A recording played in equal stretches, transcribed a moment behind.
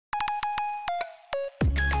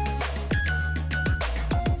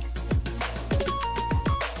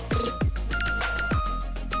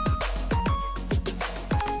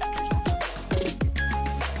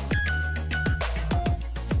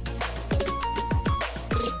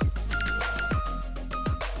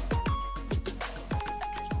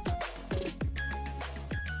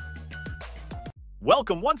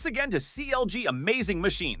Welcome once again to CLG Amazing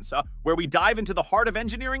Machines, where we dive into the heart of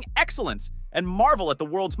engineering excellence and marvel at the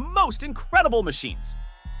world's most incredible machines.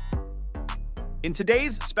 In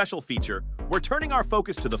today's special feature, we're turning our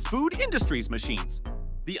focus to the food industry's machines,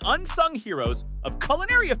 the unsung heroes of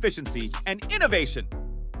culinary efficiency and innovation.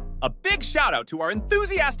 A big shout out to our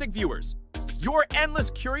enthusiastic viewers. Your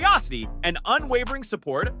endless curiosity and unwavering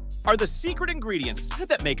support are the secret ingredients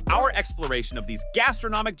that make our exploration of these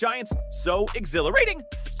gastronomic giants so exhilarating.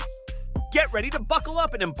 Get ready to buckle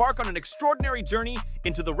up and embark on an extraordinary journey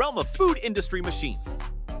into the realm of food industry machines.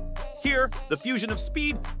 Here, the fusion of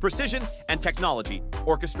speed, precision, and technology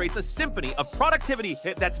orchestrates a symphony of productivity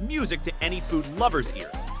that's music to any food lover's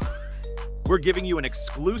ears. We're giving you an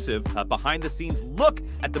exclusive behind-the-scenes look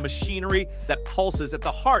at the machinery that pulses at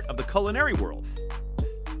the heart of the culinary world.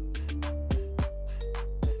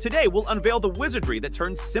 Today, we'll unveil the wizardry that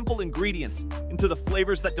turns simple ingredients into the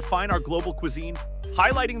flavors that define our global cuisine,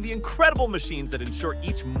 highlighting the incredible machines that ensure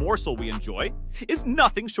each morsel we enjoy is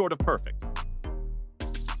nothing short of perfect.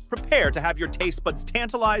 Prepare to have your taste buds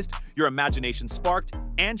tantalized, your imagination sparked,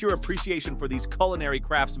 and your appreciation for these culinary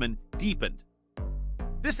craftsmen deepened.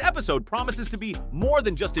 This episode promises to be more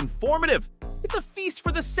than just informative. It's a feast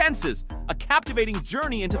for the senses, a captivating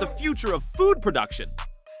journey into the future of food production.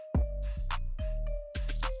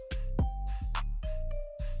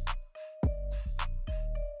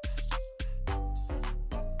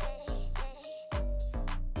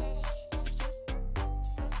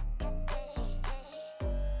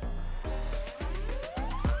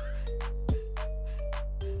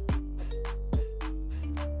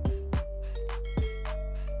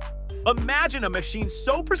 Imagine a machine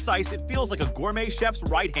so precise it feels like a gourmet chef's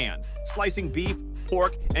right hand, slicing beef,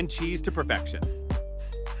 pork, and cheese to perfection.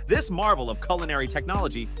 This marvel of culinary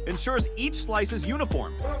technology ensures each slice is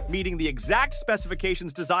uniform, meeting the exact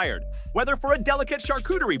specifications desired, whether for a delicate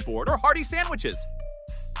charcuterie board or hearty sandwiches.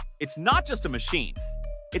 It's not just a machine,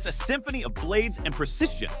 it's a symphony of blades and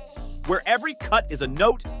precision, where every cut is a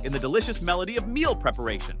note in the delicious melody of meal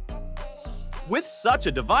preparation. With such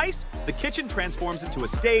a device, the kitchen transforms into a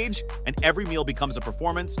stage, and every meal becomes a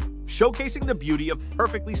performance, showcasing the beauty of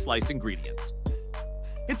perfectly sliced ingredients.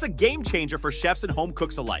 It's a game changer for chefs and home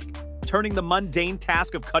cooks alike, turning the mundane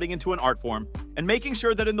task of cutting into an art form and making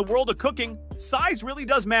sure that in the world of cooking, size really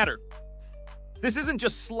does matter. This isn't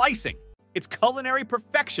just slicing, it's culinary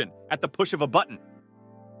perfection at the push of a button.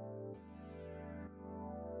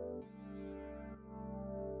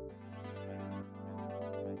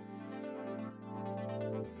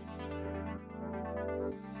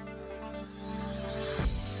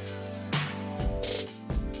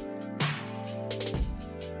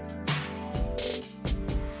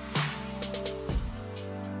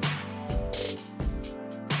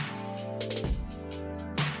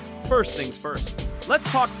 First things first, let's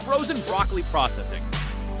talk frozen broccoli processing.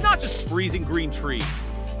 It's not just freezing green trees.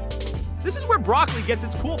 This is where broccoli gets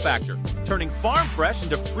its cool factor, turning farm fresh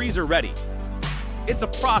into freezer ready. It's a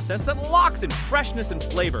process that locks in freshness and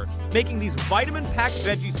flavor, making these vitamin-packed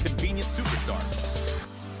veggies convenient superstars.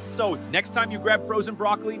 So next time you grab frozen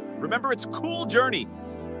broccoli, remember its cool journey.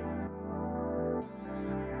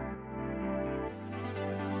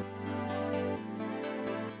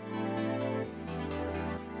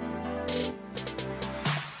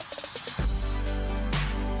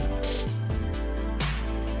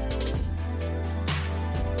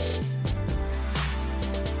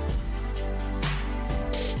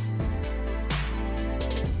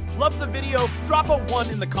 Love the video? Drop a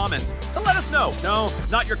 1 in the comments to let us know. No,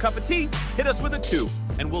 not your cup of tea? Hit us with a 2,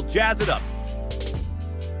 and we'll jazz it up.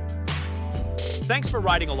 Thanks for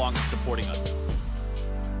riding along and supporting us.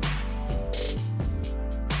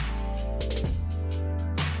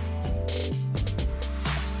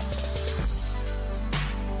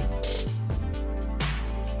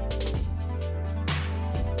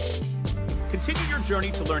 Continue your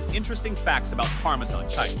journey to learn interesting facts about Parmesan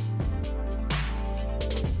cheese.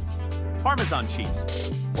 Parmesan cheese,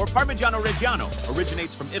 or Parmigiano Reggiano,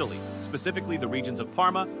 originates from Italy, specifically the regions of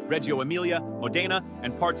Parma, Reggio Emilia, Modena,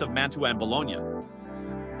 and parts of Mantua and Bologna.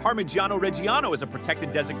 Parmigiano Reggiano is a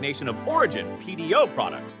protected designation of origin, PDO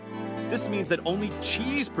product. This means that only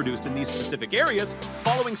cheese produced in these specific areas,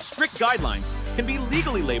 following strict guidelines, can be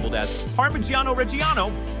legally labeled as Parmigiano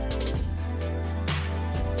Reggiano.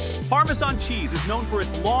 Parmesan cheese is known for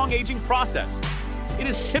its long aging process. It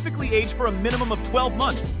is typically aged for a minimum of 12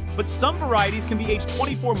 months, but some varieties can be aged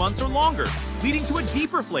 24 months or longer, leading to a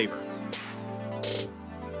deeper flavor.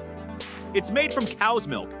 It's made from cow's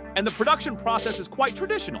milk, and the production process is quite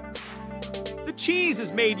traditional. The cheese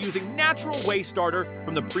is made using natural whey starter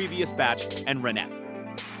from the previous batch and rennet.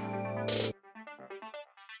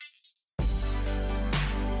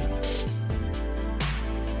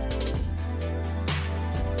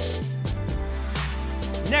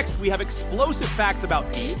 Next, we have explosive facts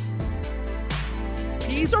about peas.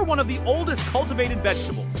 Peas are one of the oldest cultivated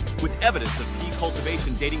vegetables, with evidence of pea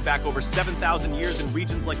cultivation dating back over 7,000 years in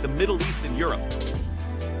regions like the Middle East and Europe.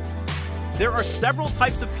 There are several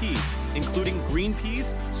types of peas, including green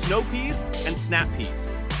peas, snow peas, and snap peas.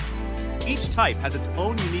 Each type has its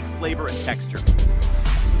own unique flavor and texture.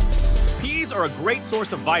 Peas are a great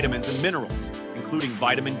source of vitamins and minerals, including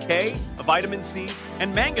vitamin K, vitamin C,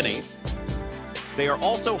 and manganese. They are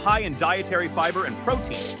also high in dietary fiber and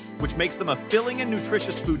protein, which makes them a filling and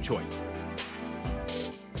nutritious food choice.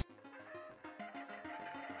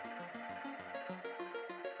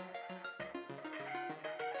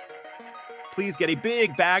 Please get a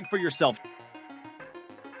big bag for yourself.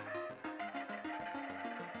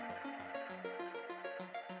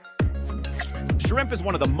 Shrimp is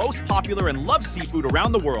one of the most popular and loved seafood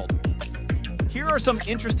around the world. Here are some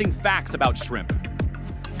interesting facts about shrimp.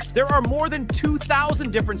 There are more than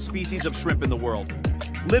 2,000 different species of shrimp in the world,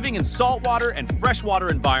 living in saltwater and freshwater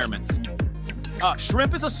environments.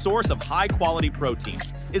 Shrimp is a source of high-quality protein,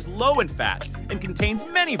 is low in fat, and contains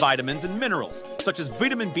many vitamins and minerals, such as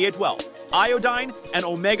vitamin B12, iodine, and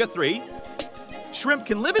omega-3. Shrimp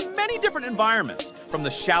can live in many different environments, from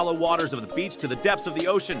the shallow waters of the beach to the depths of the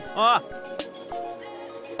ocean.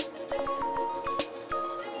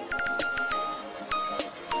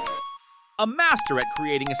 A master at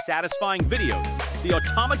creating a satisfying video, the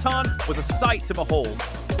automaton was a sight to behold.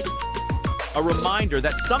 A reminder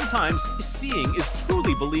that sometimes seeing is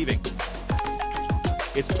truly believing.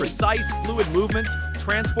 Its precise, fluid movements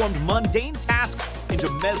transformed mundane tasks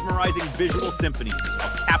into mesmerizing visual symphonies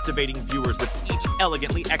of captivating viewers with each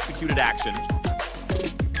elegantly executed action.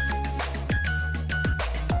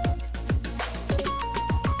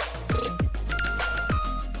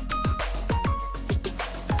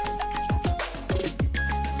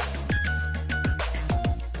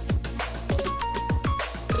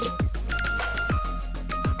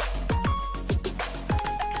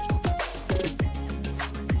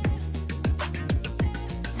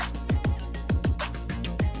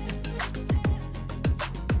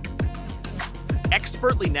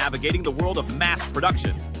 Expertly navigating the world of mass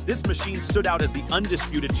production, this machine stood out as the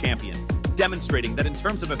undisputed champion, demonstrating that in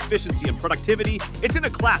terms of efficiency and productivity, it's in a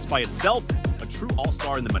class by itself, a true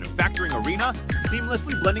all-star in the manufacturing arena,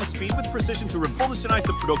 seamlessly blending speed with precision to revolutionize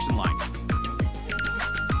the production line.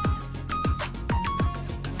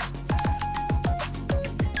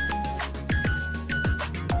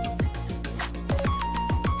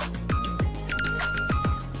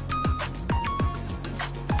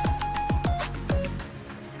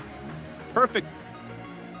 Perfect.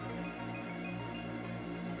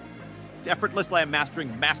 Effortlessly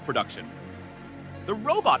mastering mass production. The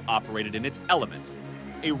robot operated in its element,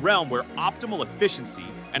 a realm where optimal efficiency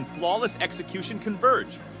and flawless execution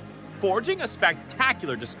converge, forging a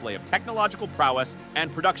spectacular display of technological prowess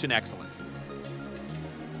and production excellence.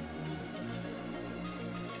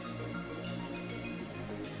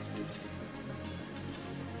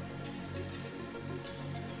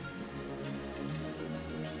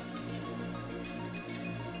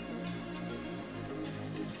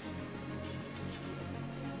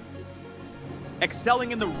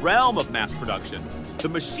 Excelling in the realm of mass production, the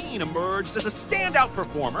machine emerged as a standout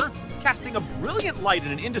performer, casting a brilliant light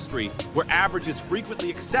in an industry where average is frequently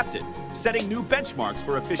accepted, setting new benchmarks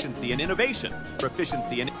for efficiency and innovation.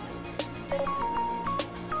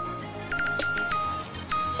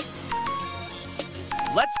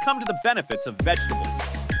 Let's come to the benefits of vegetables.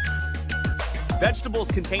 Vegetables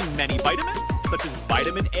contain many vitamins, such as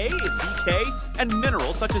vitamin A, K, and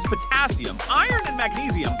minerals such as potassium, iron, and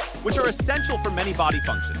magnesium, which are essential for many body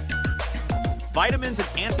functions. Vitamins and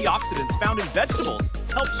antioxidants found in vegetables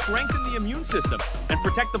help strengthen the immune system and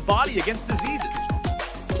protect the body against diseases.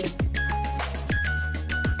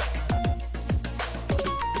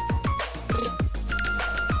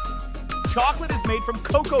 Chocolate is made from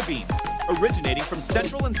cocoa beans, originating from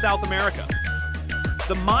Central and South America.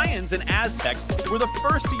 The Mayans and Aztecs were the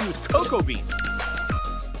first to use cocoa beans.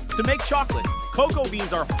 To make chocolate, cocoa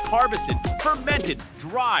beans are harvested, fermented,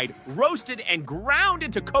 dried, roasted, and ground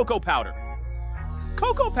into cocoa powder.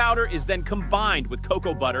 Cocoa powder is then combined with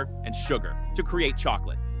cocoa butter and sugar to create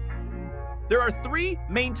chocolate. There are three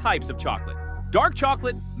main types of chocolate: dark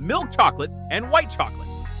chocolate, milk chocolate, and white chocolate.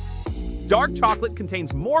 Dark chocolate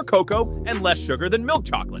contains more cocoa and less sugar than milk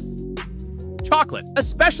chocolate. Chocolate,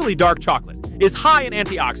 especially dark chocolate, is high in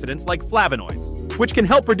antioxidants like flavonoids, which can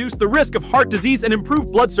help reduce the risk of heart disease and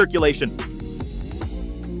improve blood circulation.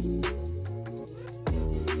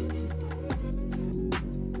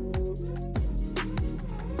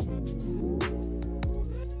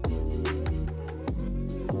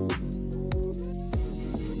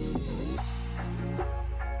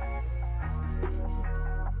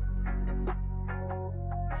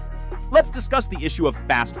 let's discuss the issue of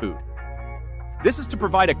fast food. This is to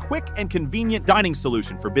provide a quick and convenient dining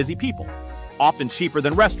solution for busy people, often cheaper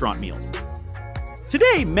than restaurant meals.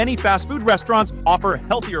 Today, many fast food restaurants offer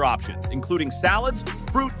healthier options, including salads,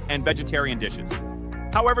 fruit, and vegetarian dishes.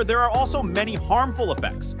 However, there are also many harmful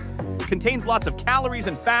effects. It contains lots of calories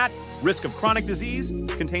and fat, risk of chronic disease,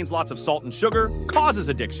 contains lots of salt and sugar, causes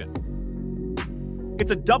addiction.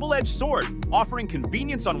 It's a double-edged sword, offering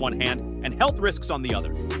convenience on one hand and health risks on the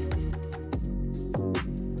other.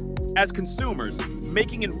 As consumers,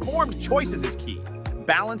 making informed choices is key,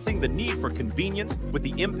 balancing the need for convenience with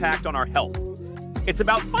the impact on our health. It's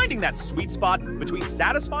about finding that sweet spot between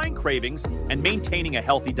satisfying cravings and maintaining a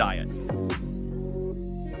healthy diet.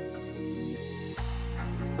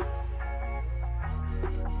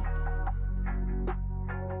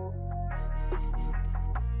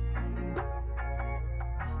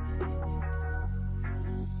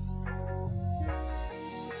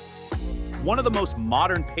 One of the most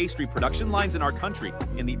modern pastry production lines in our country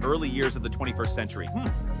in the early years of the 21st century.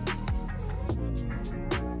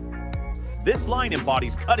 This line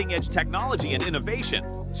embodies cutting-edge technology and innovation,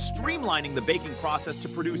 streamlining the baking process to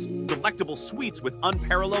produce delectable sweets with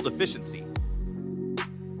unparalleled efficiency.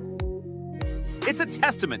 It's a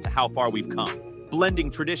testament to how far we've come, blending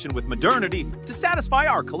tradition with modernity to satisfy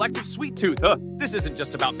our collective sweet tooth. This isn't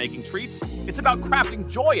just about making treats, it's about crafting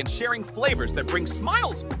joy and sharing flavors that bring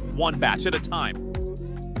smiles one batch at a time.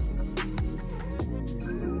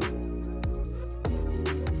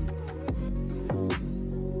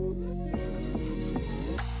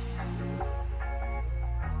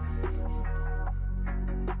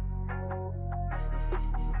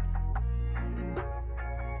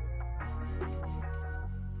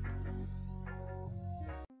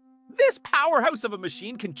 This powerhouse of a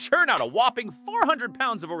machine can churn out a whopping 400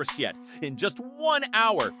 pounds of orecchiette in just 1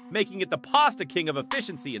 hour, making it the pasta king of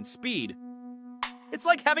efficiency and speed. It's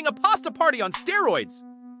like having a pasta party on steroids.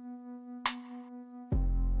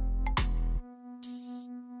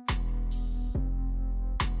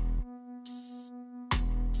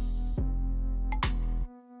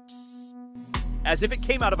 As if it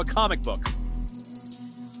came out of a comic book.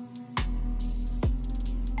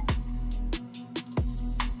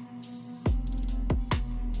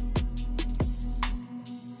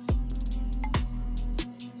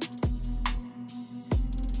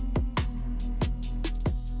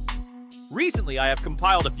 Recently, I have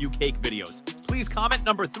compiled a few cake videos. Please comment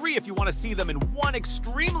number 3 if you want to see them in one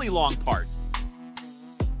extremely long part.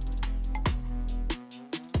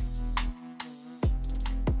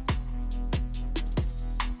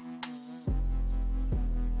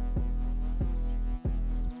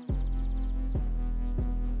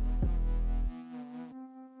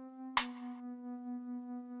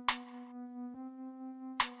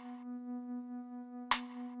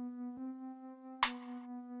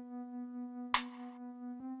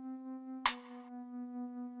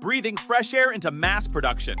 Breathing fresh air into mass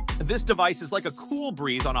production. This device is like a cool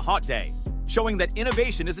breeze on a hot day, showing that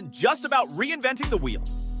innovation isn't just about reinventing the wheel.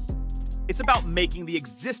 It's about making the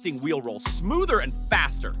existing wheel roll smoother and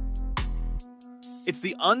faster. It's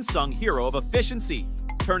the unsung hero of efficiency,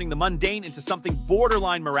 turning the mundane into something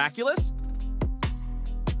borderline miraculous.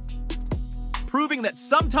 Proving that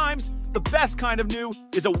sometimes the best kind of new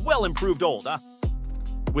is a well-improved old.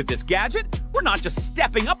 With this gadget, we're not just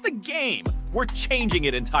stepping up the game, we're changing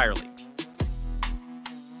it entirely.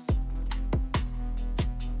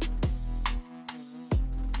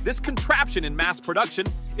 This contraption in mass production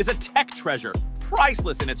is a tech treasure,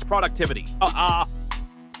 priceless in its productivity.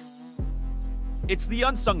 It's the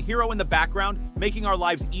unsung hero in the background, making our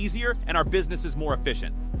lives easier and our businesses more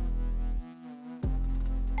efficient.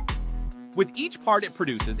 With each part it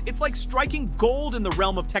produces, it's like striking gold in the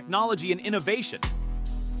realm of technology and innovation.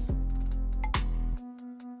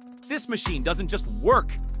 This machine doesn't just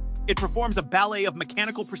work, it performs a ballet of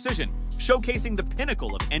mechanical precision, showcasing the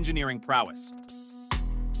pinnacle of engineering prowess.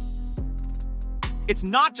 It's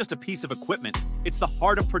not just a piece of equipment, it's the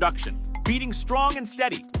heart of production, beating strong and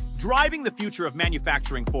steady, driving the future of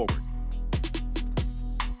manufacturing forward.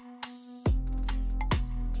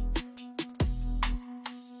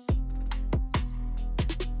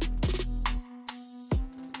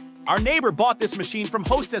 Our neighbor bought this machine from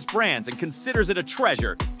Hostess Brands and considers it a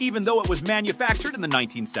treasure, even though it was manufactured in the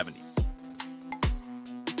 1970s.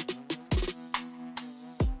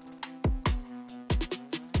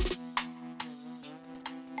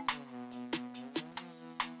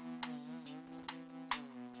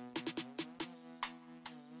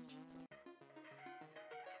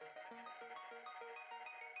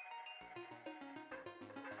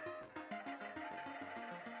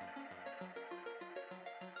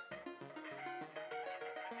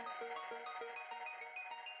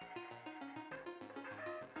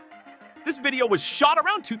 This video was shot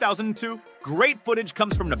around 2002. Great footage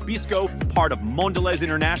comes from Nabisco, part of Mondelez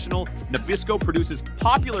International. Nabisco produces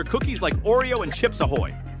popular cookies like Oreo and Chips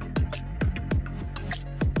Ahoy.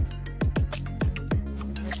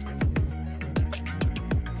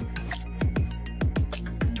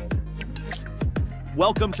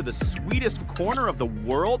 Welcome to the sweetest corner of the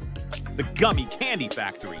world, the Gummy Candy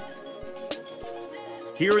Factory.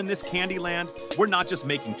 Here in this candy land, we're not just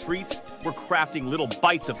making treats, we're crafting little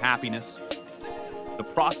bites of happiness. The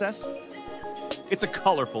process? It's a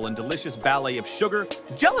colorful and delicious ballet of sugar,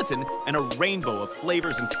 gelatin, and a rainbow of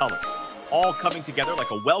flavors and colors, all coming together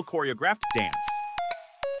like a well-choreographed dance.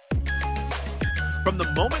 From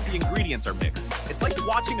the moment the ingredients are mixed, it's like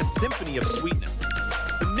watching a symphony of sweetness.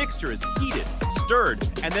 The mixture is heated, stirred,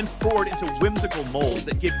 and then poured into whimsical molds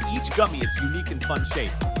that give each gummy its unique and fun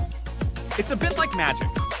shape. It's a bit like magic,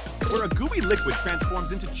 where a gooey liquid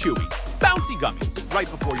transforms into chewy, bouncy gummies right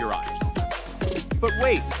before your eyes. But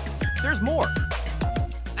wait, there's more.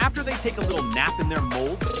 After they take a little nap in their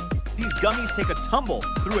molds, these gummies take a tumble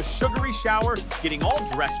through a sugary shower, getting all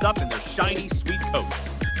dressed up in their shiny, sweet coats.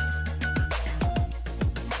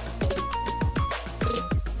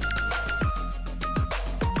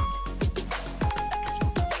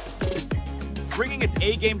 Bringing its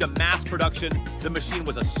A-game to mass production, the machine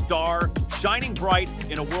was a star, shining bright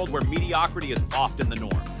in a world where mediocrity is often the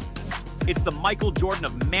norm. It's the Michael Jordan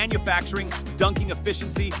of manufacturing, dunking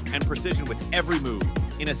efficiency, and precision with every move.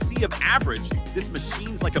 In a sea of average, this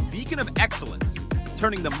machine's like a beacon of excellence,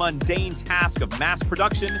 turning the mundane task of mass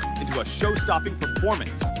production into a show-stopping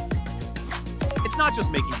performance. It's not just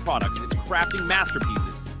making products, it's crafting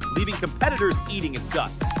masterpieces, leaving competitors eating its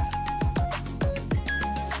dust.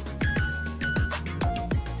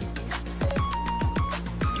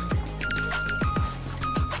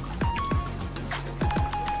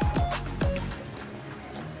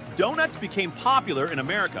 Donuts became popular in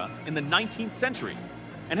America in the 19th century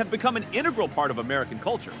and have become an integral part of American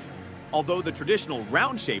culture. Although the traditional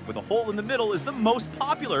round shape with a hole in the middle is the most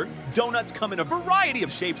popular, donuts come in a variety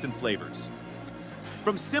of shapes and flavors.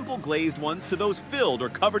 From simple glazed ones to those filled or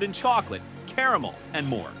covered in chocolate, caramel, and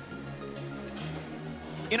more.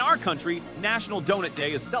 In our country, National Donut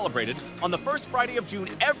Day is celebrated on the first Friday of June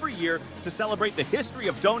every year to celebrate the history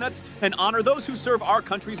of donuts and honor those who serve our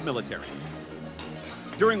country's military.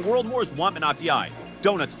 During World Wars I and II,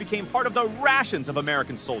 donuts became part of the rations of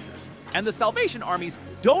American soldiers, and the Salvation Army's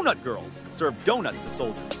donut girls served donuts to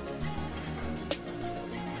soldiers.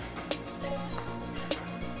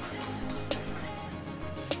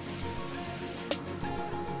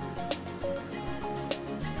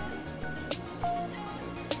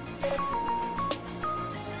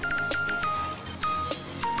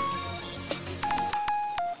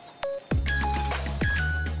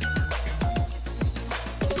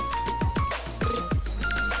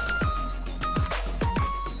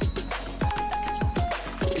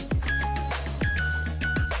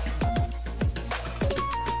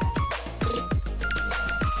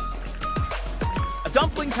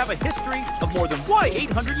 Dumplings have a history of more than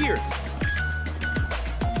 800 years.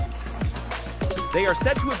 They are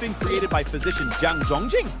said to have been created by physician Jiang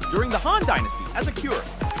Zhongjing during the Han Dynasty as a cure.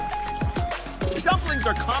 Dumplings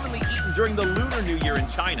are commonly eaten during the Lunar New Year in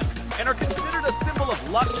China and are considered a symbol of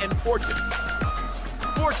luck and fortune.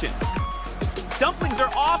 Dumplings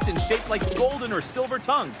are often shaped like golden or silver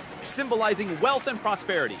tongues, symbolizing wealth and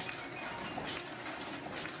prosperity.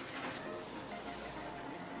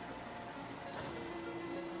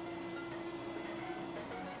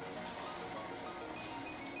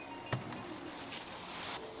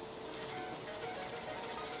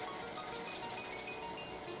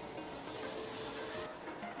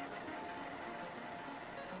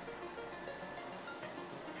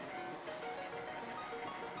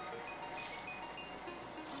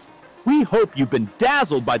 We hope you've been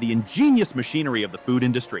dazzled by the ingenious machinery of the food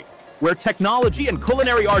industry, where technology and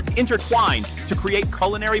culinary arts intertwine to create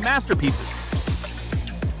culinary masterpieces.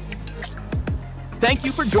 Thank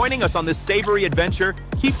you for joining us on this savory adventure.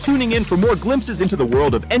 Keep tuning in for more glimpses into the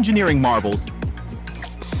world of engineering marvels.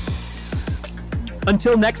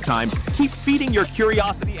 Until next time, keep feeding your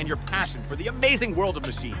curiosity and your passion for the amazing world of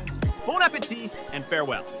machines. Bon appetit and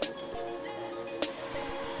farewell.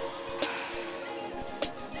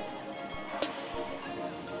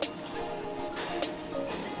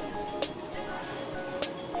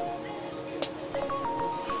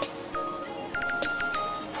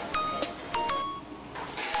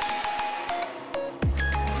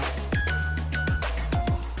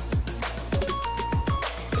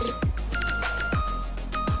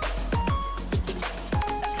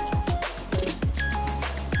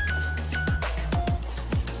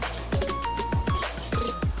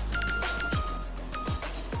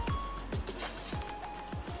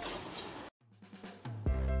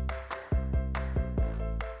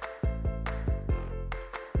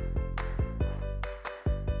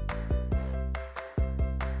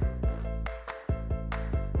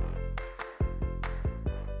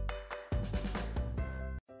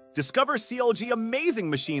 Discover CLG amazing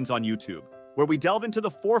machines on YouTube, where we delve into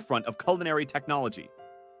the forefront of culinary technology.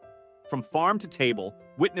 From farm to table,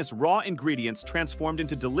 witness raw ingredients transformed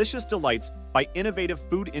into delicious delights by innovative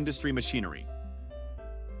food industry machinery.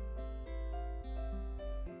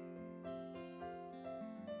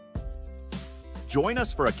 Join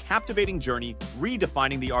us for a captivating journey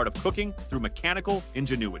redefining the art of cooking through mechanical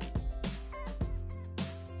ingenuity.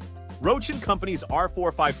 Roach & Company's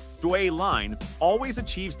R45 line always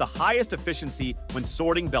achieves the highest efficiency when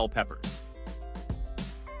sorting bell peppers.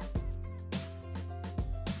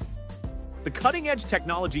 The cutting-edge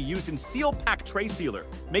technology used in Seal Pack Tray Sealer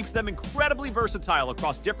makes them incredibly versatile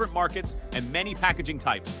across different markets and many packaging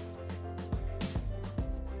types.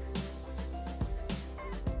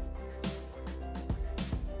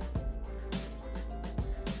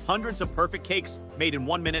 Hundreds of perfect cakes made in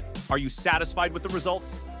 1 minute. Are you satisfied with the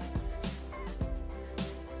results?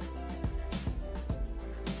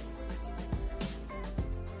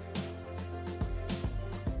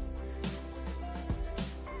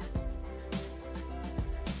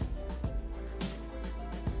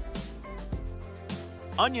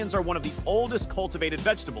 Onions are one of the oldest cultivated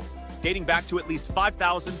vegetables, dating back to at least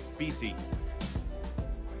 5000 BC.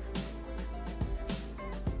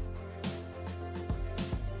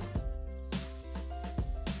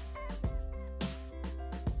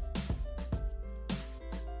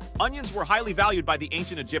 Onions were highly valued by the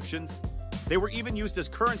ancient Egyptians. They were even used as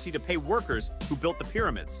currency to pay workers who built the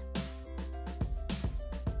pyramids.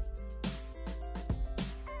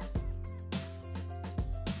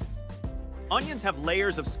 Onions have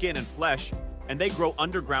layers of skin and flesh, and they grow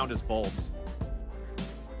underground as bulbs.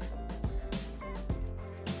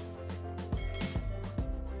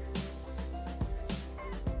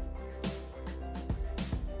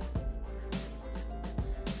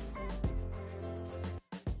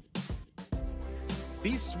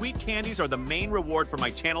 These sweet candies are the main reward for my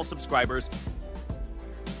channel subscribers.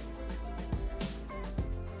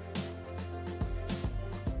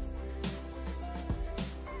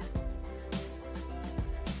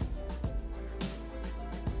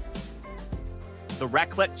 The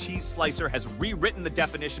raclette cheese slicer has rewritten the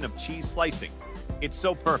definition of cheese slicing. It's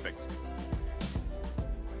so perfect.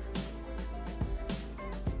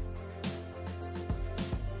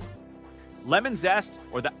 Lemon zest,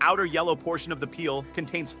 or the outer yellow portion of the peel,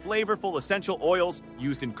 contains flavorful essential oils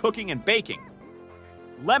used in cooking and baking.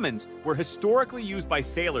 Lemons were historically used by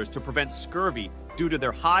sailors to prevent scurvy due to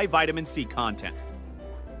their high vitamin C content.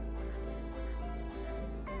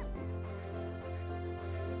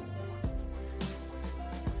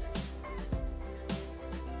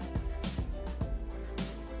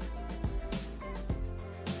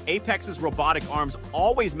 Apex's robotic arms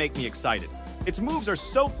always make me excited. Its moves are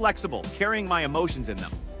so flexible, carrying my emotions in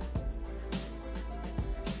them.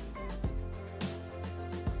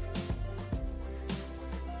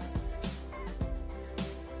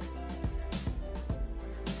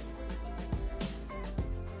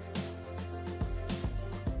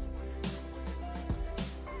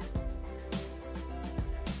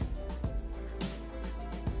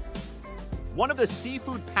 One of the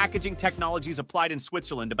seafood packaging technologies applied in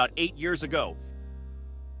Switzerland about 8 years ago.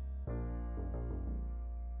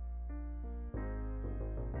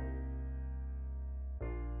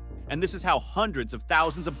 And this is how hundreds of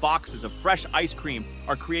thousands of boxes of fresh ice cream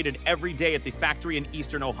are created every day at the factory in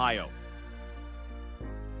eastern Ohio.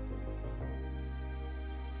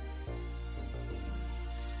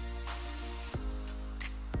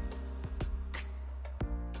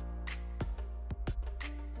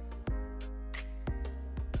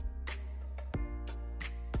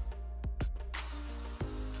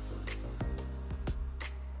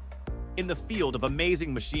 In the field of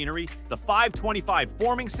amazing machinery, the 525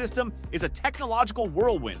 forming system is a technological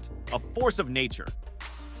whirlwind, a force of nature.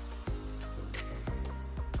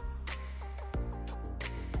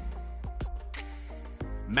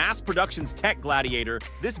 Mass production's tech gladiator,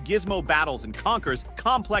 this gizmo battles and conquers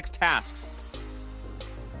complex tasks.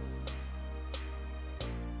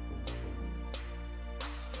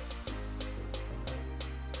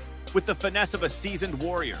 With the finesse of a seasoned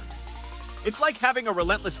warrior. It's like having a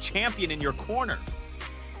relentless champion in your corner.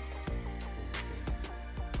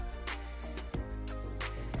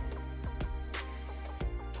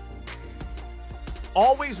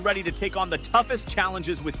 Always ready to take on the toughest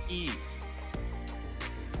challenges with ease.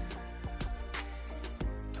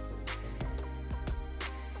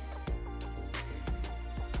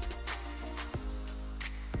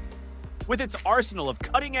 With its arsenal of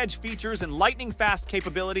cutting-edge features and lightning-fast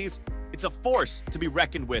capabilities, it's a force to be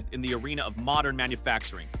reckoned with in the arena of modern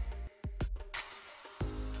manufacturing.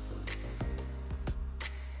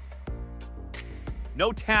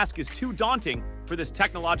 no task is too daunting for this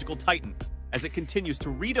technological titan, as it continues to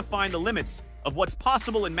redefine the limits of what's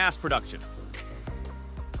possible in mass production.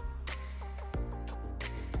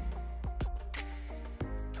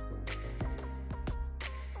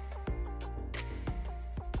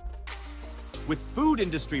 With food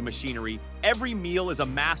industry machinery, every meal is a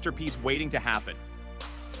masterpiece waiting to happen.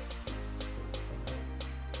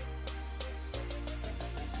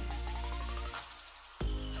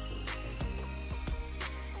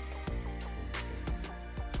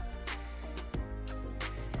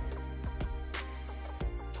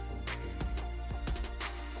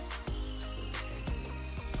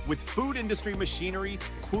 With food industry machinery,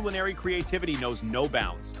 culinary creativity knows no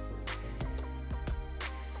bounds.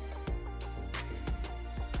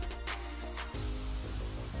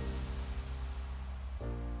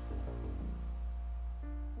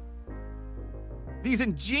 These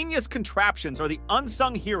ingenious contraptions are the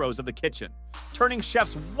unsung heroes of the kitchen, turning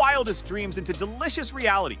chefs' wildest dreams into delicious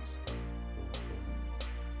realities.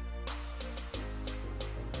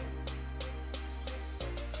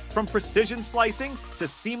 From precision slicing to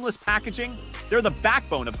seamless packaging, they're the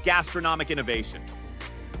backbone of gastronomic innovation.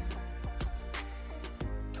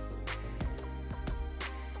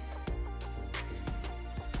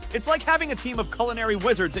 It's like having a team of culinary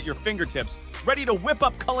wizards at your fingertips, ready to whip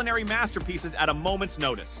up culinary masterpieces at a moment's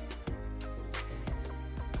notice.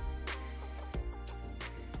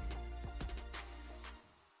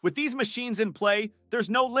 With these machines in play, there's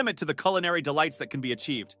no limit to the culinary delights that can be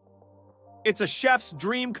achieved. It's a chef's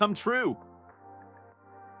dream come true.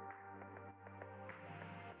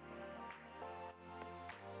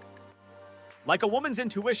 Like a woman's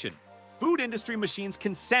intuition, food industry machines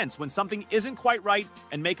can sense when something isn't quite right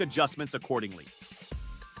and make adjustments accordingly.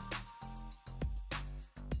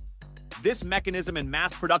 This mechanism in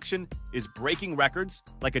mass production is breaking records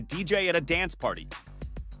like a DJ at a dance party.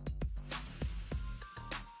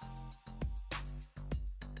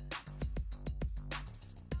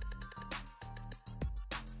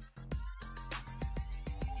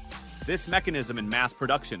 This mechanism in mass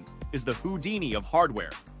production is the Houdini of hardware,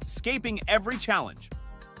 escaping every challenge.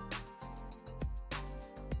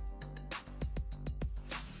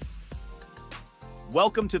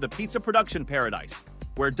 Welcome to the pizza production paradise,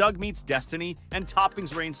 where Doug meets destiny and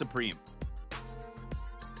toppings reign supreme.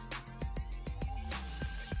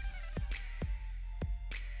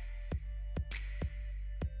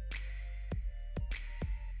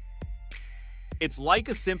 It's like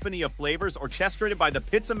a symphony of flavors orchestrated by the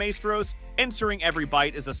pizza maestros, ensuring every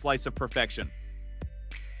bite is a slice of perfection.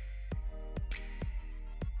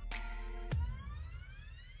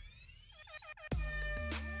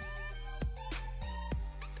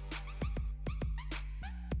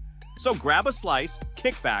 So grab a slice,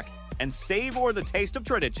 kick back, and savor the taste of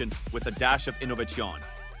tradition with a dash of innovation.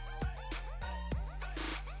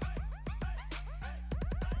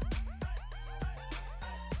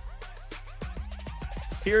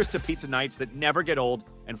 Here's to pizza nights that never get old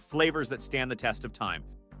and flavors that stand the test of time.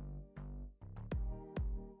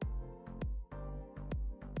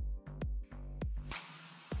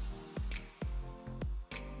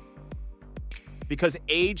 Because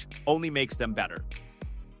age only makes them better.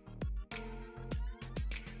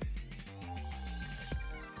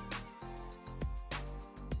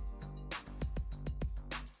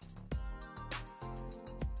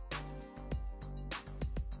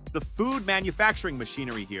 The food manufacturing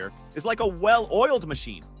machinery here is like a well-oiled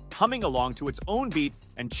machine, humming along to its own beat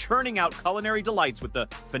and churning out culinary delights with the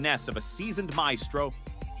finesse of a seasoned maestro.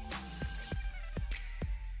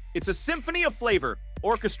 It's a symphony of flavor,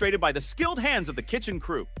 orchestrated by the skilled hands of the kitchen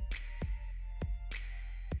crew.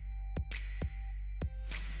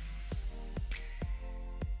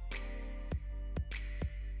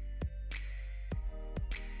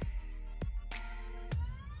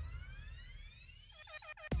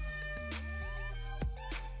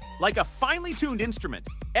 Like a finely tuned instrument,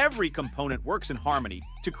 every component works in harmony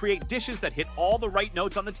to create dishes that hit all the right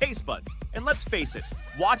notes on the taste buds. And let's face it,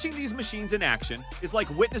 watching these machines in action is like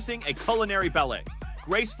witnessing a culinary ballet.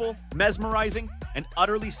 Graceful, mesmerizing, and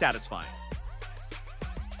utterly satisfying.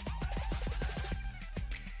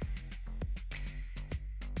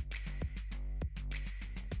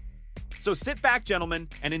 So sit back, gentlemen,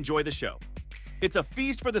 and enjoy the show. It's a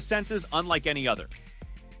feast for the senses unlike any other.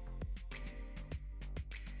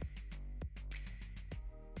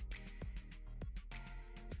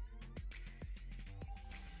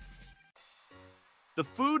 The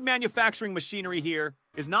food manufacturing machinery here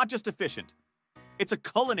is not just efficient, it's a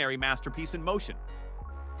culinary masterpiece in motion.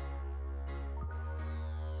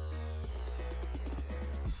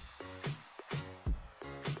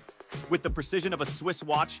 With the precision of a Swiss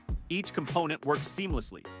watch, each component works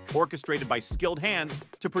seamlessly, orchestrated by skilled hands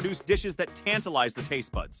to produce dishes that tantalize the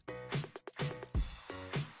taste buds.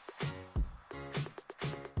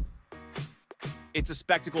 It's a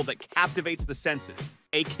spectacle that captivates the senses,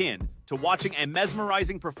 akin to watching a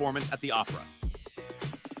mesmerizing performance at the opera.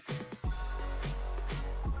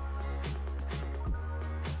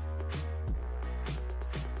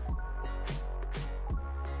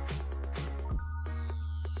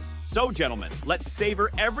 So, gentlemen, let's savor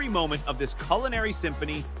every moment of this culinary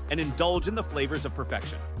symphony and indulge in the flavors of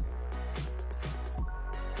perfection.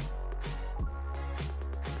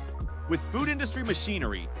 With food industry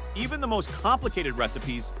machinery, even the most complicated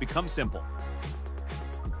recipes become simple.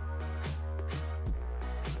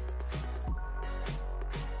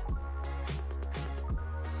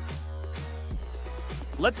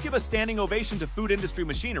 Let's give a standing ovation to food industry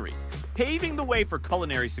machinery, paving the way for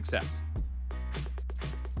culinary success.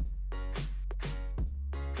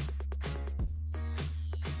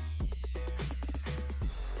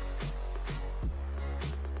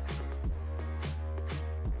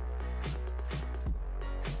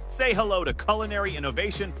 Say hello to culinary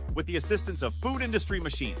innovation with the assistance of food industry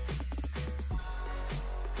machines.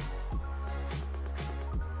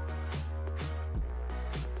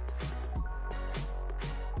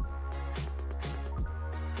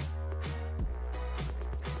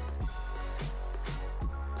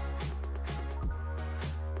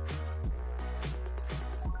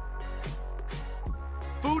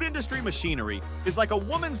 Food industry machinery is like a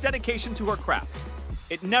woman's dedication to her craft.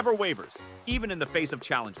 It never wavers, even in the face of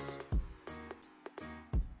challenges.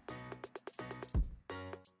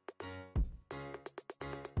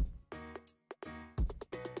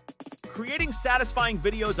 Creating satisfying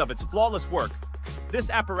videos of its flawless work, this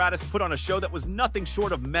apparatus put on a show that was nothing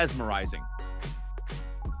short of mesmerizing.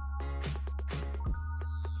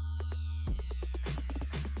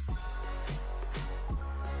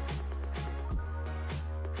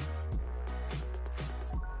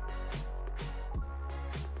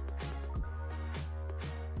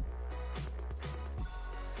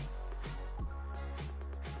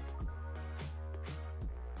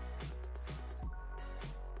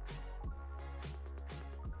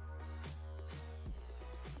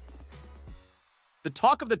 The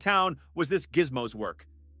talk of the town was this gizmo's work,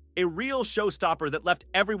 a real showstopper that left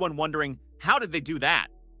everyone wondering, how did they do that?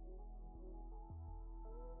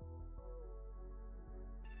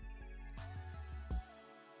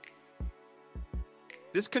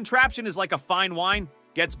 This contraption is like a fine wine,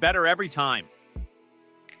 gets better every time.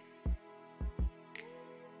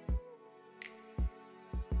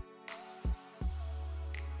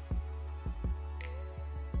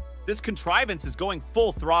 This contrivance is going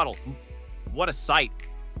full throttle. What a sight.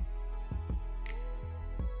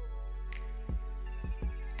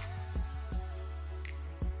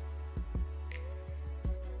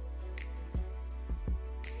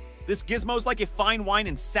 This gizmo's like a fine wine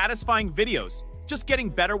in satisfying videos, just getting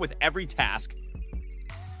better with every task.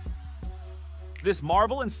 This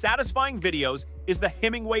marvel in satisfying videos is the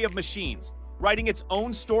Hemingway of machines, writing its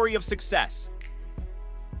own story of success.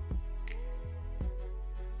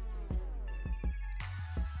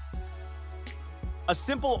 A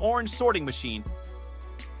simple orange sorting machine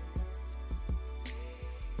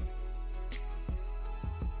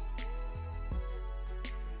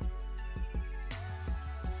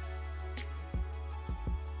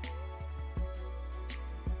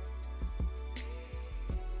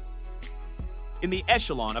in the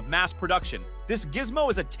echelon of mass production, this gizmo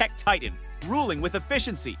is a tech titan, ruling with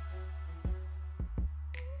efficiency.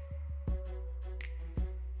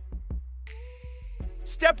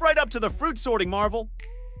 Step right up to the fruit sorting marvel.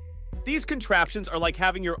 These contraptions are like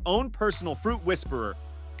having your own personal fruit whisperer,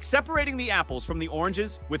 separating the apples from the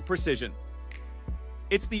oranges with precision.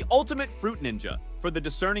 It's the ultimate fruit ninja for the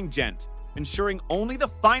discerning gent, ensuring only the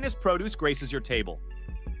finest produce graces your table.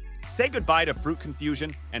 Say goodbye to fruit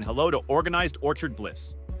confusion and hello to organized orchard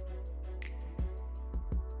bliss.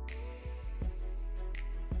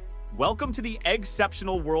 Welcome to the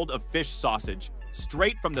exceptional world of fish sausage,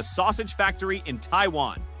 straight from the sausage factory in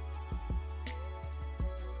Taiwan.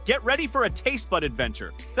 Get ready for a taste bud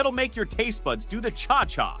adventure that'll make your taste buds do the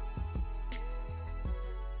cha-cha.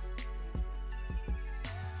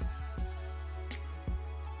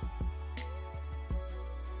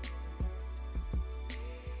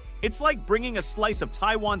 It's like bringing a slice of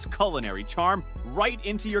Taiwan's culinary charm right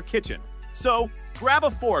into your kitchen. So, grab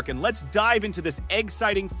a fork and let's dive into this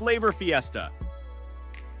egg-citing flavor fiesta.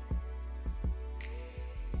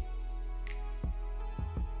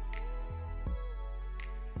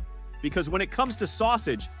 Because when it comes to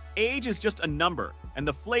sausage, age is just a number, and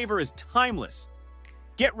the flavor is timeless.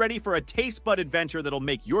 Get ready for a taste bud adventure that'll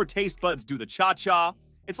make your taste buds do the cha-cha.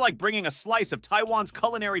 It's like bringing a slice of Taiwan's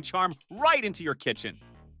culinary charm right into your kitchen.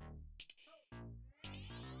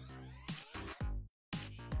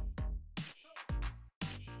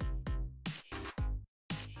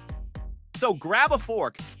 So grab a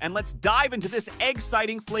fork and let's dive into this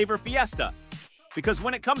egg-citing flavor fiesta. Because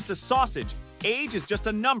when it comes to sausage, age is just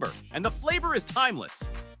a number, and the flavor is timeless.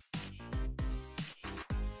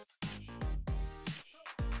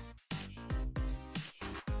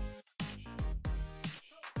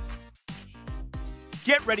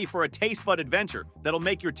 Get ready for a taste bud adventure that'll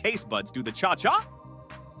make your taste buds do the cha-cha.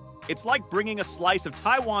 It's like bringing a slice of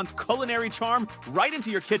Taiwan's culinary charm right into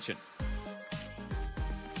your kitchen.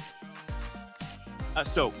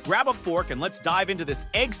 So grab a fork and let's dive into this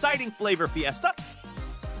egg-citing flavor fiesta.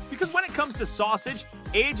 Because when it comes to sausage,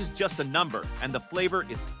 age is just a number, and the flavor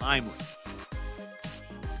is timeless.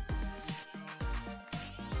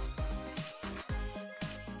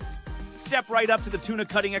 Step right up to the tuna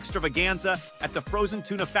cutting extravaganza at the frozen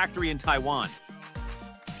tuna factory in Taiwan.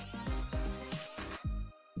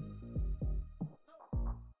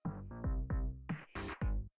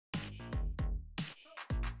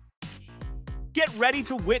 Get ready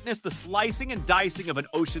to witness the slicing and dicing of an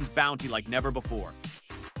ocean's bounty like never before.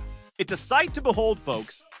 It's a sight to behold,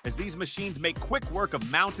 folks, as these machines make quick work of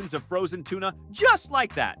mountains of frozen tuna just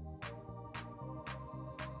like that.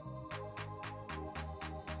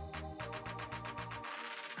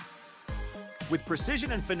 With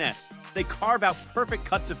precision and finesse, they carve out perfect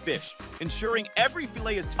cuts of fish, ensuring every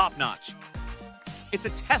fillet is top-notch. It's a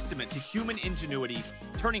testament to human ingenuity,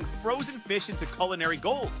 turning frozen fish into culinary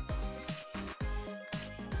gold.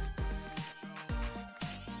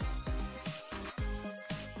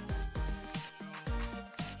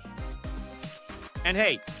 And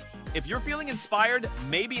hey, if you're feeling inspired,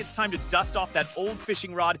 maybe it's time to dust off that old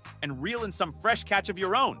fishing rod and reel in some fresh catch of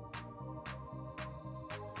your own.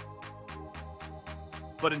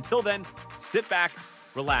 But until then, sit back,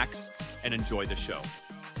 relax, and enjoy the show.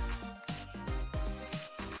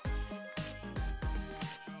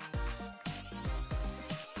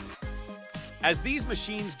 As these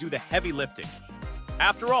machines do the heavy lifting.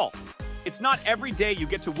 After all, it's not every day you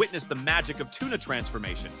get to witness the magic of tuna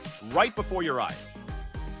transformation right before your eyes.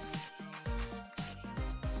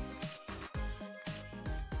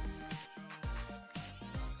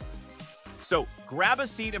 So grab a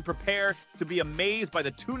seat and prepare to be amazed by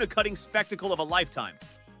the tuna cutting spectacle of a lifetime.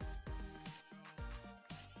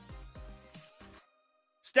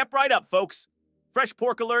 Step right up, folks. Fresh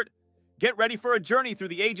pork alert. Get ready for a journey through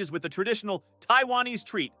the ages with the traditional Taiwanese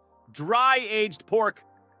treat, dry-aged pork.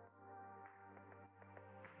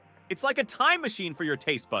 It's like a time machine for your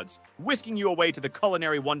taste buds, whisking you away to the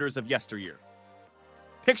culinary wonders of yesteryear.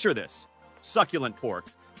 Picture this: succulent pork,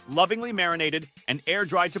 lovingly marinated and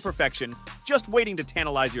air-dried to perfection, just waiting to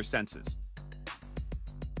tantalize your senses.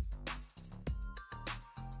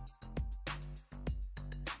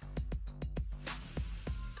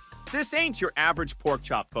 This ain't your average pork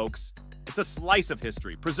chop, folks. It's a slice of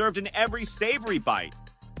history, preserved in every savory bite.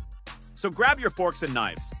 So grab your forks and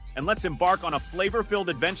knives, and let's embark on a flavor-filled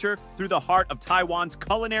adventure through the heart of Taiwan's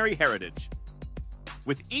culinary heritage.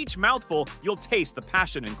 With each mouthful, you'll taste the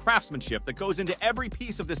passion and craftsmanship that goes into every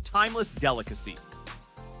piece of this timeless delicacy.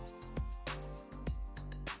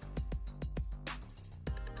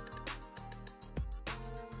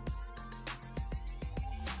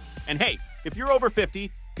 And hey, if you're over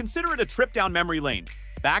 50, consider it a trip down memory lane,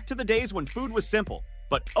 back to the days when food was simple,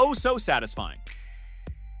 but oh so satisfying.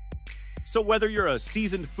 So whether you're a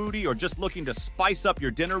seasoned foodie or just looking to spice up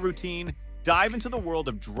your dinner routine, dive into the world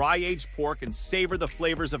of dry-aged pork and savor the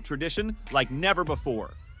flavors of tradition like never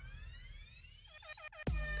before.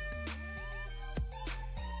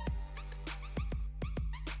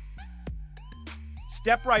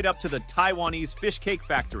 Step right up to the Taiwanese fish cake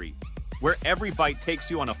factory, where every bite takes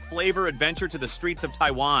you on a flavor adventure to the streets of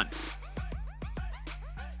Taiwan.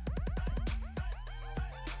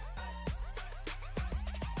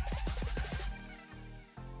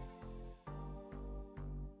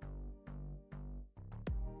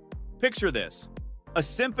 Picture this: a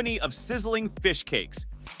symphony of sizzling fish cakes,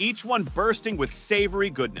 each one bursting with savory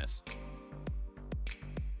goodness.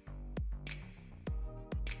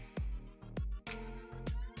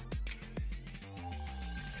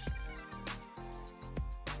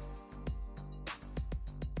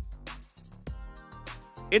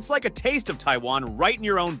 It's like a taste of Taiwan right in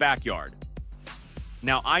your own backyard.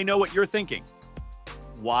 Now, I know what you're thinking.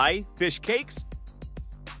 Why fish cakes?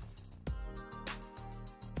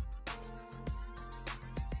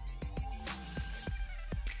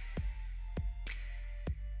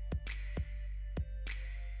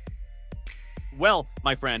 Well,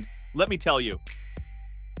 my friend, let me tell you,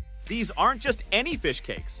 these aren't just any fish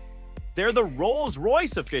cakes. They're the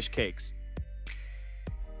Rolls-Royce of fish cakes.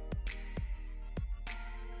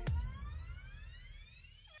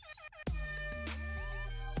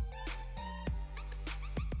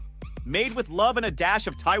 Made with love and a dash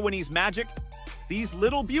of Taiwanese magic, these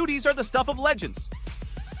little beauties are the stuff of legends.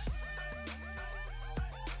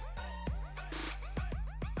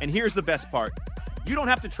 And here's the best part. You don't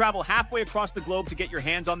have to travel halfway across the globe to get your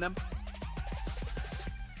hands on them.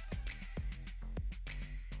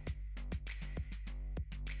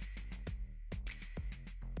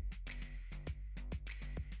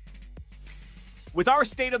 With our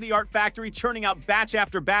state-of-the-art factory churning out batch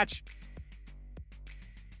after batch,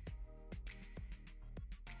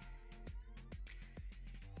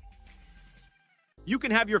 you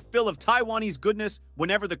can have your fill of Taiwanese goodness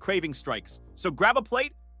whenever the craving strikes. So grab a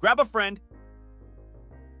plate, grab a friend,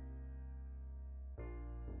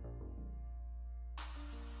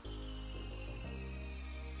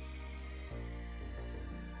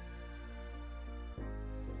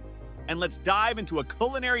 and let's dive into a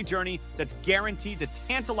culinary journey that's guaranteed to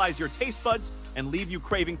tantalize your taste buds and leave you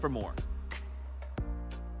craving for more.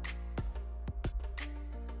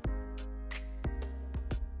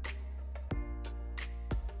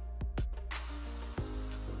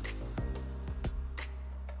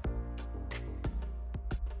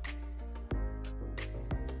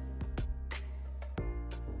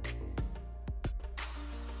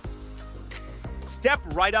 Step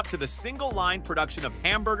right up to the single-line production of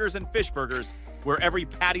hamburgers and fish burgers, where every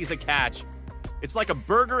patty's a catch. It's like a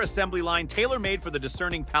burger assembly line tailor-made for the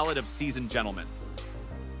discerning palate of seasoned gentlemen.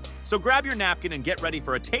 So grab your napkin and get ready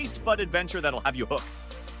for a taste bud adventure that'll have you hooked.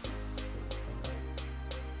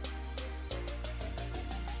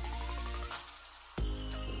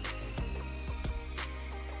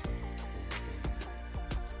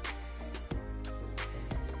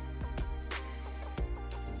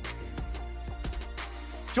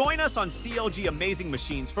 Join us on CLG Amazing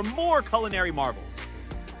Machines for more culinary marvels.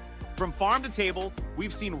 From farm to table,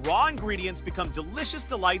 we've seen raw ingredients become delicious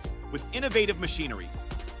delights with innovative machinery.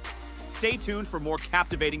 Stay tuned for more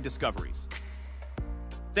captivating discoveries.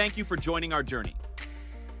 Thank you for joining our journey.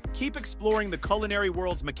 Keep exploring the culinary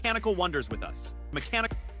world's mechanical wonders with us.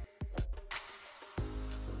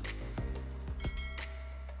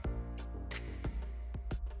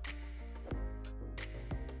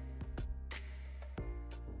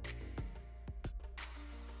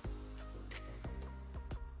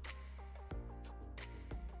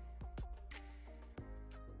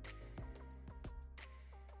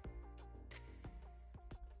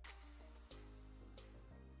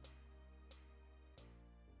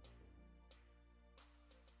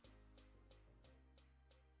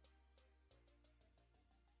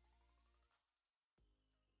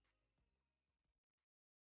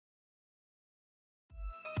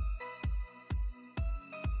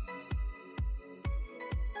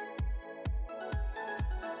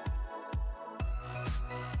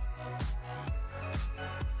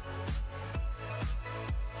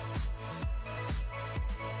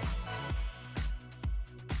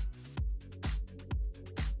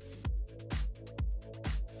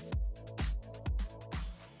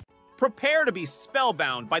 Prepare to be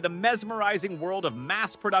spellbound by the mesmerizing world of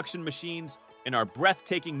mass production machines in our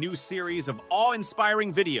breathtaking new series of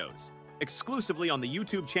awe-inspiring videos, exclusively on the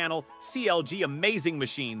YouTube channel CLG Amazing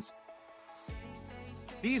Machines.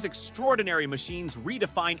 These extraordinary machines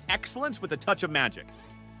redefine excellence with a touch of magic.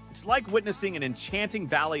 It's like witnessing an enchanting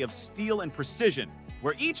ballet of steel and precision,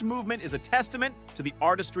 where each movement is a testament to the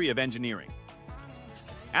artistry of engineering.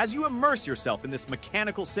 As you immerse yourself in this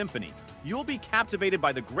mechanical symphony, you'll be captivated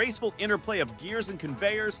by the graceful interplay of gears and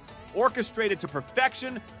conveyors, orchestrated to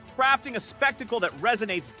perfection, crafting a spectacle that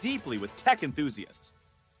resonates deeply with tech enthusiasts.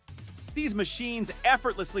 These machines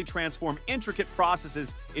effortlessly transform intricate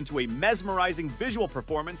processes into a mesmerizing visual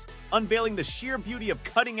performance, unveiling the sheer beauty of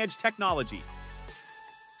cutting-edge technology.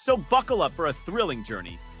 So buckle up for a thrilling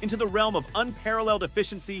journey into the realm of unparalleled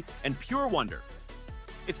efficiency and pure wonder.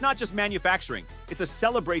 It's not just manufacturing, it's a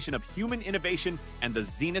celebration of human innovation and the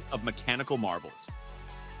zenith of mechanical marvels.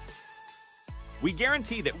 We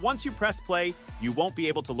guarantee that once you press play, you won't be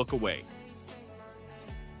able to look away.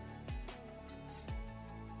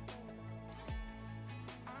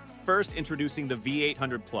 First, introducing the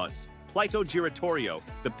V800 Plus, Plato Giratorio,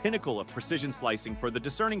 the pinnacle of precision slicing for the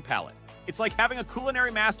discerning palate. It's like having a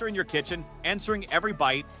culinary master in your kitchen, answering every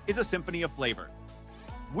bite is a symphony of flavor.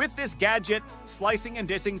 With this gadget, slicing and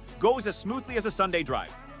dicing goes as smoothly as a Sunday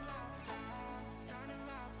drive.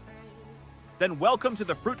 Then welcome to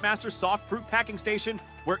the Fruitmaster Soft Fruit Packing Station,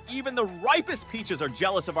 where even the ripest peaches are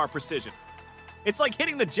jealous of our precision. It's like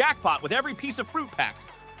hitting the jackpot with every piece of fruit packed.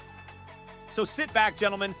 So sit back,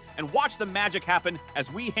 gentlemen, and watch the magic happen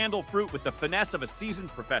as we handle fruit with the finesse of a seasoned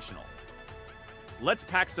professional. Let's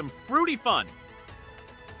pack some fruity fun.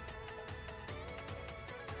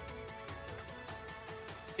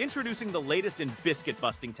 Introducing the latest in biscuit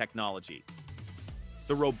busting technology.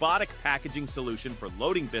 The robotic packaging solution for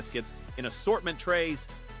loading biscuits in assortment trays.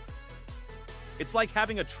 It's like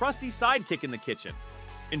having a trusty sidekick in the kitchen,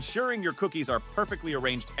 ensuring your cookies are perfectly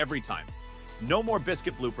arranged every time. No more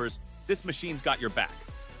biscuit bloopers, this machine's got your back,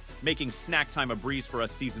 making snack time a breeze for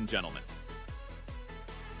us seasoned gentlemen.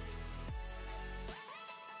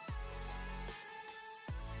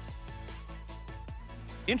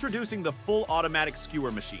 Introducing the full automatic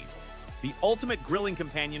skewer machine, the ultimate grilling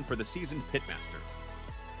companion for the seasoned pitmaster.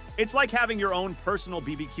 It's like having your own personal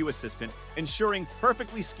BBQ assistant, ensuring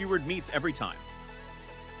perfectly skewered meats every time.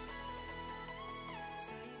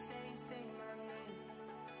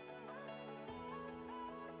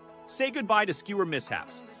 Say goodbye to skewer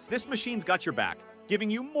mishaps. This machine's got your back,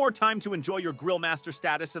 giving you more time to enjoy your grill master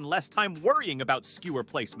status and less time worrying about skewer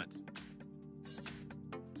placement.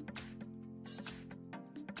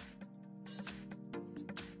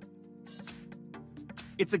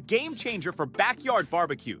 It's a game changer for backyard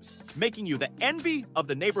barbecues, making you the envy of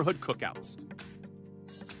the neighborhood cookouts.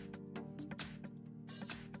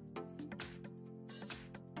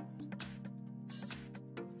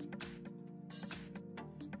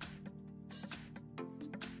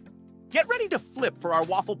 Get ready to flip for our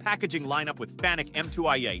waffle packaging lineup with Fanuc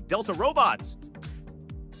M2IA Delta robots.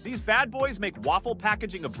 These bad boys make waffle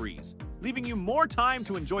packaging a breeze, leaving you more time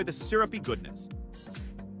to enjoy the syrupy goodness.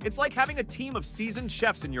 It's like having a team of seasoned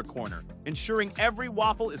chefs in your corner, ensuring every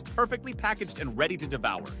waffle is perfectly packaged and ready to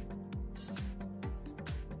devour.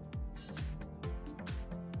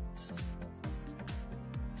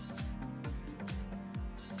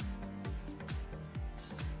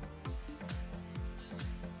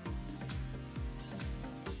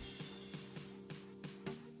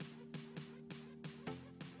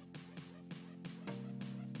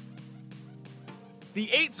 The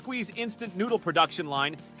 8-squeeze instant noodle production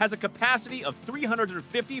line has a capacity of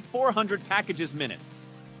 350-400 packages a minute.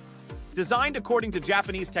 Designed according to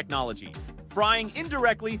Japanese technology, frying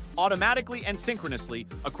indirectly, automatically, and synchronously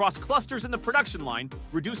across clusters in the production line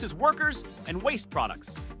reduces workers and waste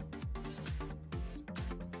products.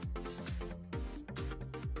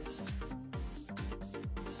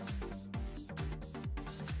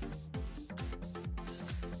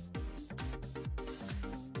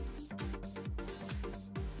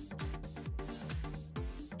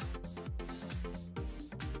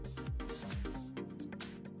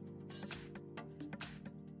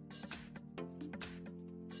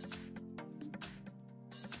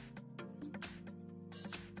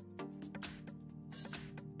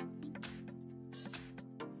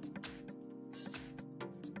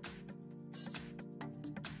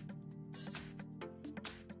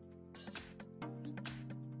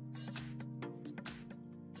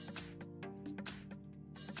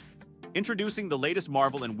 Introducing the latest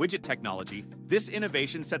marvel in widget technology, this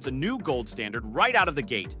innovation sets a new gold standard right out of the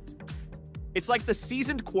gate. It's like the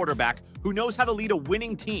seasoned quarterback who knows how to lead a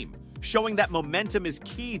winning team, showing that momentum is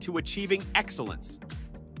key to achieving excellence.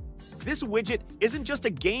 This widget isn't just a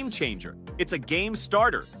game changer, it's a game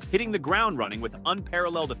starter, hitting the ground running with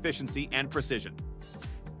unparalleled efficiency and precision.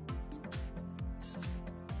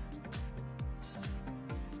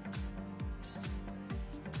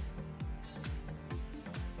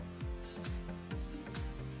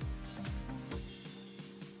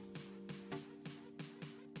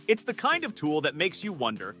 It's the kind of tool that makes you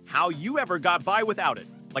wonder how you ever got by without it,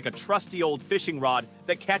 like a trusty old fishing rod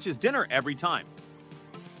that catches dinner every time.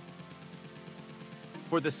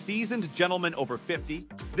 For the seasoned gentleman over 50,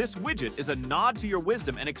 this widget is a nod to your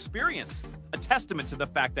wisdom and experience, a testament to the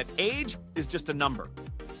fact that age is just a number.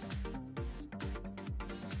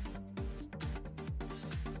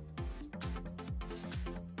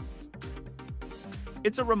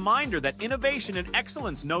 It's a reminder that innovation and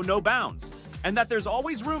excellence know no bounds, and that there's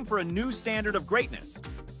always room for a new standard of greatness.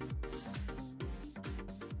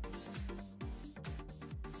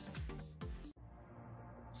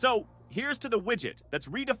 So, here's to the widget that's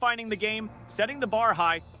redefining the game, setting the bar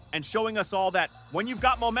high, and showing us all that when you've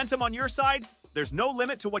got momentum on your side, there's no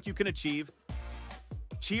limit to what you can achieve.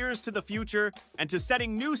 Cheers to the future and to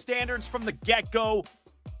setting new standards from the get-go.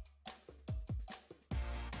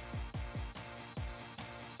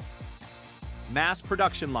 Mass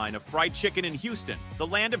production line of fried chicken in Houston, the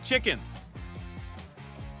land of chickens.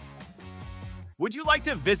 Would you like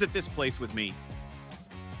to visit this place with me?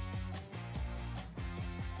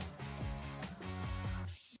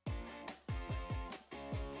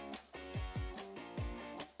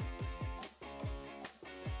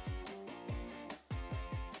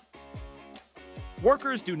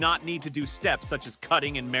 Workers do not need to do steps such as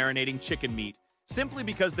cutting and marinating chicken meat, simply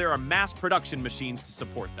because there are mass production machines to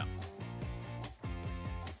support them.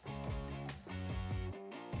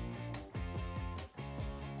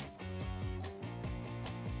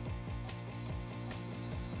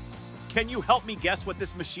 Can you help me guess what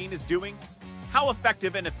this machine is doing? How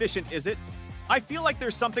effective and efficient is it? I feel like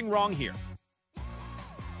there's something wrong here.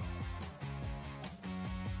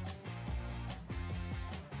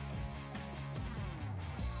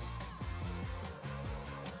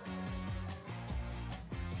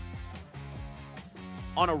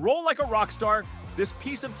 On a roll like a rock star, this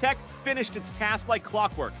piece of tech finished its task like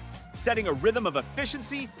clockwork, setting a rhythm of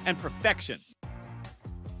efficiency and perfection.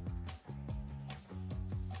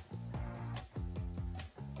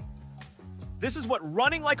 This is what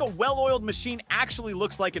running like a well-oiled machine actually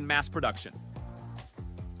looks like in mass production.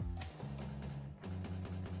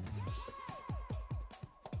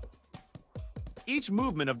 Each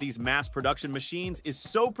movement of these mass production machines is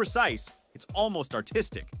so precise, it's almost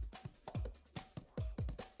artistic.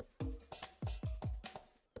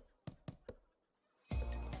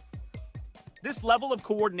 This level of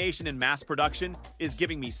coordination in mass production is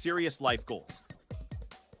giving me serious life goals.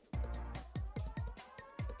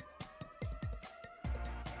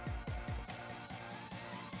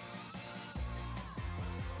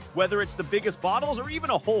 Whether it's the biggest bottles or even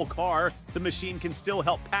a whole car, the machine can still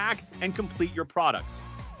help pack and complete your products.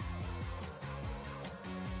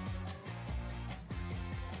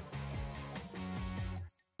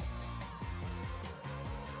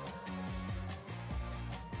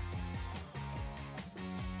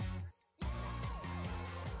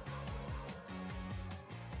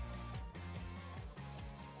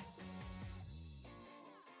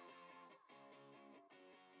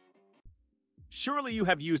 Surely you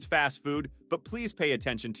have used fast food, but please pay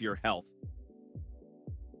attention to your health.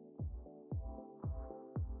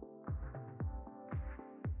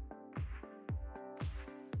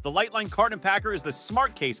 The Lightline Carton Packer is the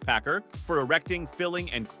smart case packer for erecting, filling,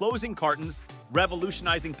 and closing cartons,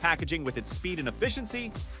 revolutionizing packaging with its speed and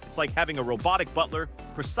efficiency. It's like having a robotic butler,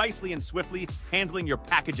 precisely and swiftly handling your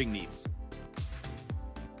packaging needs.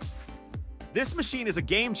 This machine is a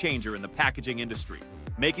game changer in the packaging industry,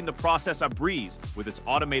 making the process a breeze with its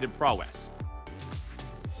automated prowess.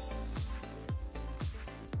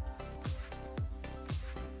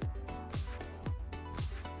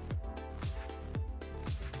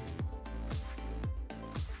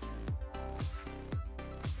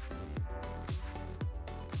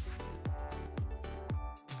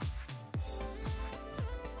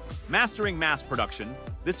 Mastering mass production,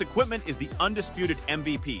 this equipment is the undisputed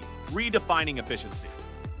MVP, redefining efficiency.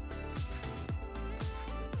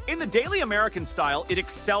 In the daily American style, it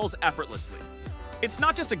excels effortlessly. It's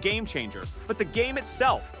not just a game changer, but the game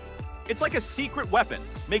itself. It's like a secret weapon,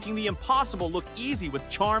 making the impossible look easy with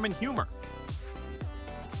charm and humor.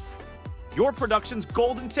 Your production's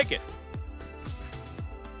golden ticket.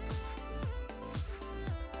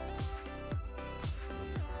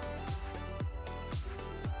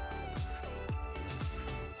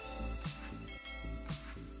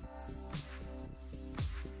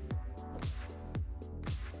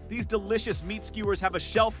 These delicious meat skewers have a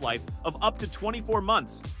shelf life of up to 24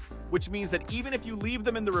 months, which means that even if you leave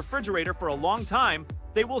them in the refrigerator for a long time,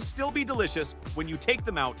 they will still be delicious when you take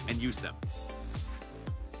them out and use them.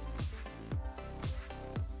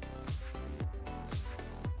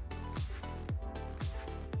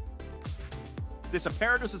 This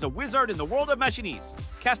apparatus is a wizard in the world of machinise,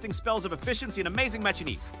 casting spells of efficiency and amazing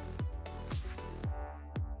machinise.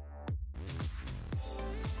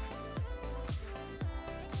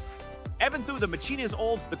 Even though the machine is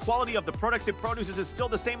old, the quality of the products it produces is still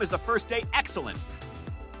the same as the first day. Excellent!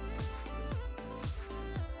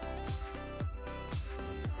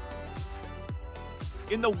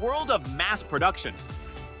 In the world of mass production,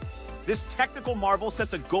 this technical marvel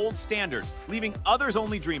sets a gold standard, leaving others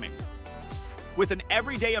only dreaming. With an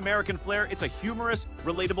everyday American flair, it's a humorous,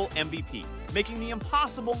 relatable MVP, making the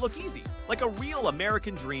impossible look easy, like a real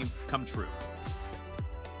American dream come true.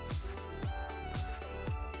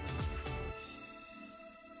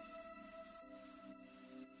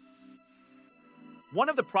 One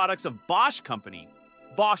of the products of Bosch Company.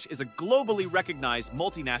 Bosch is a globally recognized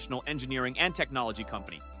multinational engineering and technology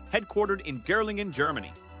company, headquartered in Gerlingen,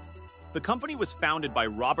 Germany. The company was founded by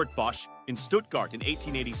Robert Bosch in Stuttgart in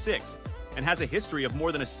 1886 and has a history of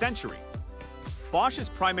more than a century. Bosch is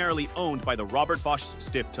primarily owned by the Robert Bosch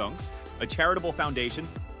Stiftung, a charitable foundation,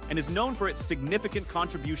 and is known for its significant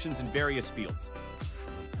contributions in various fields.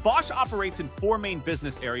 Bosch operates in four main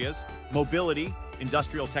business areas: mobility,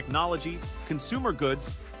 industrial technology, consumer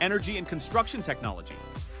goods, energy, and construction technology.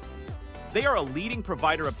 They are a leading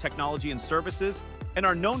provider of technology and services and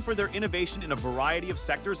are known for their innovation in a variety of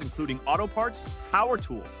sectors including auto parts, power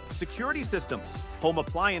tools, security systems, home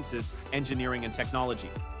appliances, engineering and technology,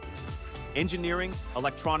 engineering,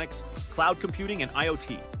 electronics, cloud computing, and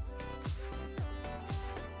IoT.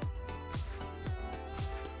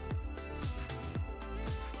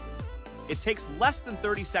 It takes less than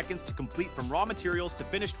 30 seconds to complete from raw materials to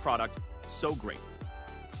finished product. So great.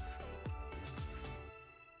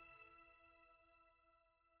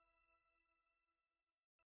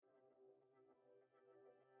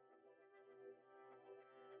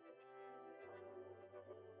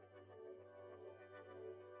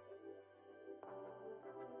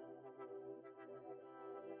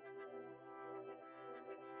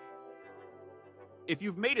 If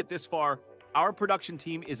you've made it this far, our production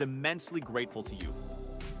team is immensely grateful to you.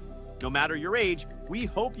 No matter your age, we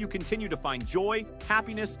hope you continue to find joy,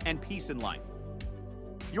 happiness, and peace in life.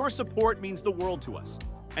 Your support means the world to us,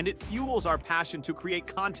 and it fuels our passion to create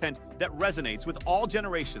content that resonates with all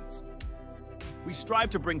generations. We strive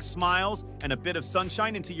to bring smiles and a bit of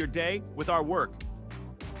sunshine into your day with our work.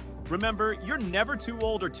 Remember, you're never too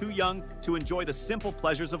old or too young to enjoy the simple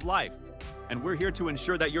pleasures of life, and we're here to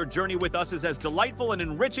ensure that your journey with us is as delightful and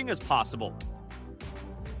enriching as possible.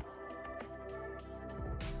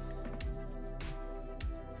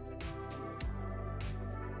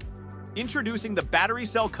 Introducing the battery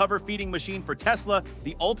cell cover feeding machine for Tesla,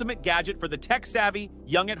 the ultimate gadget for the tech-savvy,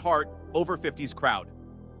 young at heart, over 50s crowd.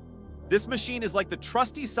 This machine is like the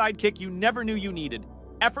trusty sidekick you never knew you needed,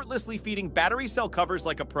 effortlessly feeding battery cell covers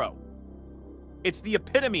like a pro. It's the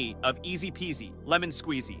epitome of easy peasy, lemon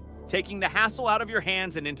squeezy, taking the hassle out of your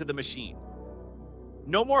hands and into the machine.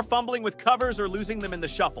 No more fumbling with covers or losing them in the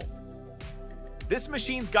shuffle. This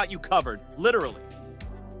machine's got you covered, literally.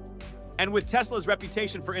 And with Tesla's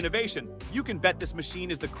reputation for innovation, you can bet this machine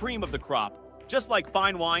is the cream of the crop, just like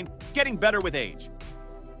fine wine, getting better with age.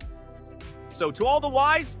 So to all the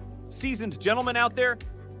wise, seasoned gentlemen out there,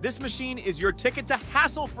 this machine is your ticket to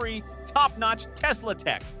hassle-free, top-notch Tesla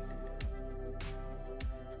tech.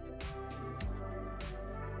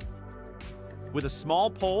 With a small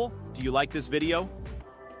poll, do you like this video?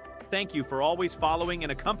 Thank you for always following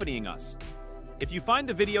and accompanying us. If you find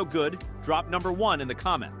the video good, drop number 1 in the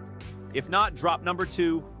comment. If not, drop number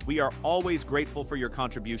 2. We are always grateful for your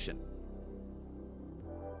contribution.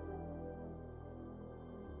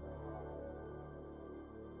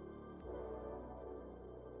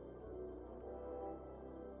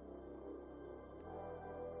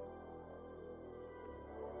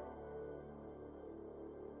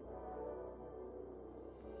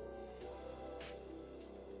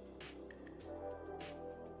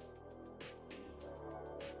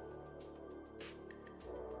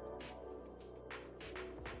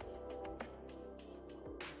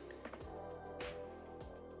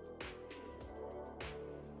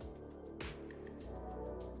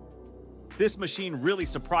 This machine really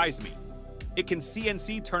surprised me. It can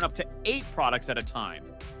CNC turn up to 8 products at a time.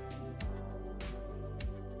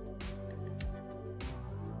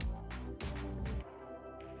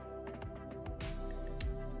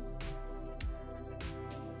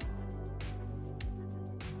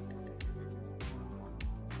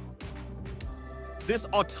 This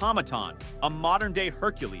automaton, a modern-day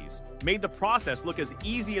Hercules, made the process look as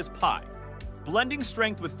easy as pie, blending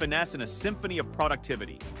strength with finesse in a symphony of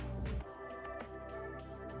productivity.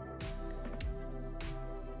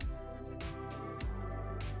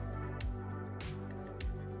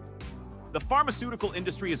 The pharmaceutical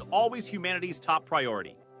industry is always humanity's top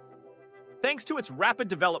priority. Thanks to its rapid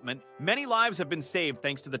development, many lives have been saved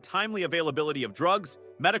thanks to the timely availability of drugs,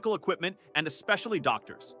 medical equipment, and especially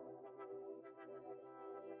doctors.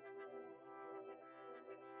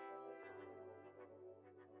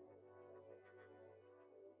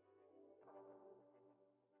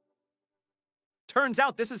 Turns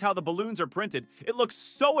out this is how the balloons are printed. It looks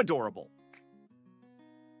so adorable.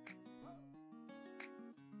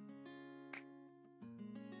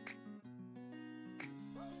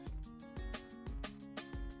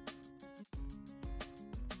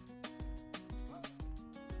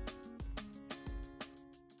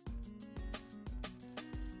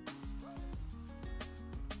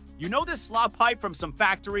 You know this slop pipe from some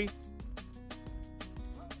factory?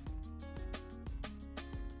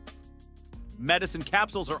 Medicine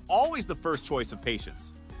capsules are always the first choice of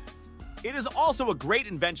patients. It is also a great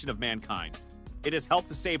invention of mankind. It has helped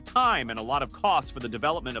to save time and a lot of costs for the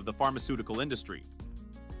development of the pharmaceutical industry.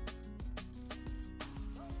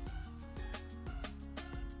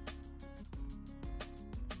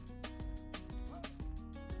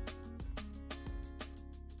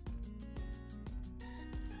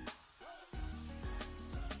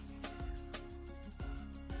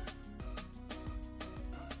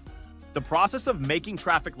 The process of making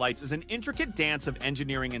traffic lights is an intricate dance of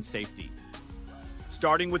engineering and safety.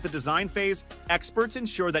 Starting with the design phase, experts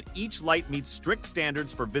ensure that each light meets strict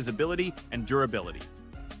standards for visibility and durability.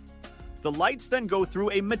 The lights then go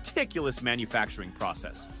through a meticulous manufacturing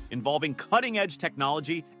process, involving cutting-edge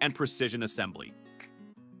technology and precision assembly.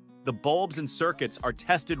 The bulbs and circuits are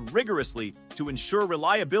tested rigorously to ensure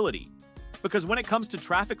reliability, because when it comes to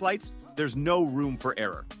traffic lights, there's no room for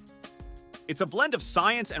error. It's a blend of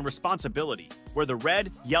science and responsibility, where the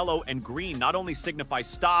red, yellow, and green not only signify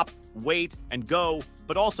stop, wait, and go,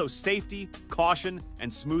 but also safety, caution,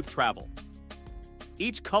 and smooth travel.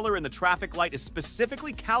 Each color in the traffic light is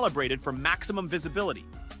specifically calibrated for maximum visibility,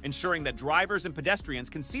 ensuring that drivers and pedestrians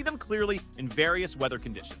can see them clearly in various weather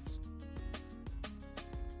conditions.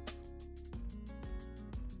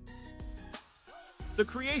 The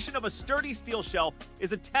creation of a sturdy steel shelf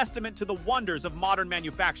is a testament to the wonders of modern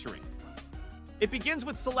manufacturing. It begins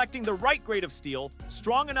with selecting the right grade of steel,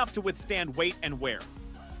 strong enough to withstand weight and wear.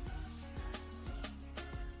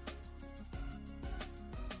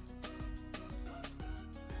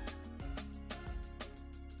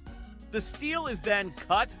 The steel is then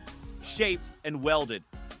cut, shaped, and welded,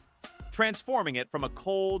 transforming it from a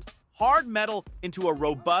cold, hard metal into a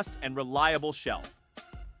robust and reliable shelf.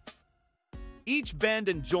 Each bend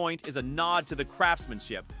and joint is a nod to the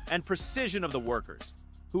craftsmanship and precision of the workers,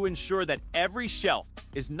 who ensure that every shelf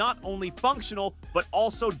is not only functional, but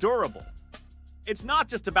also durable. It's not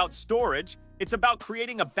just about storage, it's about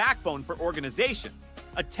creating a backbone for organization,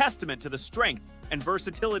 a testament to the strength and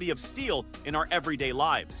versatility of steel in our everyday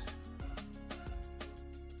lives.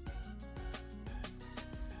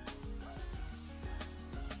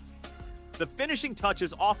 The finishing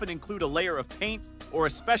touches often include a layer of paint or a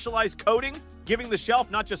specialized coating, giving the shelf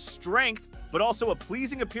not just strength, but also a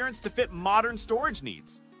pleasing appearance to fit modern storage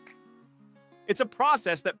needs. It's a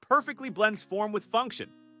process that perfectly blends form with function,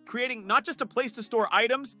 creating not just a place to store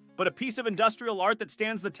items, but a piece of industrial art that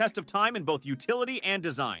stands the test of time in both utility and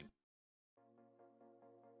design.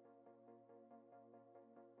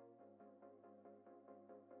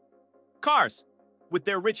 Cars, with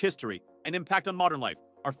their rich history and impact on modern life,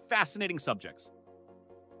 are fascinating subjects.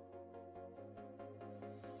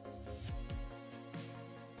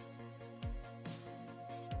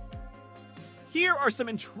 Here are some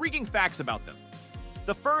intriguing facts about them.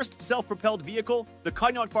 The first self-propelled vehicle, the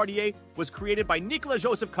Cognot Fardier, was created by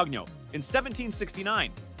Nicolas-Joseph Cugnot in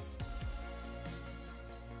 1769.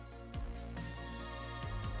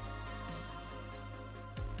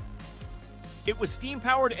 It was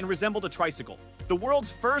steam-powered and resembled a tricycle. The world's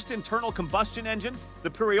first internal combustion engine, the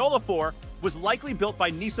Piriola 4, was likely built by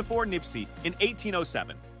Nicephore Niepce in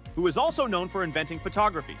 1807, who is also known for inventing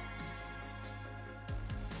photography.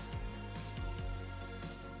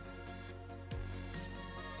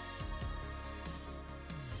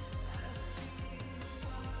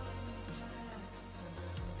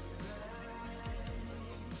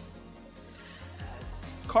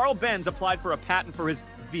 Carl Benz applied for a patent for his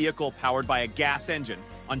vehicle powered by a gas engine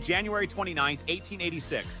on January 29,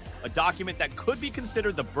 1886, a document that could be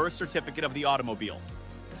considered the birth certificate of the automobile.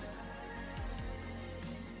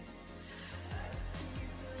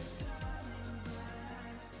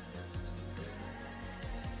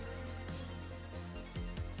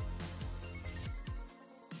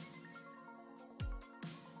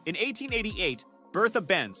 In 1888, Bertha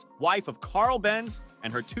Benz, wife of Carl Benz,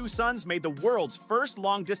 and her two sons made the world's first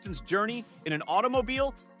long-distance journey in an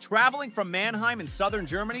automobile, traveling from Mannheim in southern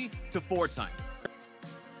Germany to Pforzheim.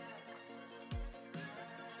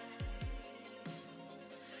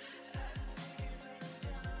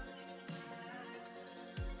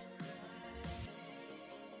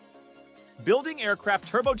 Building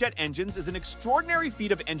aircraft turbojet engines is an extraordinary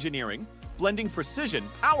feat of engineering, blending precision,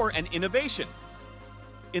 power, and innovation.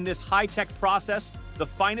 In this high-tech process, the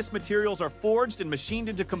finest materials are forged and machined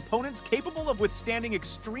into components capable of withstanding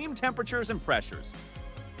extreme temperatures and pressures.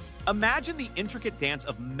 Imagine the intricate dance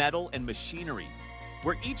of metal and machinery,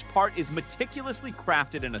 where each part is meticulously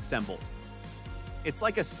crafted and assembled. It's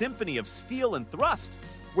like a symphony of steel and thrust,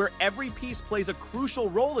 where every piece plays a crucial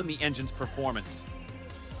role in the engine's performance.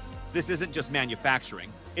 This isn't just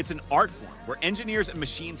manufacturing, it's an art form where engineers and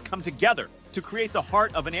machines come together to create the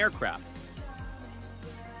heart of an aircraft.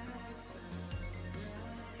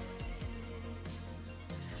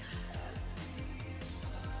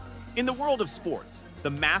 In the world of sports, the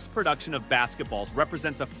mass production of basketballs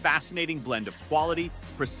represents a fascinating blend of quality,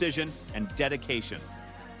 precision, and dedication.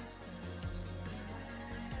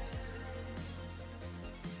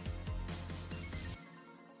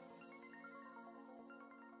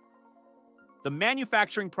 The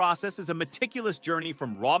manufacturing process is a meticulous journey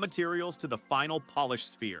from raw materials to the final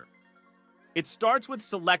polished sphere. It starts with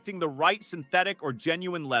selecting the right synthetic or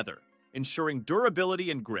genuine leather, ensuring durability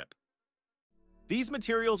and grip. These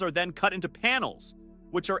materials are then cut into panels,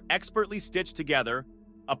 which are expertly stitched together,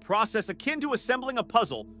 a process akin to assembling a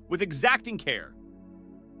puzzle with exacting care.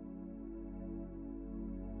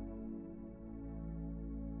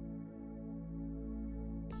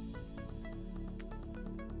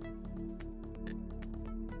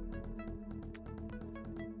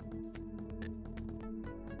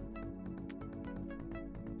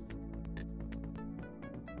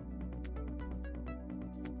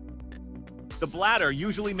 The bladder,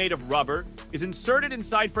 usually made of rubber, is inserted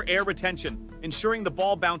inside for air retention, ensuring the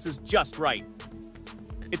ball bounces just right.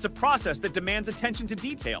 It's a process that demands attention to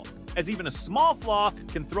detail, as even a small flaw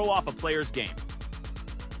can throw off a player's game.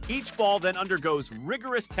 Each ball then undergoes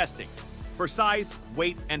rigorous testing for size,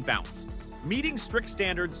 weight, and bounce, meeting strict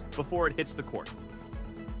standards before it hits the court.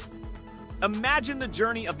 Imagine the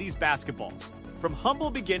journey of these basketballs, from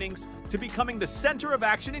humble beginnings to becoming the center of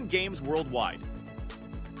action in games worldwide.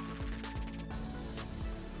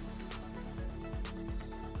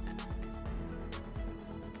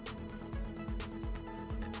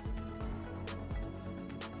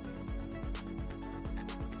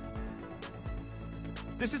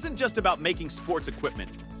 This isn't just about making sports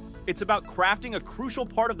equipment. It's about crafting a crucial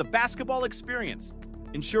part of the basketball experience,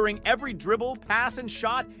 ensuring every dribble, pass, and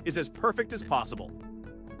shot is as perfect as possible.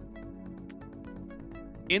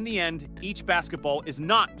 In the end, each basketball is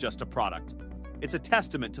not just a product. It's a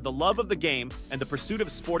testament to the love of the game and the pursuit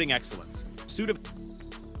of sporting excellence.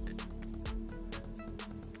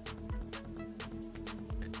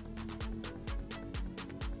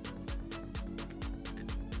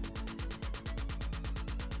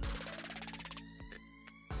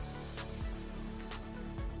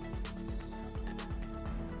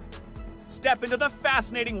 Step into the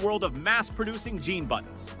fascinating world of mass-producing jean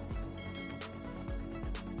buttons.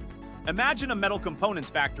 Imagine a metal components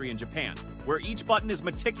factory in Japan, where each button is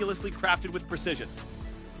meticulously crafted with precision.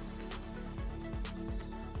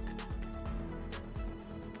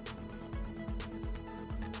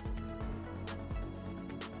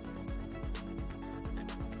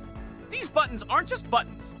 These buttons aren't just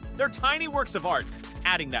buttons, they're tiny works of art,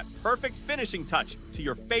 adding that perfect finishing touch to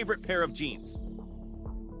your favorite pair of jeans.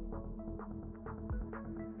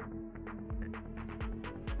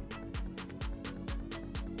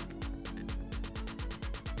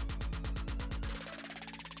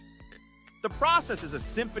 The process is a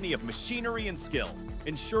symphony of machinery and skill,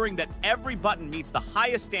 ensuring that every button meets the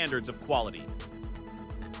highest standards of quality.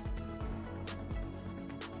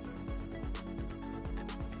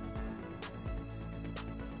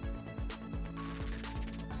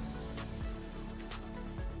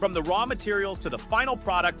 From the raw materials to the final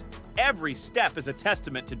product, every step is a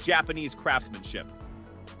testament to Japanese craftsmanship.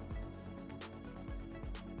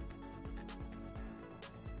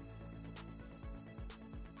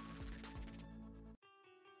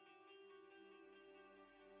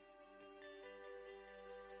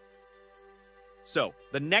 So,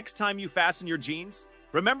 the next time you fasten your jeans,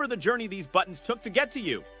 remember the journey these buttons took to get to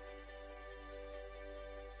you.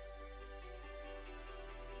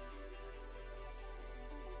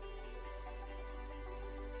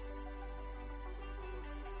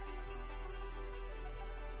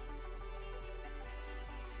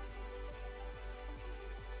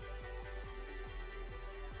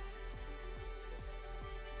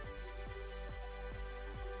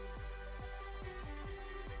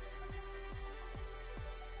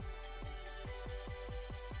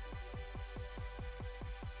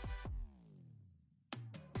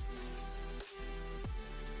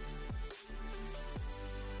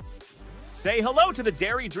 Say hello to the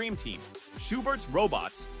Dairy Dream Team. Schubert's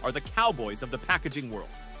robots are the cowboys of the packaging world,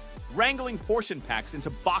 wrangling portion packs into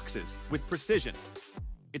boxes with precision.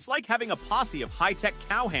 It's like having a posse of high-tech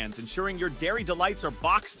cowhands ensuring your dairy delights are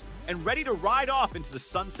boxed and ready to ride off into the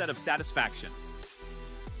sunset of satisfaction.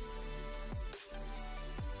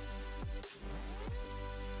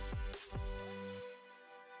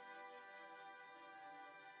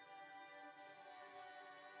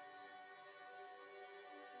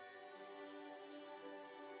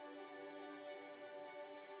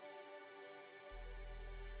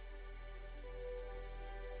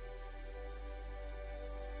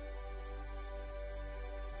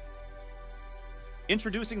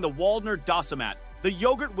 Introducing the Waldner Dosomat, the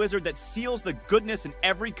yogurt wizard that seals the goodness in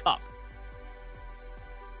every cup.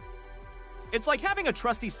 It's like having a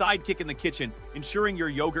trusty sidekick in the kitchen, ensuring your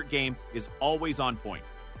yogurt game is always on point.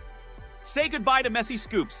 Say goodbye to messy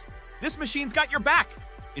scoops. This machine's got your back,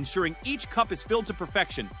 ensuring each cup is filled to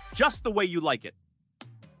perfection, just the way you like it.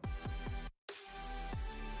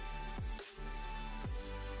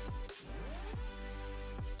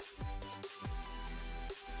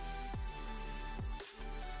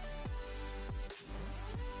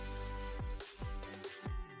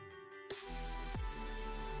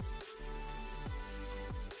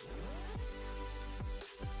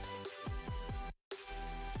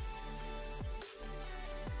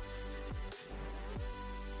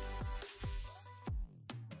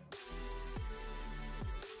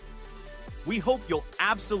 We hope you'll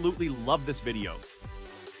absolutely love this video.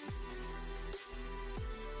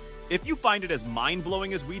 If you find it as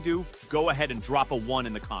mind-blowing as we do, go ahead and drop a 1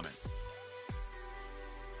 in the comments.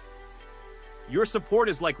 Your support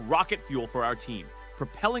is like rocket fuel for our team,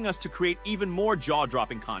 propelling us to create even more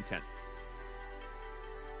jaw-dropping content.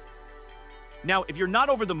 Now, if you're not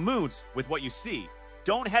over the moon with what you see,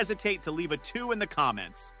 don't hesitate to leave a 2 in the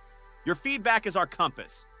comments. Your feedback is our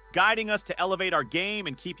compass, guiding us to elevate our game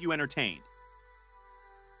and keep you entertained.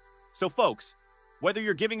 So folks, whether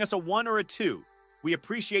you're giving us a 1 or a 2, we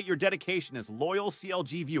appreciate your dedication as loyal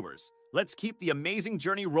CLG viewers. Let's keep the amazing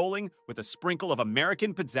journey rolling with a sprinkle of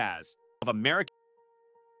American pizzazz.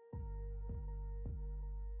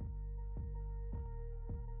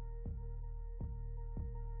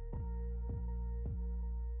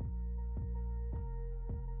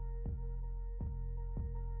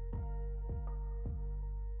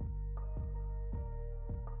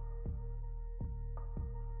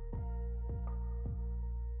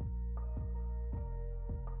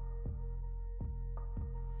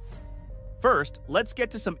 First, let's get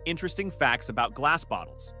to some interesting facts about glass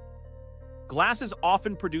bottles. Glass is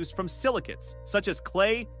often produced from silicates, such as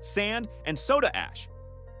clay, sand, and soda ash.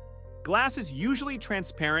 Glass is usually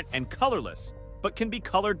transparent and colorless, but can be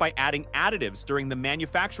colored by adding additives during the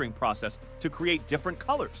manufacturing process to create different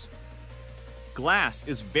colors. Glass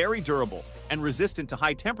is very durable and resistant to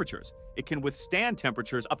high temperatures. It can withstand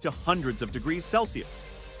temperatures up to hundreds of degrees Celsius.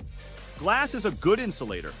 Glass is a good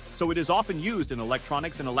insulator, so it is often used in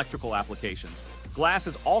electronics and electrical applications. Glass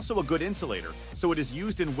is also a good insulator, so it is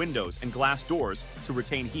used in windows and glass doors to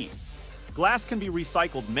retain heat. Glass can be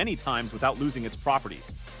recycled many times without losing its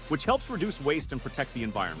properties, which helps reduce waste and protect the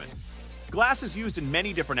environment. Glass is used in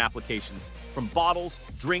many different applications, from bottles,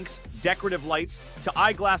 drinks, decorative lights, to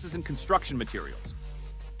eyeglasses and construction materials.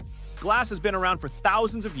 Glass has been around for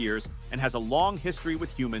thousands of years and has a long history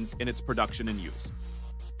with humans in its production and use.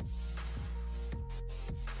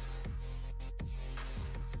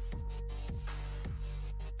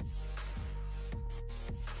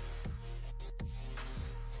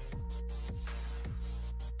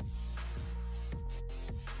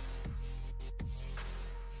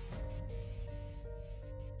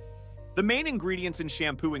 The main ingredients in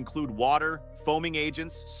shampoo include water, foaming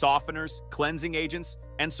agents, softeners, cleansing agents,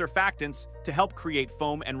 and surfactants to help create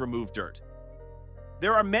foam and remove dirt.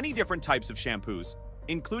 There are many different types of shampoos,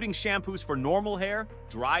 including shampoos for normal hair,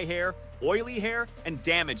 dry hair, oily hair, and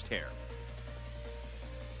damaged hair.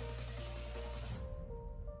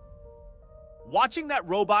 Watching that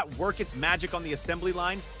robot work its magic on the assembly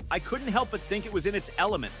line, I couldn't help but think it was in its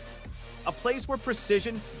element. A place where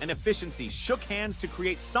precision and efficiency shook hands to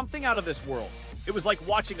create something out of this world. It was like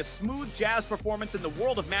watching a smooth jazz performance in the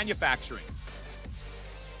world of manufacturing.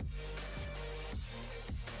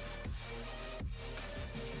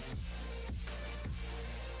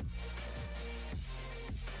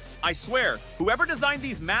 I swear, whoever designed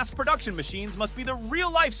these mass production machines must be the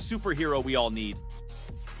real-life superhero we all need.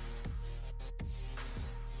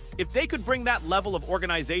 If they could bring that level of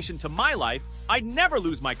organization to my life, I'd never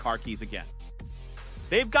lose my car keys again.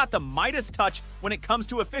 They've got the Midas touch when it comes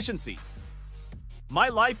to efficiency. My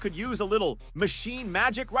life could use a little machine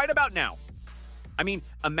magic right about now. I mean,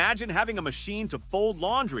 imagine having a machine to fold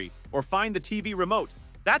laundry or find the TV remote.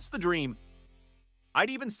 That's the dream. I'd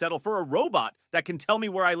even settle for a robot that can tell me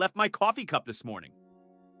where I left my coffee cup this morning.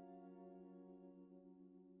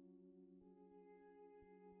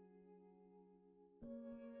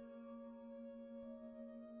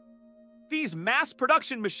 These mass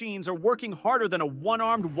production machines are working harder than a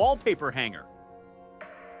one-armed wallpaper hanger.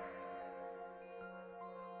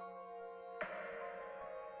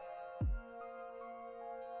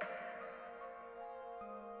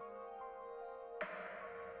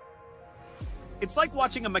 It's like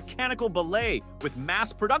watching a mechanical ballet with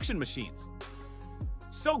mass production machines.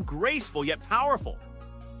 So graceful yet powerful.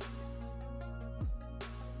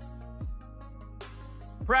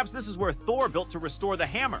 Perhaps this is where Thor built to restore the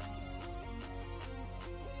hammer.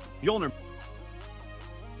 Mjolnir.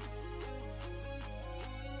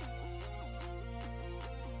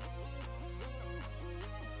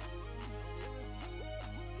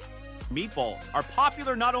 Meatballs are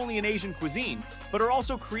popular not only in Asian cuisine, but are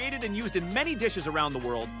also created and used in many dishes around the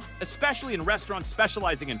world, especially in restaurants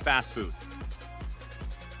specializing in fast food.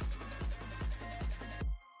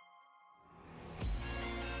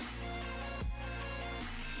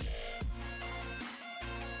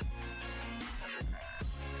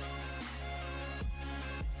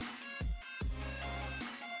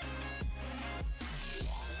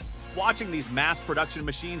 Watching these mass production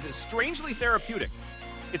machines is strangely therapeutic.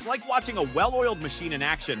 It's like watching a well-oiled machine in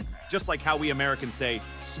action, just like how we Americans say,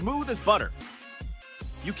 smooth as butter.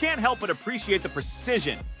 You can't help but appreciate the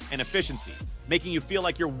precision and efficiency, making you feel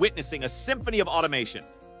like you're witnessing a symphony of automation.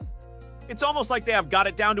 It's almost like they have got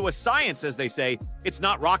it down to a science, as they say. It's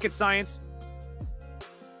not rocket science.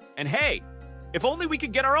 And hey, if only we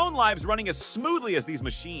could get our own lives running as smoothly as these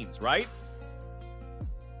machines, right?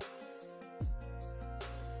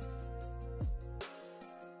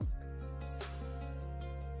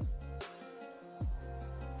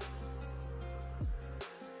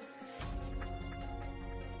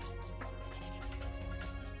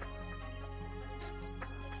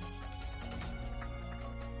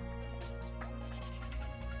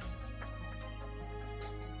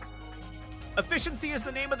 Efficiency is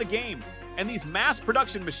the name of the game, and these mass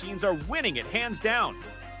production machines are winning it hands down.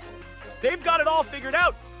 They've got it all figured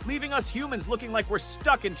out, leaving us humans looking like we're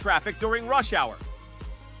stuck in traffic during rush hour.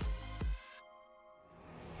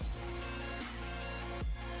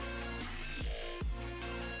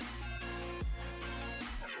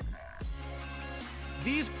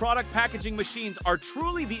 These product packaging machines are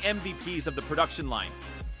truly the MVPs of the production line,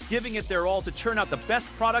 giving it their all to churn out the best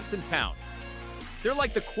products in town. They're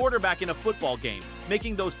like the quarterback in a football game,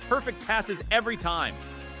 making those perfect passes every time.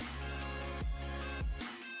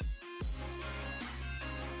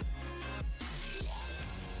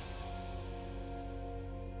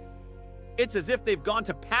 It's as if they've gone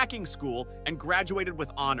to packing school and graduated with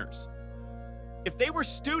honors. If they were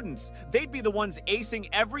students, they'd be the ones acing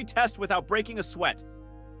every test without breaking a sweat.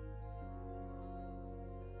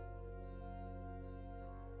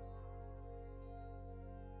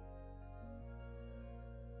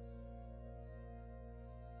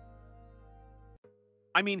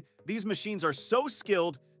 I mean, these machines are so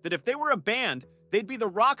skilled that if they were a band, they'd be the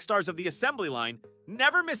rock stars of the assembly line,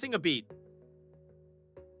 never missing a beat.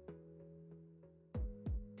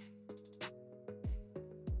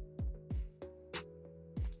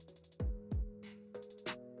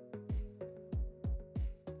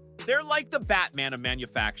 They're like the Batman of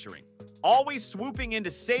manufacturing, always swooping in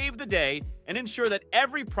to save the day and ensure that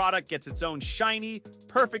every product gets its own shiny,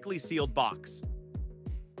 perfectly sealed box.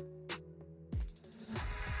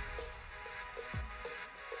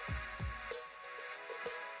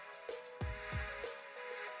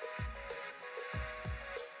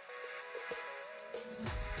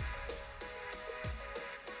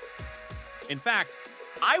 In fact,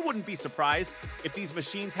 I wouldn't be surprised if these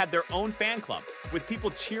machines had their own fan club, with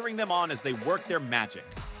people cheering them on as they work their magic.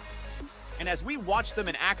 And as we watch them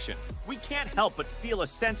in action, we can't help but feel a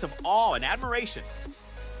sense of awe and admiration.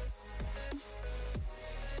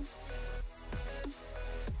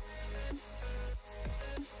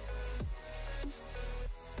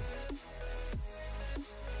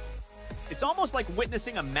 It's almost like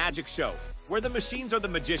witnessing a magic show, where the machines are the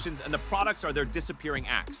magicians and the products are their disappearing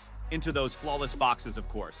acts. Into those flawless boxes, of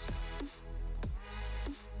course.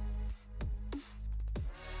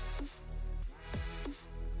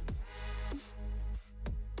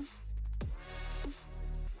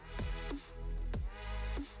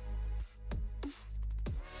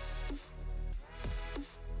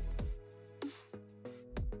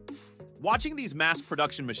 Watching these mass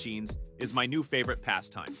production machines is my new favorite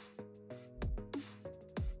pastime.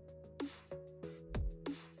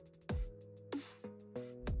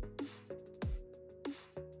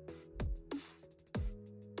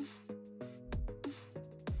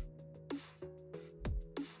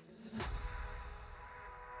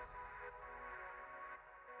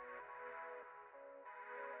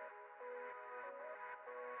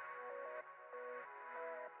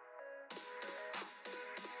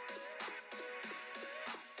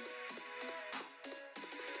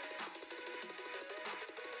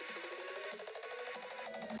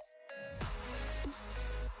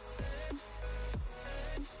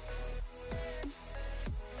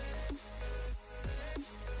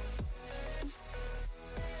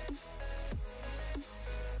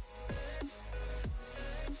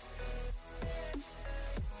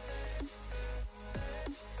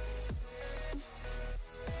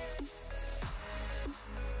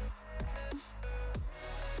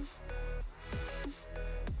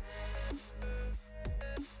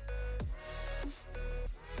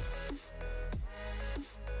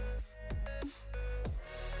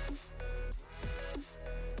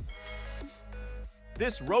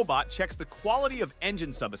 This robot checks the quality of engine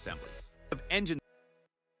subassemblies.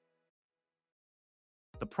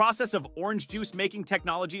 The process of orange juice making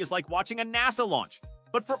technology is like watching a NASA launch,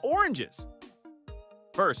 but for oranges.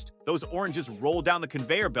 First, those oranges roll down the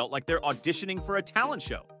conveyor belt like they're auditioning for a talent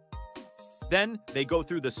show. Then, they go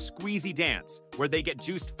through the squeezy dance, where they get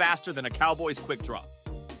juiced faster than a cowboy's quick draw.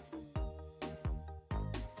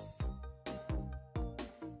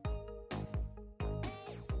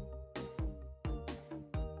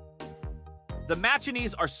 The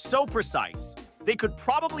Machinis are so precise, they could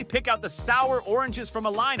probably pick out the sour oranges from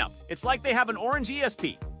a lineup. It's like they have an orange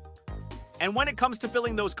ESP. And when it comes to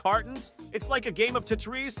filling those cartons, it's like a game of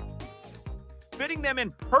Tetris, fitting them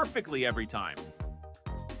in perfectly every time.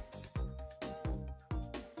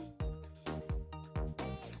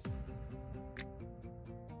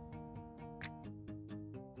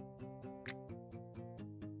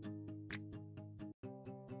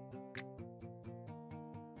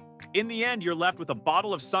 In the end, you're left with a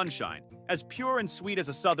bottle of sunshine, as pure and sweet as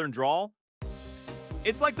a southern drawl.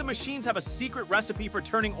 It's like the machines have a secret recipe for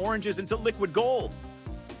turning oranges into liquid gold.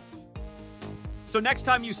 So next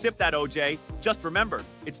time you sip that OJ, just remember,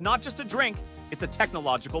 it's not just a drink, it's a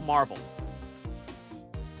technological marvel.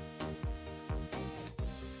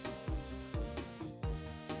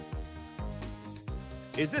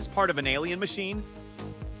 Is this part of an alien machine?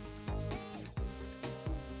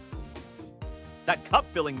 That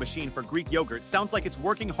cup-filling machine for Greek yogurt sounds like it's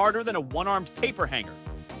working harder than a one-armed paper hanger.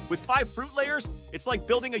 With 5 fruit layers, it's like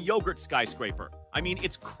building a yogurt skyscraper. I mean,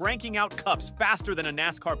 it's cranking out cups faster than a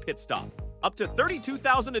NASCAR pit stop. Up to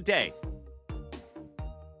 32,000 a day.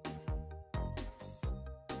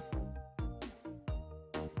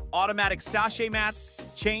 Automatic sachet mats,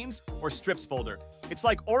 chains, or strips folder. It's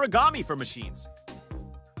like origami for machines.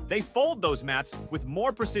 They fold those mats with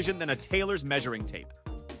more precision than a tailor's measuring tape.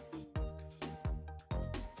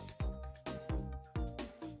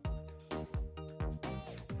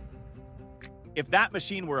 If that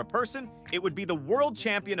machine were a person, it would be the world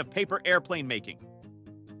champion of paper airplane making.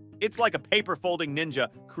 It's like a paper folding ninja,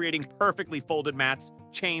 creating perfectly folded mats,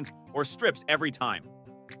 chains, or strips every time.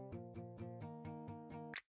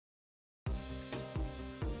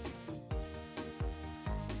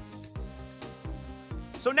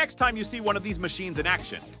 So next time you see one of these machines in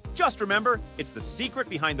action, just remember, it's the secret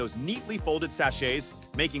behind those neatly folded sachets,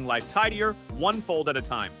 making life tidier, one fold at a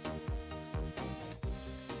time.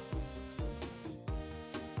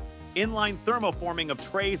 Inline thermoforming of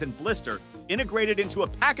trays and blister integrated into a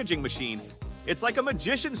packaging machine. It's like a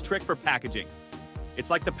magician's trick for packaging. It's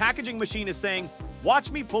like the packaging machine is saying,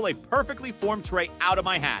 watch me pull a perfectly formed tray out of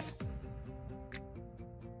my hat.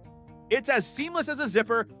 It's as seamless as a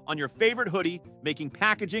zipper on your favorite hoodie, making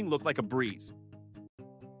packaging look like a breeze.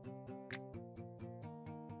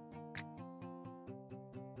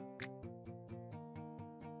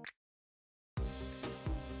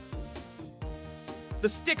 The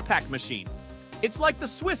stick pack machine. It's like the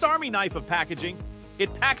Swiss Army knife of packaging.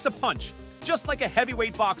 It packs a punch, just like a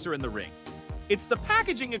heavyweight boxer in the ring. It's the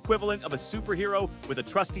packaging equivalent of a superhero with a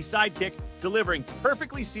trusty sidekick, delivering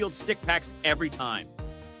perfectly sealed stick packs every time.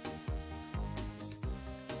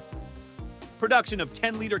 Production of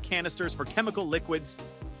 10-liter canisters for chemical liquids.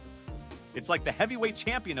 It's like the heavyweight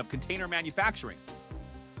champion of container manufacturing.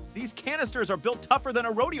 These canisters are built tougher than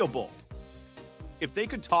a rodeo bull. If they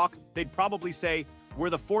could talk, they'd probably say, "We're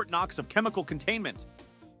the Fort Knox of chemical containment."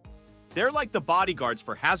 They're like the bodyguards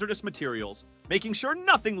for hazardous materials, making sure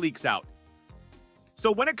nothing leaks out. So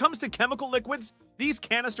when it comes to chemical liquids, these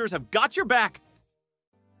canisters have got your back.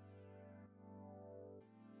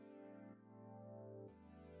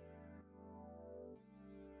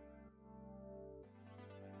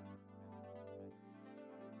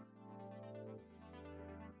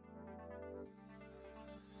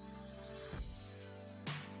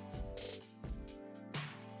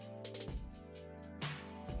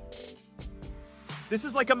 This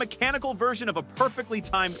is like a mechanical version of a perfectly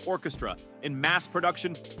timed orchestra in mass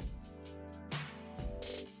production.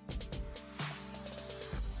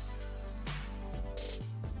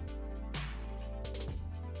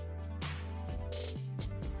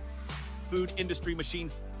 Food industry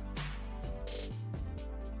machines.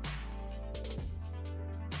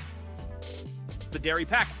 The dairy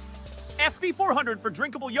pack. FB400 for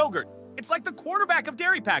drinkable yogurt. It's like the quarterback of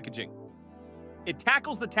dairy packaging. It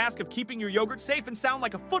tackles the task of keeping your yogurt safe and sound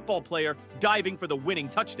like a football player diving for the winning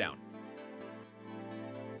touchdown.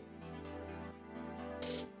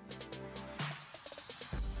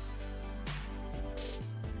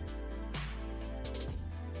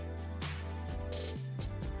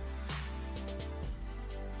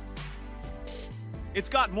 It's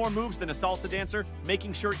got more moves than a salsa dancer,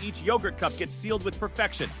 making sure each yogurt cup gets sealed with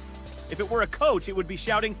perfection. If it were a coach, it would be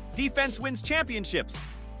shouting, "Defense wins championships."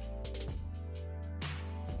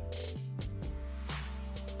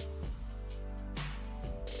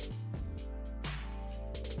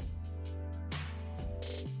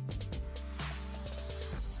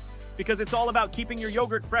 Because it's all about keeping your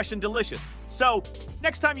yogurt fresh and delicious. So,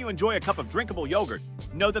 next time you enjoy a cup of drinkable yogurt,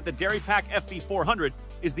 know that the Dairy Pack FB400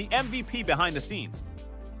 is the MVP behind the scenes.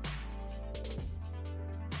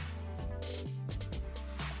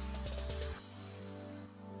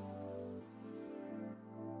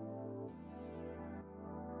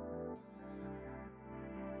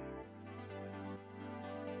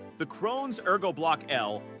 The Krohn's ErgoBlock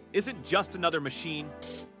L isn't just another machine,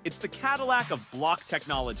 it's the Cadillac of block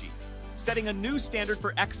technology, setting a new standard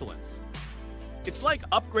for excellence. It's like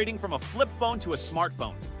upgrading from a flip phone to a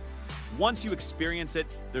smartphone. Once you experience it,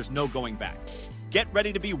 there's no going back. Get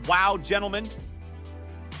ready to be wowed, gentlemen.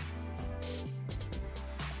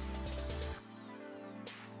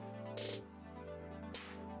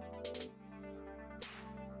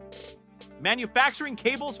 Manufacturing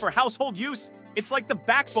cables for household use, it's like the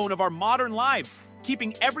backbone of our modern lives,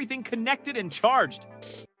 keeping everything connected and charged.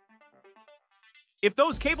 If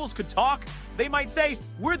those cables could talk, they might say,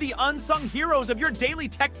 "We're the unsung heroes of your daily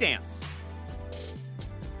tech dance."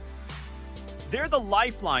 They're the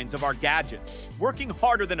lifelines of our gadgets, working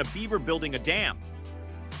harder than a beaver building a dam.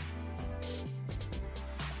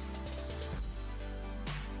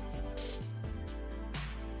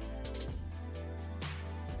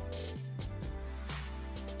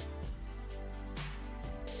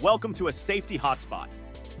 Welcome to a safety hotspot,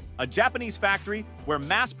 a Japanese factory where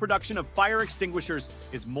mass production of fire extinguishers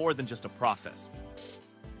is more than just a process.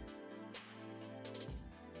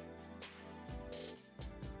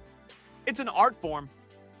 It's an art form.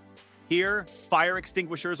 Here, fire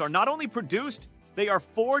extinguishers are not only produced, they are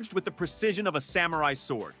forged with the precision of a samurai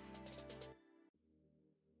sword.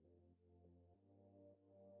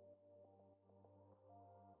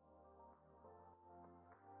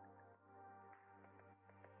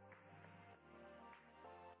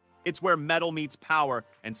 It's where metal meets power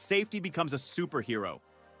and safety becomes a superhero.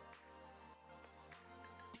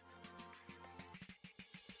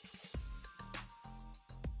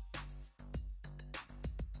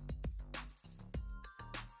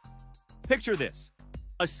 Picture this,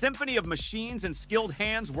 a symphony of machines and skilled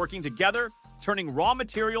hands working together, turning raw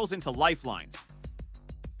materials into lifelines.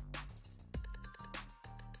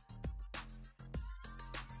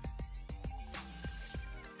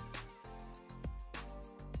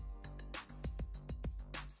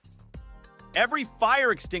 Every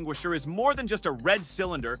fire extinguisher is more than just a red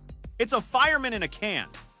cylinder, it's a fireman in a can.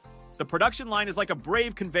 The production line is like a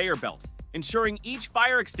brave conveyor belt, ensuring each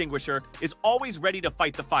fire extinguisher is always ready to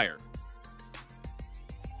fight the fire.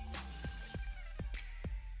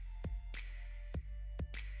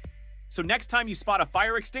 So next time you spot a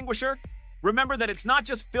fire extinguisher, remember that it's not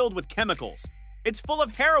just filled with chemicals. It's full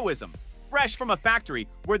of heroism, fresh from a factory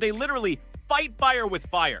where they literally fight fire with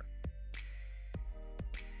fire.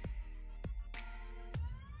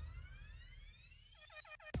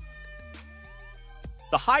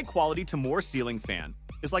 The high-quality Tamor ceiling fan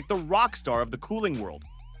is like the rock star of the cooling world,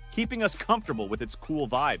 keeping us comfortable with its cool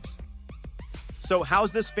vibes. So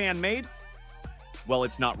how's this fan made? Well,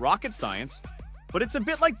 it's not rocket science, but it's a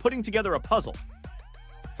bit like putting together a puzzle.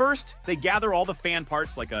 First, they gather all the fan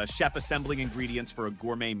parts like a chef assembling ingredients for a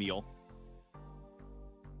gourmet meal.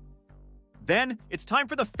 Then, it's time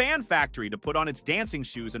for the fan factory to put on its dancing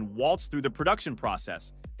shoes and waltz through the production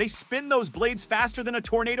process. They spin those blades faster than a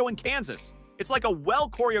tornado in Kansas. It's like a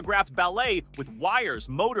well-choreographed ballet with wires,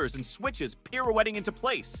 motors, and switches pirouetting into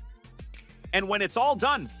place. And when it's all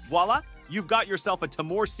done, voila, you've got yourself a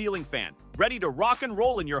Tamor ceiling fan, ready to rock and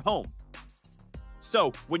roll in your home.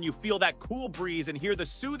 So, when you feel that cool breeze and hear the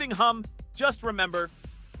soothing hum, just remember,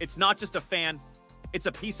 it's not just a fan, it's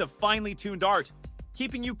a piece of finely tuned art,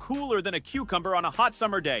 keeping you cooler than a cucumber on a hot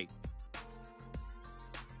summer day.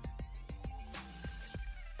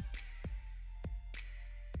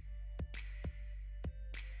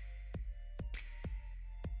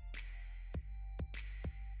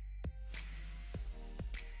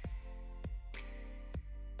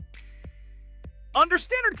 Under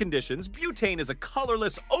standard conditions, butane is a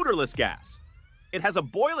colorless, odorless gas. It has a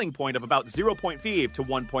boiling point of about 0.5 to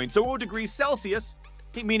 1.0 degrees Celsius,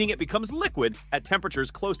 meaning it becomes liquid at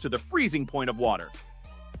temperatures close to the freezing point of water.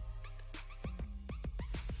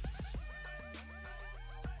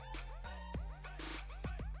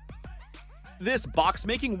 This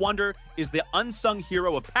box-making wonder is the unsung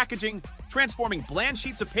hero of packaging, transforming bland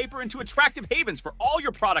sheets of paper into attractive havens for all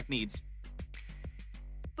your product needs.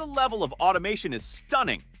 The level of automation is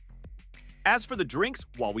stunning. As for the drinks,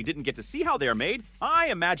 while we didn't get to see how they are made, I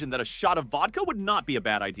imagine that a shot of vodka would not be a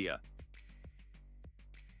bad idea.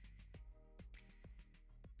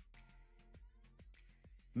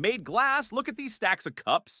 Made glass, look at these stacks of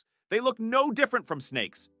cups. They look no different from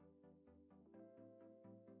snakes.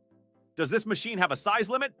 Does this machine have a size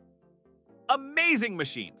limit? Amazing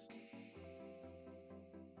machines!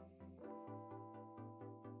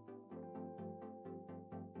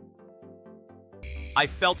 I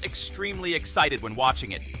felt extremely excited when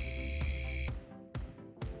watching it.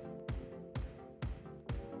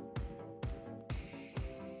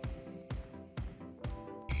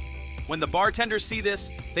 When the bartenders see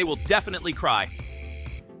this, they will definitely cry.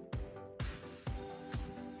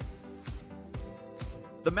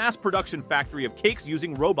 The mass production factory of cakes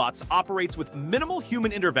using robots operates with minimal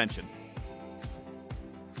human intervention.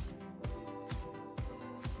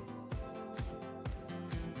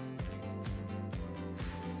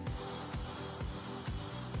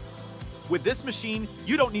 With this machine,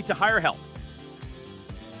 you don't need to hire help.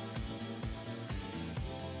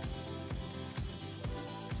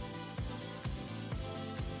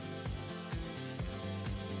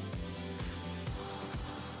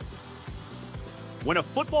 When a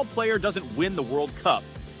football player doesn't win the World Cup,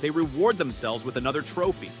 they reward themselves with another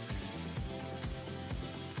trophy.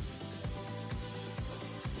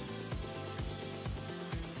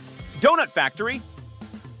 Donut factory.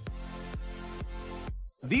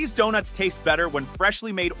 These donuts taste better when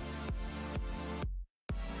freshly made.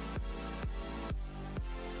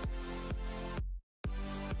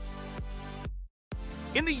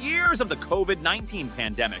 In the years of the COVID-19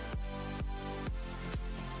 pandemic,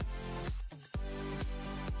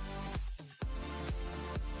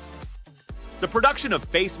 the production of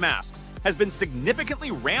face masks has been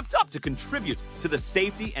significantly ramped up to contribute to the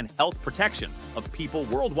safety and health protection of people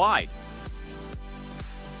worldwide.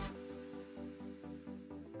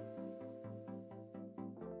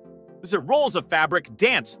 The rolls of fabric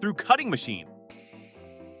dance through cutting machine,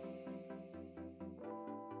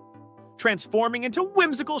 transforming into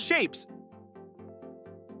whimsical shapes.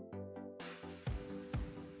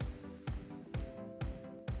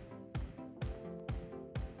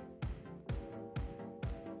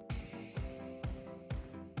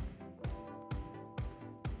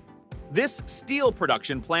 This steel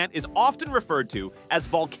production plant is often referred to as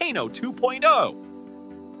Volcano 2.0.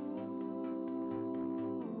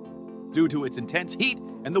 Due to its intense heat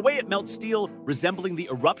and the way it melts steel, resembling the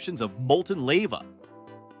eruptions of molten lava.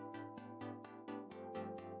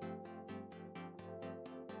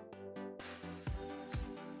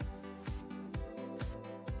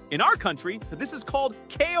 In our country, this is called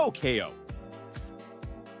KO.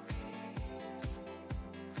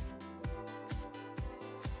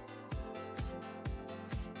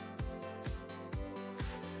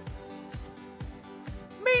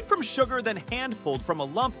 Made from sugar, then hand-pulled from a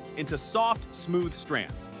lump into soft, smooth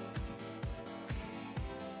strands.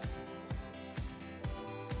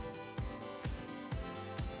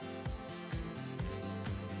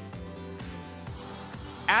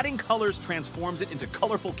 Adding colors transforms it into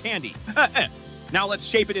colorful candy. Now let's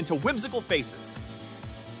shape it into whimsical faces.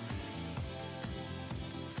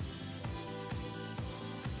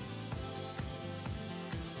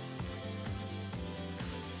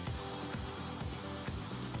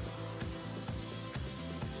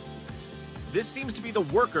 This seems to be the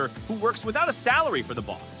worker who works without a salary for the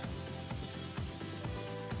boss.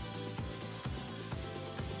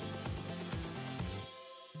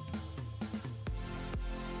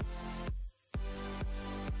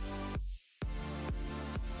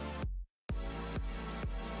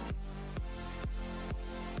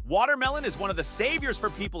 Watermelon is one of the saviors for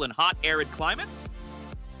people in hot, arid climates.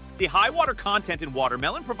 The high water content in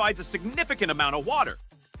watermelon provides a significant amount of water,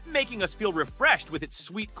 making us feel refreshed with its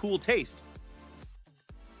sweet, cool taste.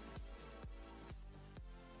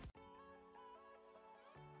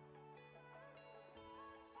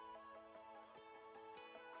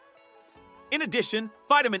 In addition,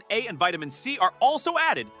 vitamin A and vitamin C are also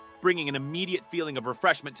added, bringing an immediate feeling of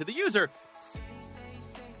refreshment to the user.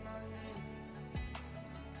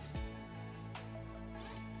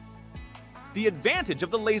 The advantage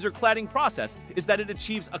of the laser cladding process is that it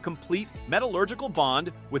achieves a complete metallurgical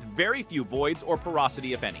bond with very few voids or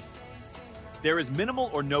porosity, if any. There is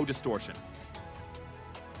minimal or no distortion.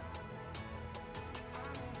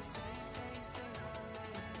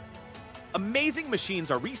 Amazing machines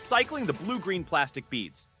are recycling the blue-green plastic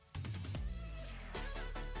beads.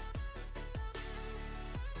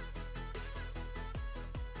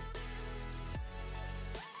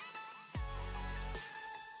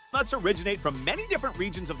 walnuts originate from many different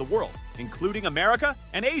regions of the world, including America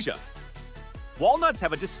and Asia. Walnuts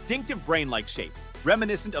have a distinctive brain-like shape,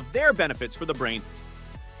 reminiscent of their benefits for the brain.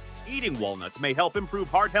 Eating walnuts may help improve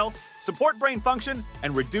heart health, support brain function,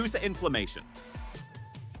 and reduce inflammation.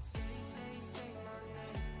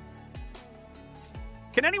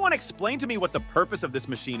 Can anyone explain to me what the purpose of this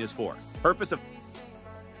machine is for?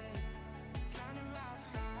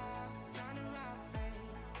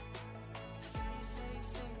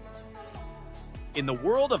 In the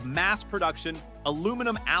world of mass production,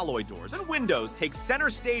 aluminum alloy doors and windows take center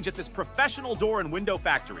stage at this professional door and window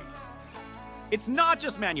factory. It's not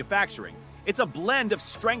just manufacturing, it's a blend of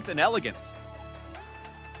strength and elegance.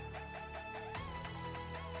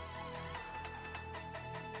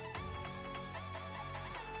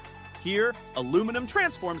 Here, aluminum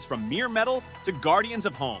transforms from mere metal to guardians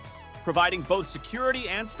of homes, providing both security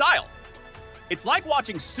and style. It's like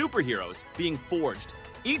watching superheroes being forged,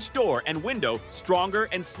 each door and window stronger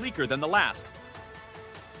and sleeker than the last.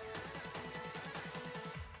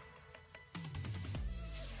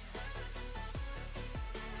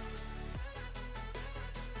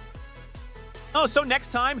 Oh, so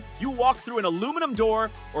next time you walk through an aluminum door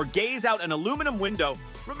or gaze out an aluminum window,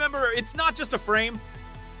 remember, it's not just a frame.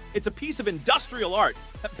 It's a piece of industrial art,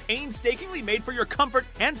 painstakingly made for your comfort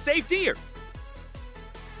and safety.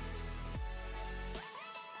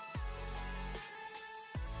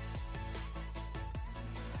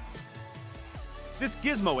 This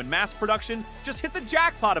gizmo in mass production just hit the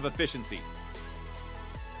jackpot of efficiency.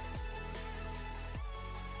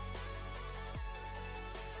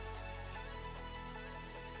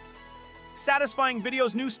 Satisfying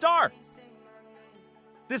video's new star.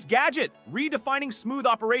 This gadget, redefining smooth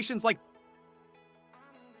operations like...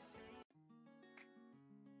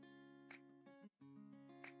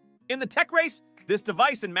 In the tech race, this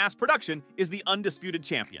device in mass production is the undisputed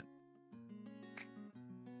champion.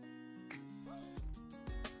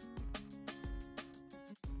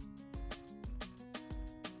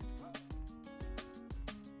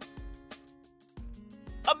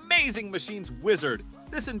 Amazing Machines wizard,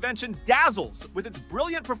 this invention dazzles with its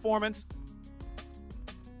brilliant performance.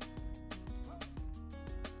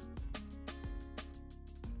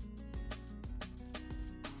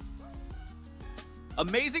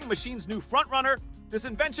 Amazing Machines' new frontrunner, this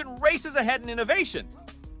invention races ahead in innovation.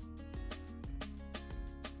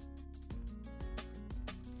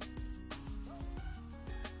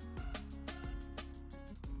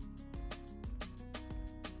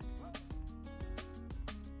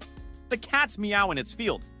 The cat's meow in its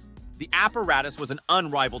field. The apparatus was an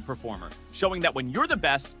unrivaled performer, showing that when you're the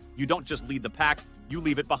best, you don't just lead the pack, you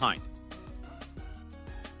leave it behind.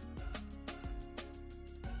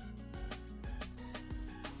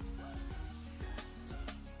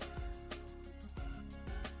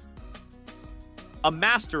 A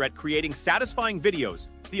master at creating satisfying videos,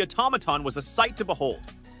 the automaton was a sight to behold,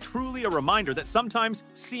 truly a reminder that sometimes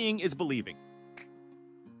seeing is believing.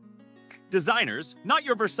 Designers, not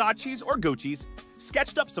your Versace's or Gucci's,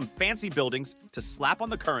 sketched up some fancy buildings to slap on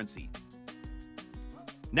the currency.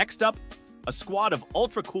 Next up, a squad of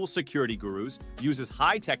ultra-cool security gurus uses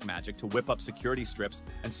high-tech magic to whip up security strips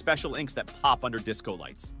and special inks that pop under disco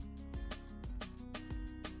lights.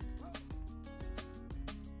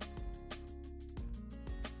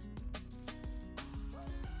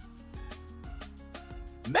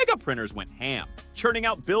 Mega printers went ham, churning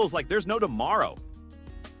out bills like there's no tomorrow.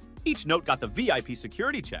 Each note got the VIP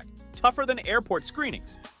security check, tougher than airport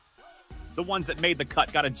screenings. The ones that made the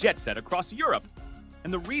cut got a jet set across Europe,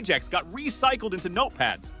 and the rejects got recycled into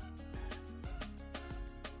notepads.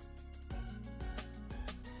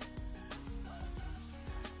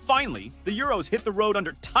 Finally, the Euros hit the road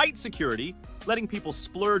under tight security, letting people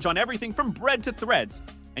splurge on everything from bread to threads,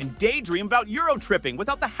 and daydream about Euro tripping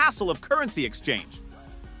without the hassle of currency exchange.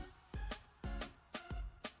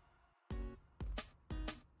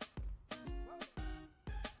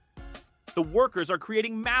 The workers are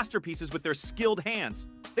creating masterpieces with their skilled hands.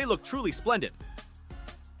 They look truly splendid.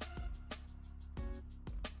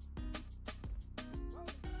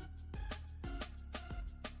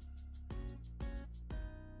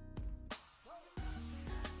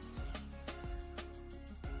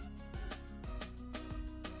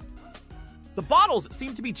 The bottles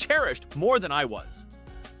seem to be cherished more than I was.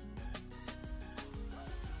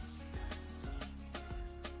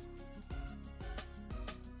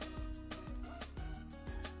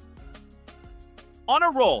 On a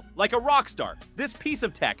roll, like a rock star, this piece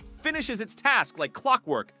of tech finishes its task like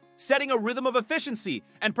clockwork, setting a rhythm of efficiency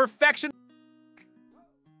and perfection.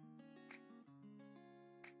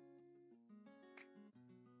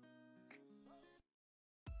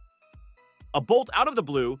 A bolt out of the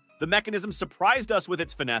blue, the mechanism surprised us with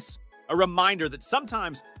its finesse, a reminder that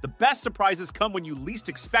sometimes the best surprises come when you least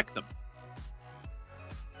expect them.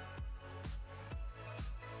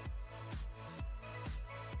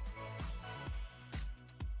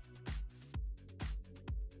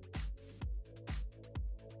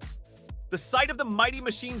 The sight of the mighty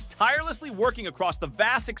machines tirelessly working across the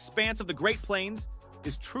vast expanse of the Great Plains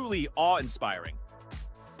is truly awe-inspiring.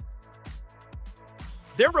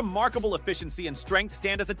 Their remarkable efficiency and strength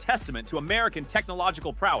stand as a testament to American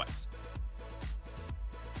technological prowess.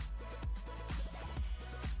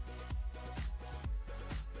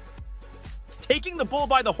 Taking the bull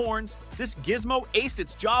by the horns, this gizmo aced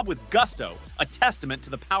its job with gusto, a testament to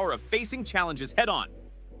the power of facing challenges head-on.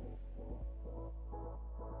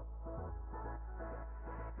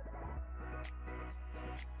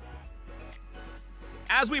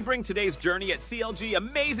 As we bring today's journey at CLG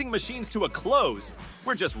Amazing Machines to a close,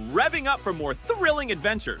 we're just revving up for more thrilling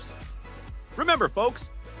adventures. Remember, folks,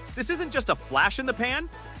 this isn't just a flash in the pan,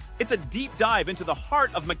 it's a deep dive into the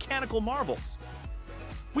heart of mechanical marvels.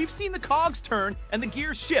 We've seen the cogs turn and the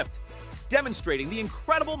gears shift, demonstrating the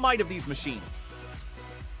incredible might of these machines.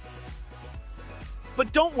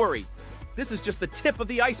 But don't worry, this is just the tip of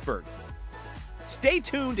the iceberg. Stay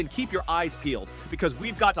tuned and keep your eyes peeled, because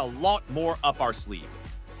we've got a lot more up our sleeve.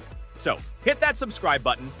 So, hit that subscribe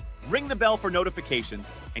button, ring the bell for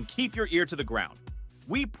notifications, and keep your ear to the ground.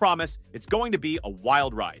 We promise it's going to be a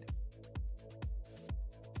wild ride.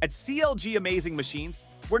 At CLG Amazing Machines,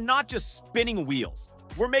 we're not just spinning wheels,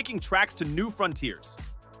 we're making tracks to new frontiers.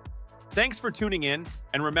 Thanks for tuning in,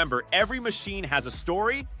 and remember, every machine has a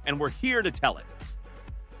story, and we're here to tell it.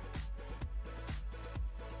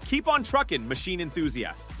 Keep on trucking, machine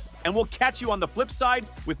enthusiasts, and we'll catch you on the flip side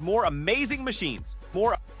with more amazing machines,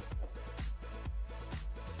 more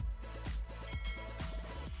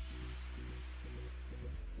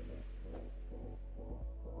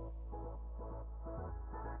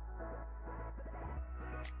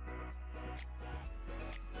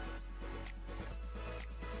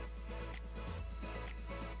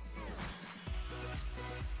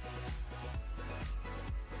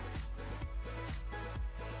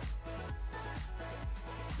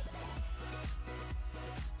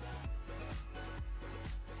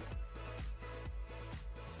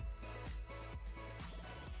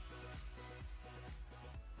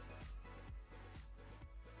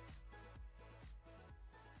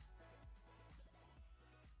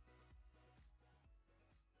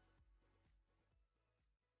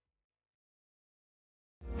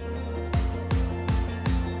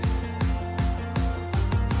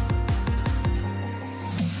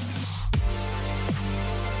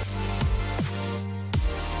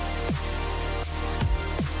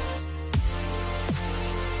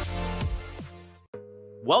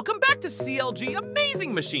Welcome back to CLG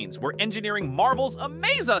Amazing Machines, where engineering marvels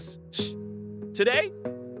amaze us. Today,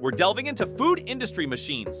 we're delving into food industry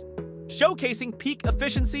machines, showcasing peak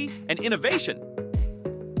efficiency and innovation.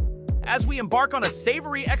 As we embark on a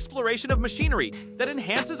savory exploration of machinery that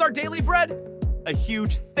enhances our daily bread, a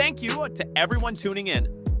huge thank you to everyone tuning in.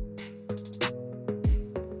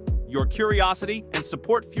 Your curiosity and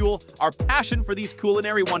support fuel our passion for these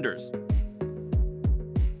culinary wonders.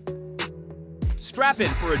 Strap in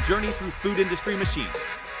for a journey through food industry machines,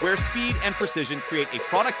 where speed and precision create a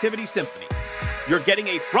productivity symphony. You're getting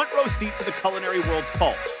a front row seat to the culinary world's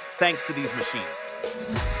pulse, thanks to these machines.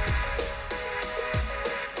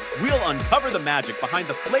 We'll uncover the magic behind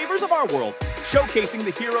the flavors of our world, showcasing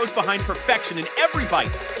the heroes behind perfection in every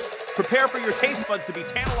bite. Prepare for your taste buds to be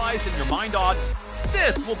tantalized and your mind awed.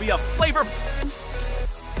 This will be a flavor...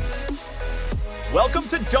 Welcome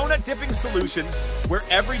to Donut Dipping Solutions, where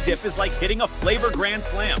every dip is like hitting a flavor grand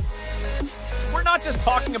slam. We're not just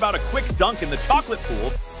talking about a quick dunk in the chocolate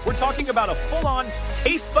pool, we're talking about a full-on,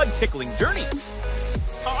 taste bud tickling journey.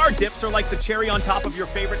 Our dips are like the cherry on top of your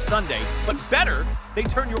favorite sundae, but better, they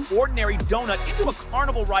turn your ordinary donut into a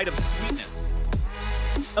carnival ride of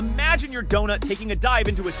sweetness. Imagine your donut taking a dive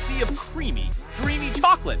into a sea of creamy, dreamy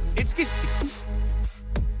chocolate. It's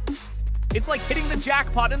like hitting the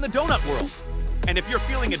jackpot in the donut world. And if you're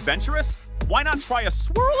feeling adventurous, why not try a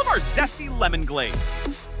swirl of our zesty lemon glaze?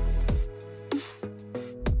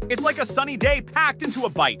 It's like a sunny day packed into a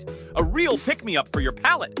bite, a real pick-me-up for your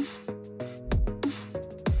palate.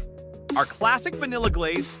 Our classic vanilla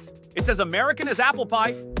glaze, it's as American as apple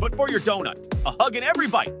pie, but for your donut, a hug in every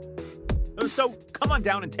bite. So come on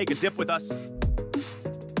down and take a dip with us.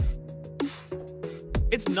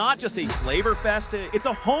 It's not just a flavor fest, it's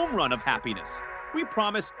a home run of happiness. We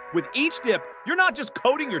promise, with each dip, you're not just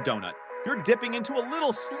coating your donut, you're dipping into a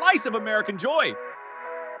little slice of American joy.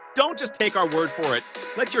 Don't just take our word for it.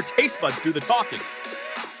 Let your taste buds do the talking.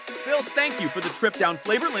 Phil, thank you for the trip down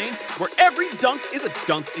flavor lane, where every dunk is a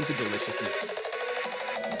dunk into deliciousness.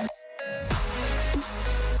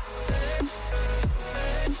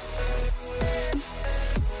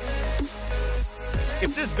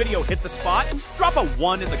 If this video hit the spot, drop a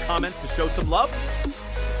 1 in the comments to show some love.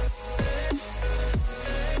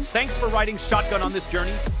 Thanks for riding shotgun on this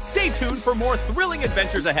journey. Stay tuned for more thrilling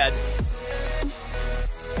adventures ahead.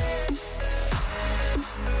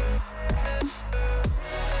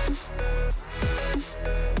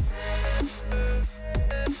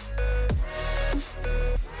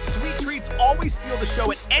 Sweet treats always steal the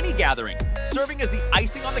show at any gathering, serving as the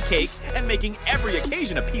icing on the cake and making every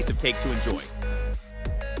occasion a piece of cake to enjoy.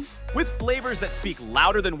 With flavors that speak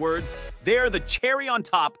louder than words, they're the cherry on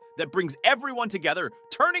top that brings everyone together,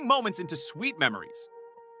 turning moments into sweet memories.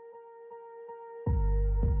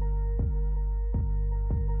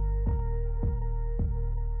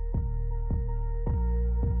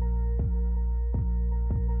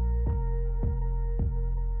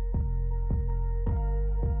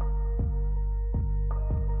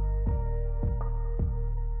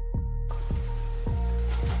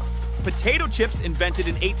 Potato chips, invented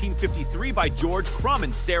in 1853 by George Crumb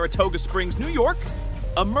in Saratoga Springs, New York,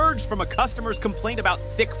 emerged from a customer's complaint about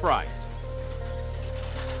thick fries.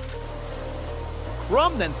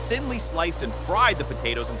 Crumb then thinly sliced and fried the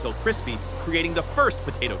potatoes until crispy, creating the first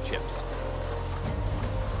potato chips.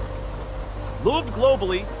 Loved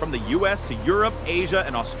globally, from the US to Europe, Asia,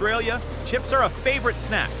 and Australia, chips are a favorite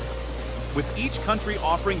snack, with each country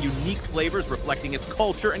offering unique flavors reflecting its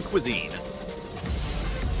culture and cuisine.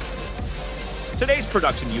 Today's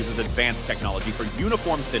production uses advanced technology for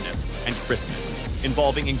uniform thinness and crispness,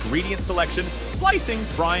 involving ingredient selection, slicing,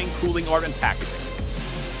 frying, cooling art, and packaging.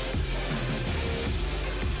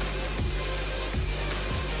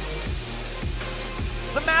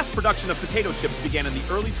 The mass production of potato chips began in the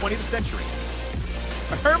early 20th century.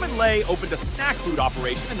 Herman Lay opened a snack food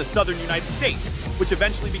operation in the southern United States, which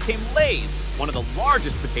eventually became Lay's, one of the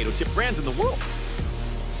largest potato chip brands in the world.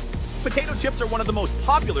 Potato chips are one of the most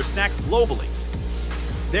popular snacks globally.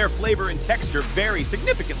 Their flavor and texture vary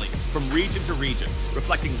significantly from region to region,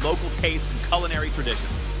 reflecting local tastes and culinary traditions.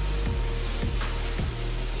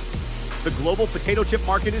 The global potato chip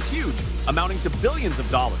market is huge, amounting to billions of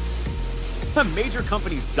dollars. Major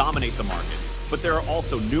companies dominate the market, but there are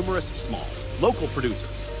also numerous small, local producers.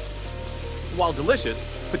 While delicious,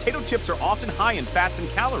 potato chips are often high in fats and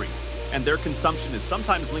calories, and their consumption is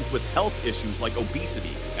sometimes linked with health issues like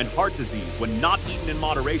obesity and heart disease when not eaten in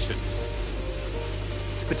moderation.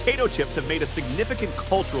 Potato chips have made a significant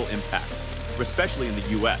cultural impact, especially in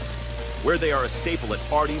the US, where they are a staple at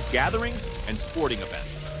parties, gatherings, and sporting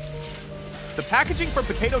events. The packaging for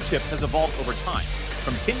potato chips has evolved over time,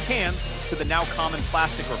 from tin cans to the now common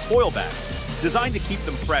plastic or foil bags, designed to keep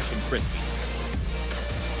them fresh and crispy.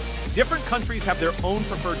 Different countries have their own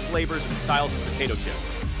preferred flavors and styles of potato chips.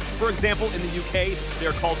 For example, in the UK, they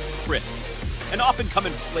are called crisp, and often come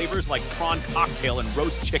in flavors like prawn cocktail and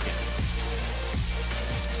roast chicken.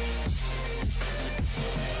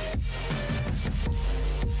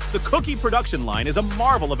 The cookie production line is a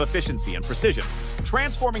marvel of efficiency and precision,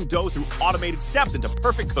 transforming dough through automated steps into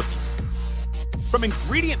perfect cookies. From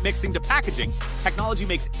ingredient mixing to packaging, technology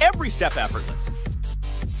makes every step effortless.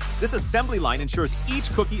 This assembly line ensures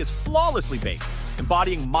each cookie is flawlessly baked,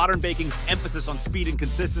 embodying modern baking's emphasis on speed and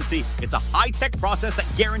consistency. It's a high-tech process that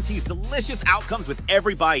guarantees delicious outcomes with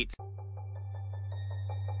every bite.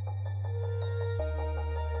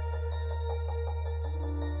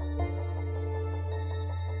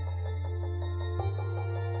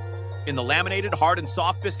 In the laminated, hard, and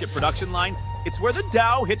soft biscuit production line, it's where the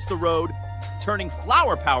dough hits the road, turning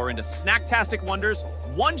flour power into snacktastic wonders,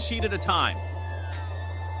 one sheet at a time.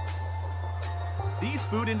 These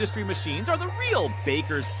food industry machines are the real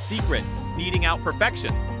baker's secret, kneading out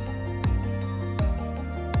perfection.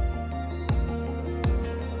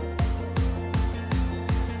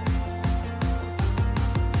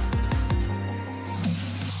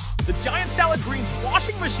 The giant salad greens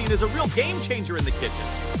washing machine is a real game changer in the kitchen,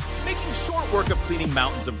 making short work of cleaning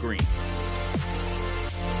mountains of greens.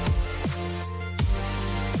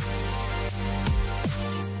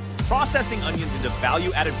 Processing onions into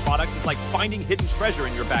value-added products is like finding hidden treasure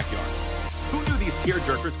in your backyard. Who knew these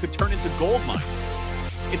tearjerkers could turn into gold mines?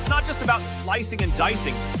 It's not just about slicing and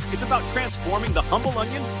dicing, it's about transforming the humble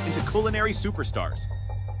onion into culinary superstars.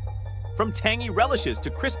 From tangy relishes to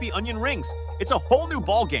crispy onion rings, it's a whole new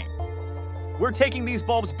ballgame. We're taking these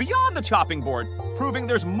bulbs beyond the chopping board, proving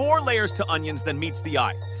there's more layers to onions than meets the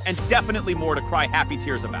eye, and definitely more to cry happy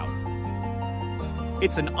tears about.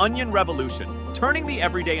 It's an onion revolution, turning the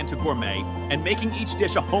everyday into gourmet and making each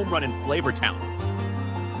dish a home run in Flavor Town.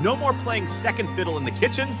 No more playing second fiddle in the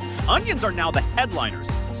kitchen. Onions are now the headliners,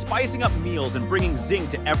 spicing up meals and bringing zing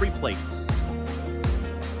to every plate.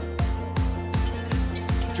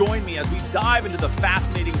 Join me as we dive into the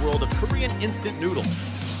fascinating world of Korean instant noodles,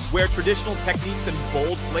 where traditional techniques and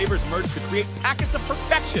bold flavors merge to create packets of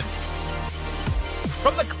perfection.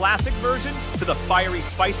 From the classic version to the fiery,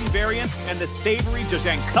 spicy variant and the savory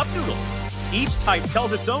jajang cup noodle, each type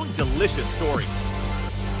tells its own delicious story.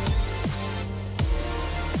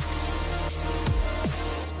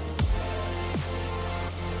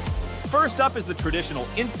 First up is the traditional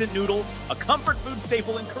instant noodle, a comfort food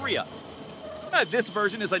staple in Korea. This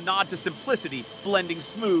version is a nod to simplicity, blending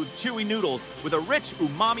smooth, chewy noodles with a rich,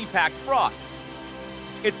 umami-packed broth.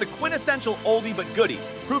 It's the quintessential oldie but goodie,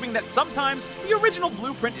 proving that sometimes the original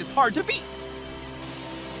blueprint is hard to beat.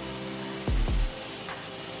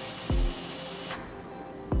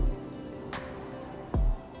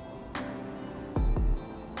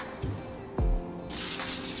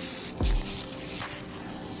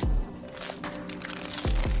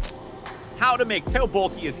 How to make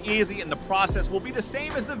tteokbokki is easy, and the process will be the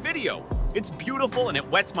same as the video. It's beautiful and it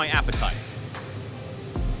whets my appetite.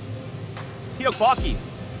 Tteokbokki,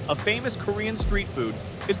 a famous Korean street food,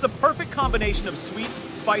 is the perfect combination of sweet,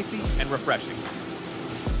 spicy, and refreshing.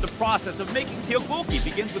 The process of making tteokbokki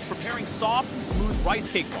begins with preparing soft and smooth rice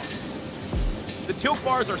cake bars. The tteok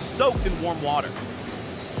bars are soaked in warm water,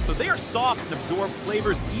 so they are soft and absorb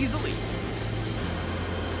flavors easily.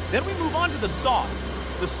 Then we move on to the sauce,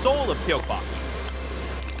 the soul of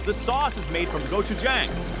tteokbokki. The sauce is made from gochujang,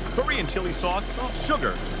 Korean chili sauce,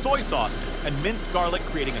 sugar, soy sauce, and minced garlic,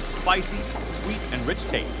 creating a spicy, sweet, and rich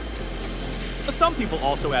taste. Some people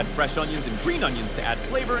also add fresh onions and green onions to add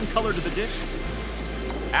flavor and color to the dish.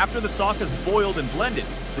 After the sauce has boiled and blended,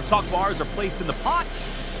 the tteok bars are placed in the pot.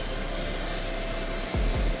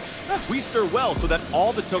 We stir well so that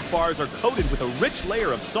all the tteok bars are coated with a rich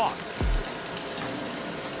layer of sauce.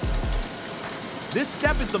 This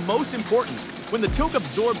step is the most important when the tteok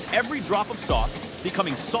absorbs every drop of sauce,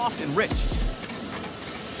 becoming soft and rich.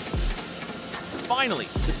 Finally,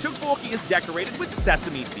 the tteokbokki is decorated with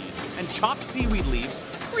sesame seeds and chopped seaweed leaves,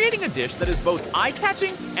 creating a dish that is both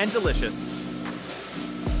eye-catching and delicious.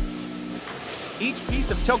 Each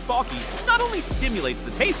piece of tteokbokki not only stimulates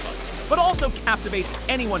the taste buds, but also captivates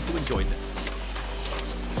anyone who enjoys it.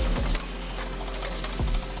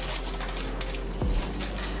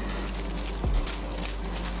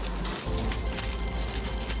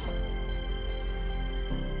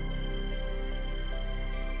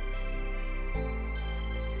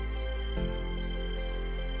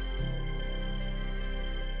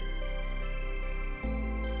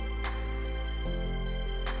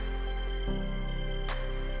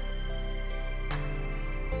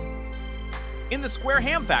 In the square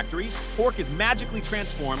ham factory, pork is magically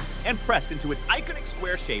transformed and pressed into its iconic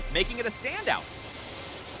square shape, making it a standout.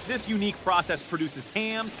 This unique process produces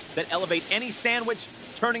hams that elevate any sandwich,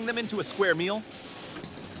 turning them into a square meal.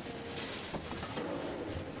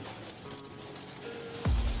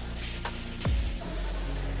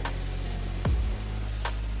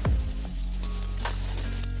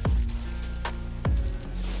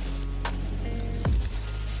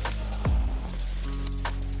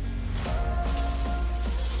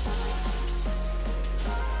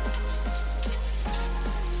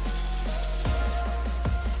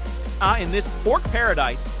 In this pork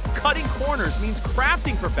paradise, cutting corners means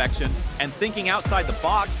crafting perfection, and thinking outside the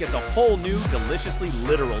box gets a whole new, deliciously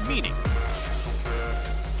literal meaning.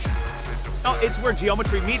 It's where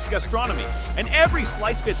geometry meets gastronomy, and every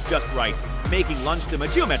slice fits just right, making lunchtime a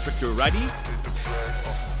geometric journey. Ready?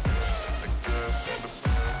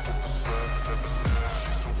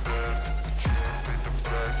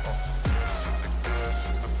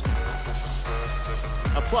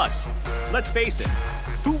 Plus, let's face it,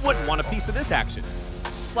 who wouldn't want a piece of this action?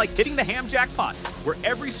 It's like hitting the ham jackpot, where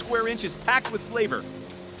every square inch is packed with flavor.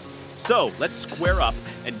 So let's square up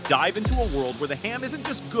and dive into a world where the ham isn't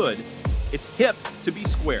just good, it's hip to be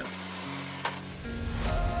square.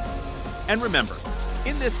 And remember,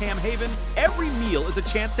 in this ham haven, every meal is a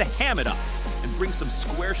chance to ham it up and bring some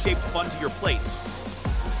square-shaped fun to your plate.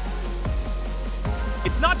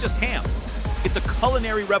 It's not just ham, it's a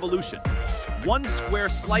culinary revolution, one square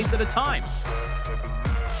slice at a time.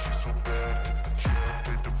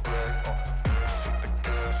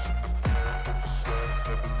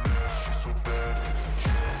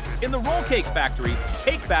 In the roll cake factory,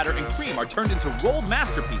 cake batter and cream are turned into rolled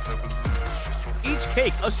masterpieces. Each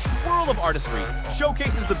cake, a swirl of artistry,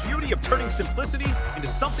 showcases the beauty of turning simplicity into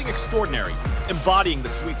something extraordinary, embodying the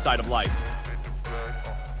sweet side of life.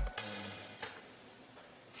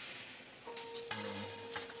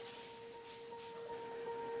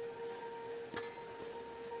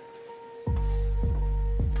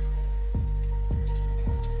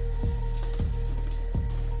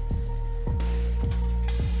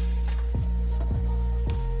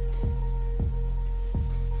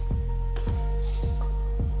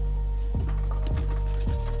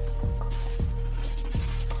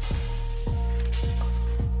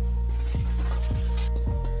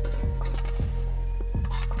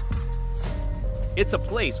 It's a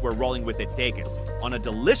place where rolling with it takes us on a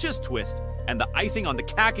delicious twist, and the icing on the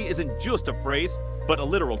kaki isn't just a phrase, but a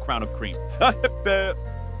literal crown of cream.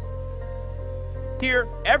 Here,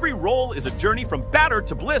 every roll is a journey from batter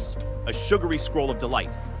to bliss, a sugary scroll of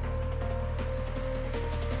delight.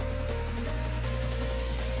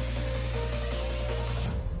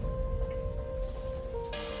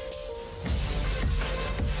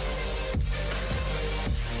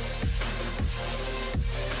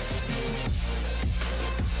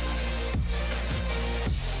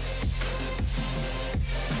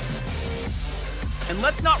 And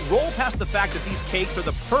let's not roll past the fact that these cakes are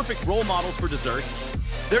the perfect role models for dessert.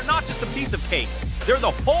 They're not just a piece of cake, they're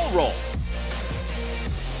the whole roll.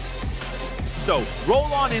 So roll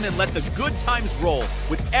on in and let the good times roll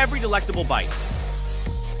with every delectable bite.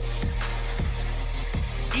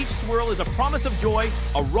 Each swirl is a promise of joy,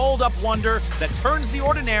 a rolled up wonder that turns the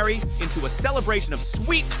ordinary into a celebration of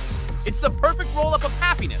sweetness. It's the perfect roll up of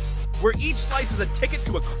happiness, where each slice is a ticket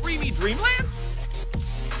to a creamy dreamland.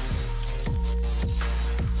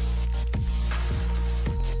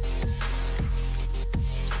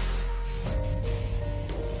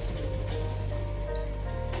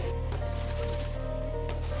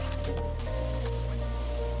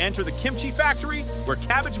 Enter the kimchi factory, where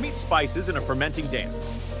cabbage meets spices in a fermenting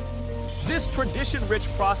dance. This tradition-rich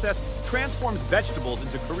process transforms vegetables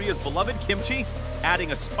into Korea's beloved kimchi,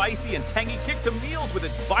 adding a spicy and tangy kick to meals with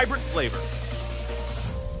its vibrant flavor.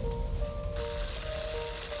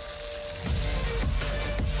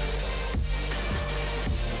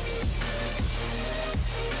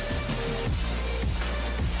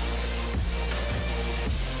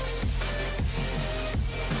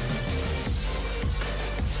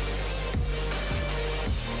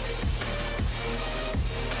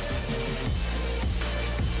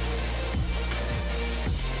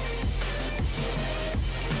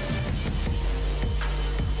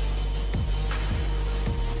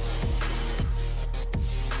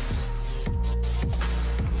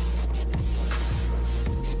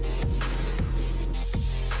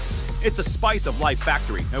 It's a spice of life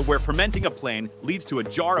factory, where fermenting a plain leads to a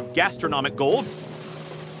jar of gastronomic gold.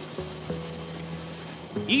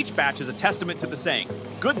 Each batch is a testament to the saying,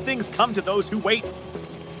 good things come to those who wait,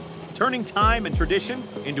 turning time and tradition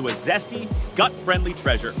into a zesty, gut-friendly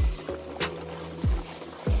treasure.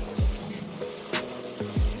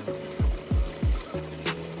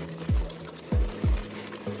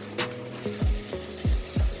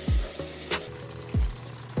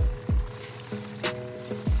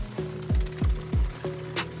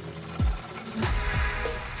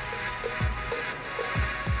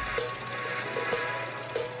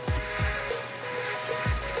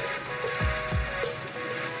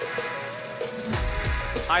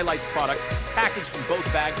 Highlights products packaged in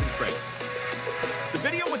both bags and trays. The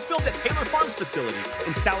video was filmed at Taylor Farms facility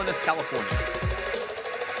in Salinas, California.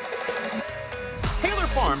 Taylor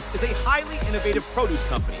Farms is a highly innovative produce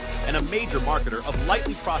company and a major marketer of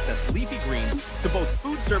lightly processed leafy greens to both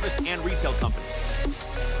food service and retail companies.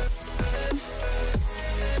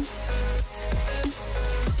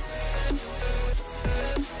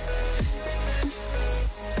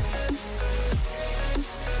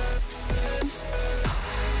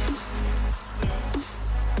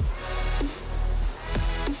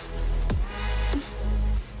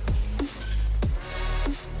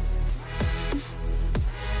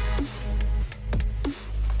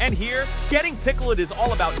 And here, getting pickled is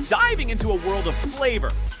all about diving into a world of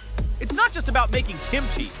flavor. It's not just about making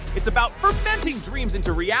kimchi, it's about fermenting dreams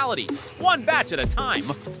into reality, one batch at a time.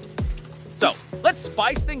 So, let's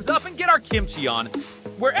spice things up and get our kimchi on,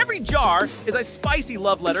 where every jar is a spicy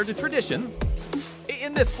love letter to tradition.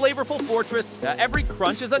 In this flavorful fortress, every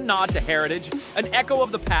crunch is a nod to heritage, an echo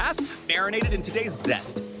of the past, marinated in today's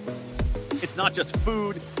zest. It's not just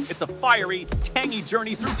food, it's a fiery, tangy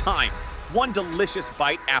journey through time. One delicious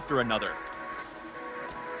bite after another.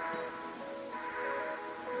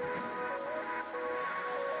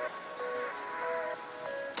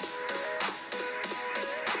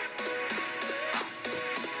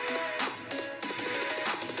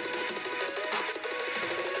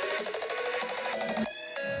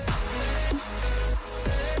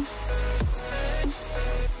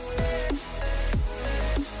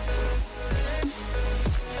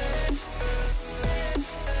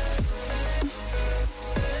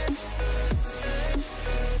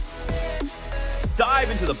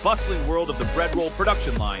 into the bustling world of the bread roll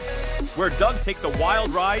production line, where Doug takes a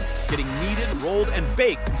wild ride, getting kneaded, rolled, and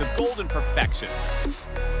baked into golden perfection.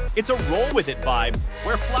 It's a roll-with-it vibe,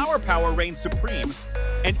 where flour power reigns supreme,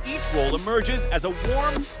 and each roll emerges as a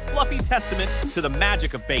warm, fluffy testament to the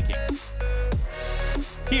magic of baking.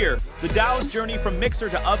 Here, the Dow's journey from mixer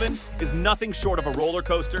to oven is nothing short of a roller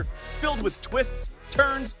coaster, filled with twists,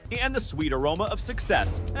 turns, and the sweet aroma of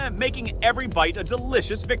success, making every bite a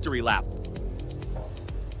delicious victory lap.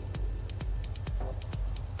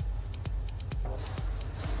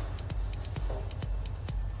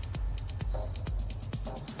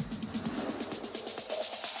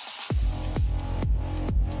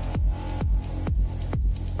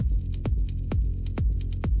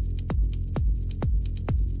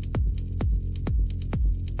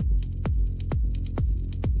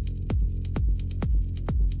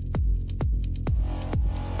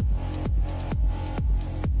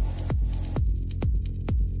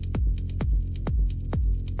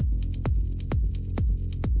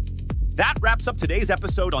 That wraps up today's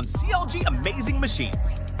episode on CLG Amazing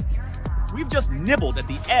Machines. We've just nibbled at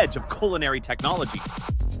the edge of culinary technology.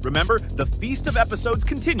 Remember, the feast of episodes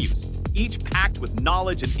continues, each packed with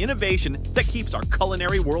knowledge and innovation that keeps our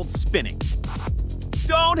culinary world spinning.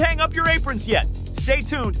 Don't hang up your aprons yet. Stay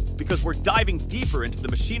tuned, because we're diving deeper into the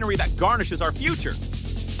machinery that garnishes our future.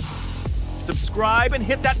 Subscribe and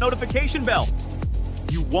hit that notification bell.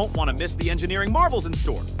 You won't want to miss the engineering marvels in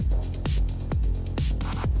store.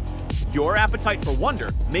 Your appetite for wonder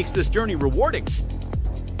makes this journey rewarding.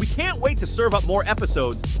 We can't wait to serve up more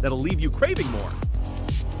episodes that'll leave you craving more.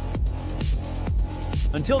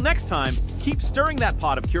 Until next time, keep stirring that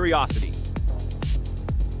pot of curiosity.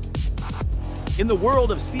 In the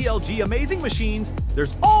world of CLG Amazing Machines,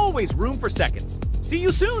 there's always room for seconds. See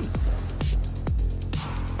you soon!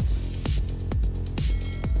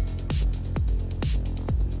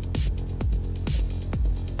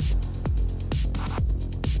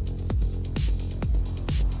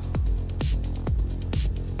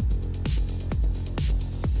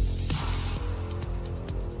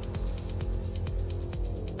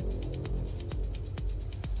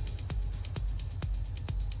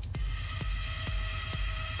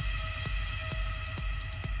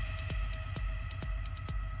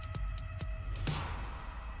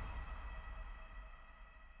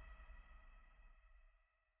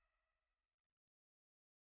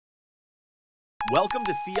 Welcome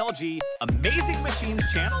to CLG Amazing Machines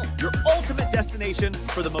channel, your ultimate destination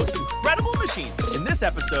for the most incredible machines. In this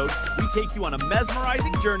episode, we take you on a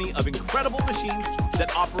mesmerizing journey of incredible machines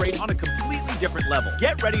that operate on a completely different level.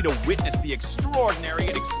 Get ready to witness the extraordinary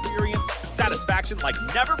and experience satisfaction like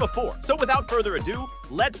never before. So without further ado,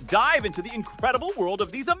 let's dive into the incredible world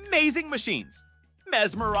of these amazing machines.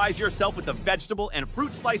 Mesmerize yourself with the vegetable and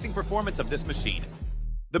fruit slicing performance of this machine.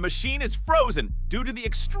 The machine is frozen due to the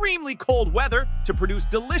extremely cold weather to produce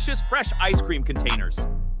delicious fresh ice cream containers.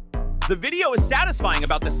 The video is satisfying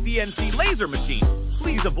about the CNC laser machine.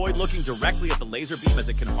 Please avoid looking directly at the laser beam as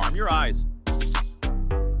it can harm your eyes.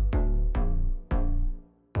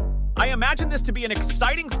 I imagine this to be an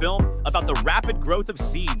exciting film about the rapid growth of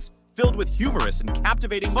seeds, filled with humorous and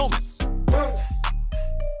captivating moments.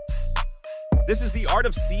 This is the art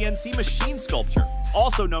of CNC machine sculpture,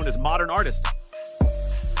 also known as modern artist.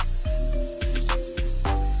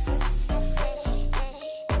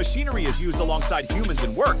 Machinery is used alongside humans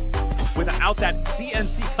in work. Without that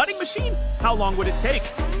CNC cutting machine, how long would it take?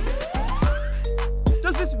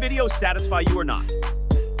 Does this video satisfy you or not?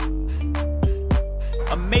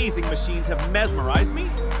 Amazing machines have mesmerized me,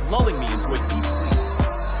 lulling me into a deep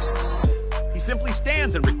sleep. He simply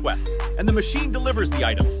stands and requests, and the machine delivers the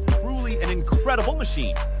items. Truly an incredible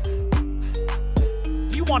machine.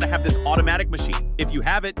 Do you want to have this automatic machine? If you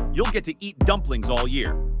have it, you'll get to eat dumplings all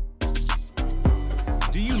year.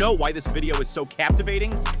 Do you know why this video is so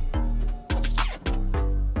captivating?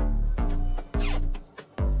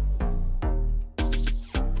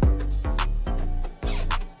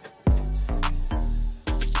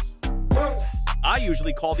 I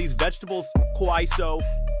usually call these vegetables kwaiso.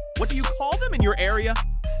 What do you call them in your area?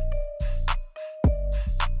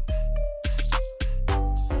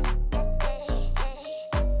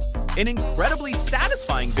 An incredibly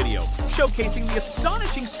satisfying video showcasing the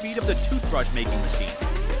astonishing speed of the toothbrush making machine.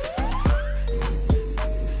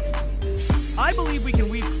 I believe we can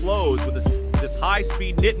weave clothes with this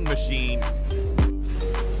high-speed knitting machine.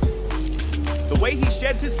 The way he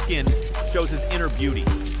sheds his skin shows his inner beauty.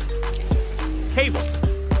 Cable.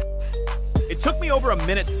 It took me over a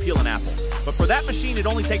minute to peel an apple, but for that machine it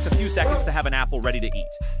only takes a few seconds to have an apple ready to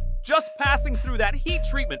eat. Just passing through that heat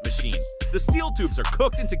treatment machine, the steel tubes are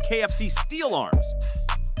cooked into KFC steel arms.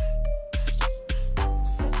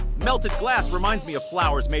 Melted glass reminds me of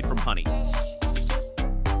flowers made from honey.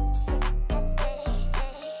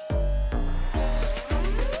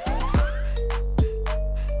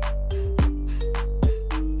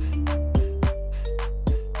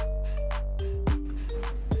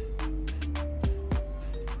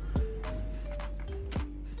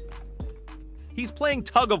 He's playing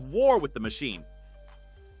tug of war with the machine.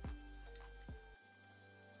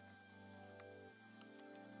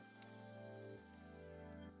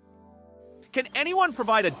 Can anyone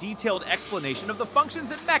provide a detailed explanation of the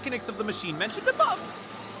functions and mechanics of the machine mentioned above?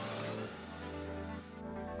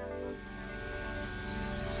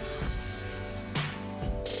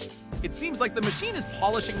 It seems like the machine is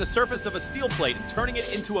polishing the surface of a steel plate and turning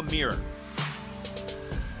it into a mirror.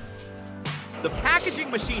 The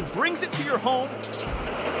packaging machine brings it to your home.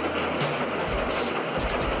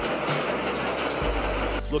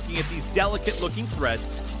 Looking at these delicate-looking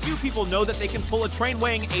threads, few people know that they can pull a train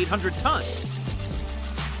weighing 800 tons.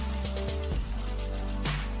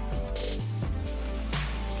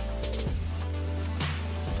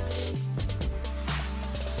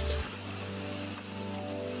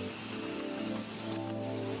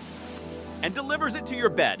 And delivers it to your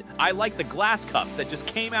bed. I like the glass cups that just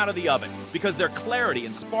came out of the oven because their clarity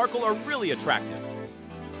and sparkle are really attractive.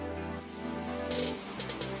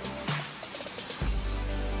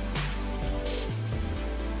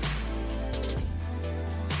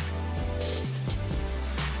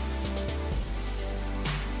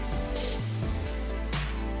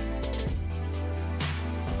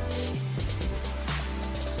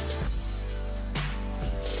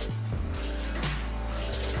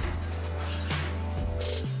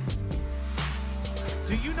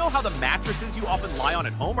 Do you know how the mattresses you often lie on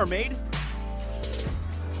at home are made?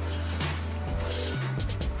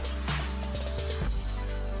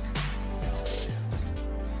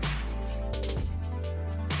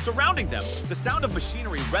 Surrounding them, the sound of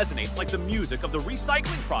machinery resonates like the music of the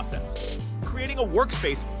recycling process, creating a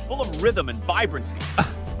workspace full of rhythm and vibrancy.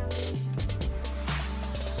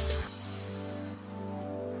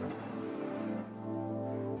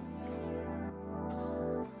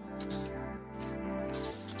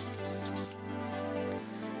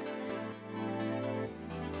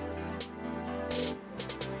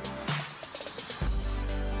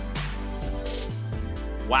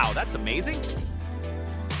 Wow, that's amazing.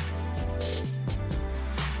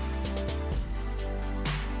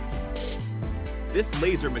 This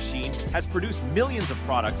laser machine has produced millions of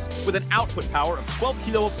products with an output power of 12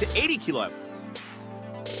 kilo up to 80 kilo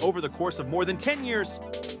over the course of more than 10 years.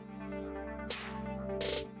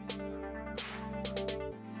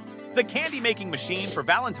 The candy-making machine for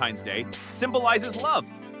Valentine's Day symbolizes love.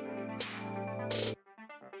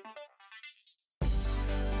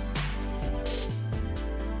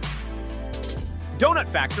 Donut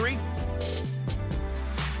factory.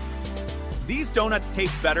 These donuts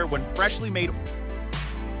taste better when freshly made.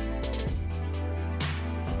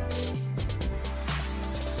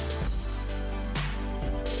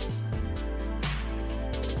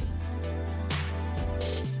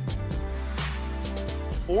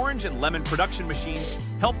 Orange and lemon production machines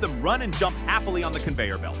help them run and jump happily on the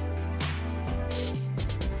conveyor belt.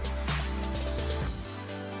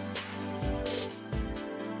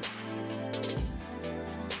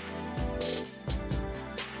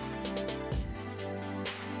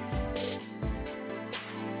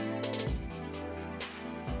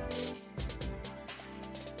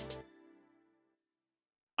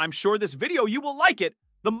 I'm sure this video you will like it.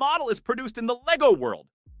 The model is produced in the Lego world.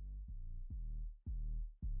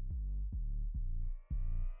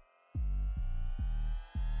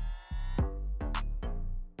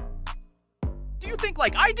 Do you think,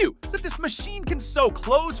 like I do, that this machine can sew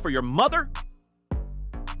clothes for your mother?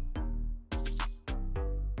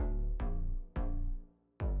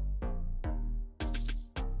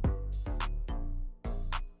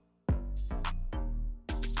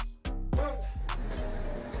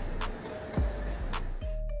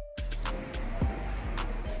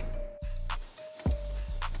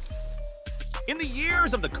 In the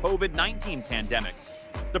years of the COVID-19 pandemic,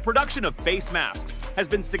 the production of face masks has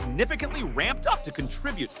been significantly ramped up to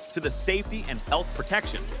contribute to the safety and health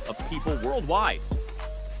protection of people worldwide.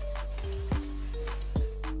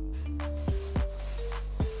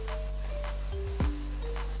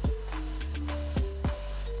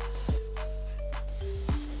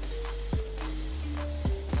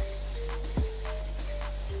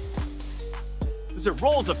 The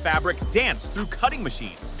rolls of fabric dance through cutting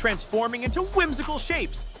machine, transforming into whimsical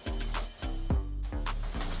shapes.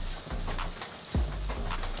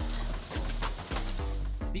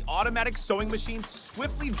 The automatic sewing machines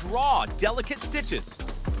swiftly draw delicate stitches.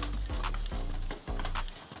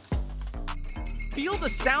 Feel the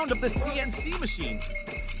sound of the CNC machine.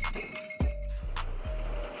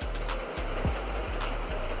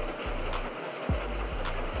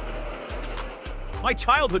 My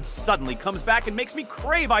childhood suddenly comes back and makes me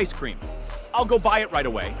crave ice cream. I'll go buy it right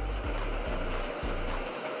away.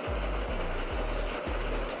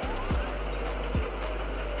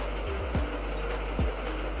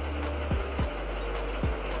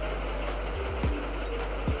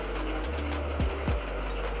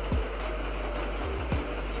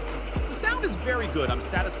 The sound is very good. I'm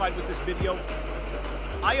satisfied with this video.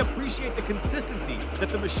 I appreciate the consistency that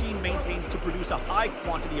the machine maintains to produce a high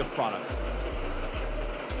quantity of products.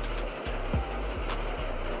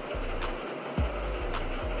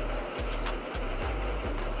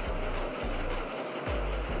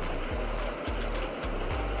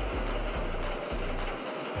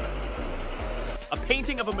 A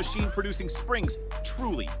painting of a machine producing springs,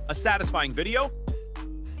 truly a satisfying video.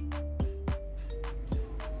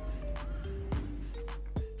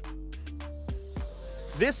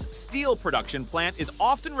 This steel production plant is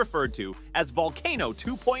often referred to as Volcano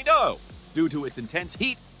 2.0 due to its intense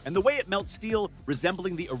heat and the way it melts steel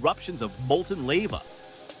resembling the eruptions of molten lava.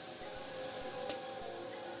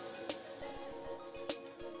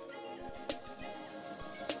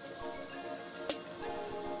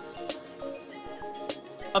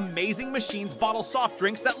 Amazing machines bottle soft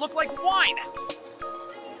drinks that look like wine.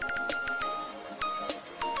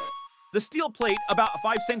 The steel plate, about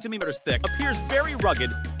 5 centimeters thick, appears very rugged,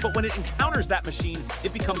 but when it encounters that machine,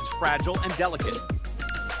 it becomes fragile and delicate.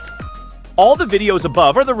 All the videos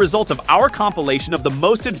above are the result of our compilation of the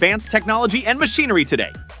most advanced technology and machinery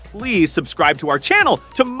today. Please subscribe to our channel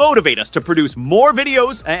to motivate us to produce more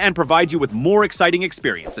videos and provide you with more exciting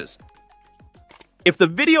experiences. If the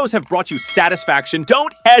videos have brought you satisfaction,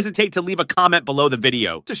 don't hesitate to leave a comment below the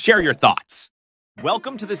video to share your thoughts.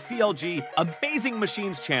 Welcome to the CLG Amazing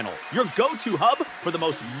Machines channel, your go-to hub for the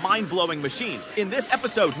most mind-blowing machines. In this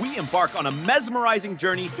episode, we embark on a mesmerizing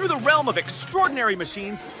journey through the realm of extraordinary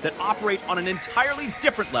machines that operate on an entirely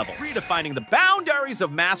different level, redefining the boundaries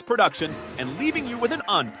of mass production and leaving you with an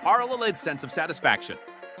unparalleled sense of satisfaction.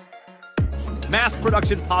 Mass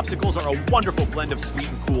production popsicles are a wonderful blend of sweet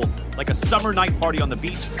and cool, like a summer night party on the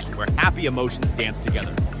beach where happy emotions dance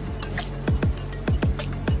together.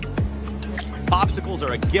 Popsicles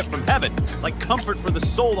are a gift from heaven, like comfort for the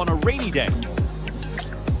soul on a rainy day.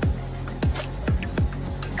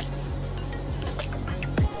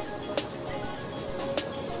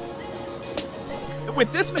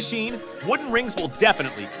 With this machine, wooden rings will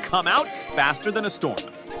definitely come out faster than a storm.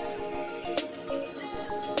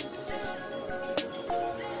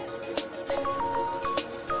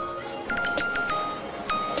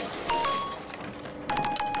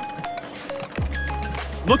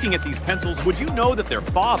 Looking at these pencils, would you know that their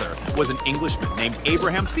father was an Englishman named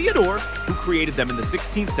Abraham Theodore, who created them in the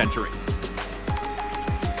 16th century?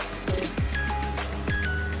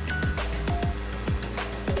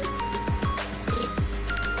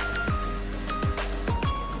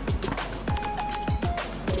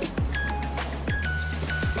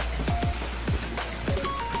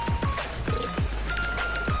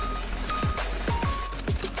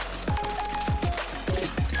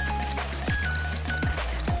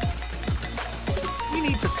 We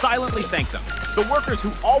need to silently thank them, the workers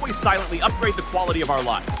who always silently upgrade the quality of our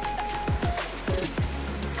lives.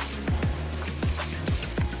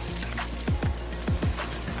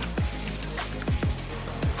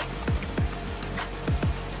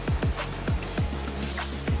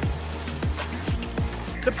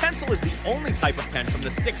 The pencil is the only type of pen from the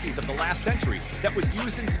 60s of the last century that was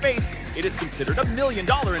used in space. It is considered a $1 million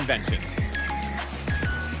invention.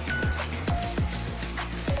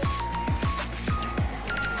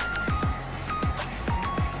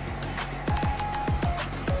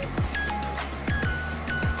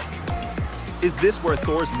 Is this where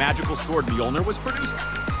Thor's magical sword Mjolnir was produced?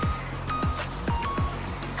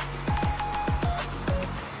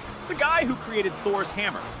 The guy who created Thor's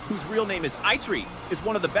hammer, whose real name is Eitri, is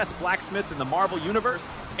one of the best blacksmiths in the Marvel Universe,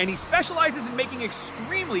 and he specializes in making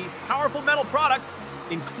extremely powerful metal products,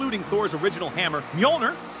 including Thor's original hammer,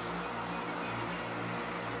 Mjolnir.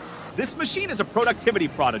 This machine is a productivity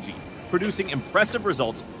prodigy, producing impressive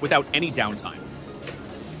results without any downtime.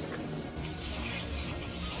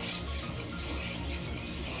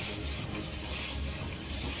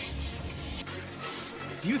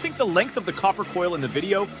 Do you think the length of the copper coil in the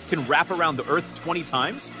video can wrap around the Earth 20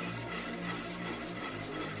 times?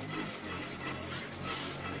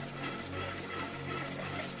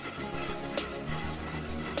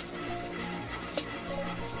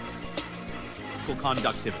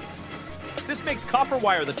 Conductivity. This makes copper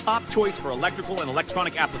wire the top choice for electrical and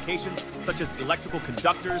electronic applications such as electrical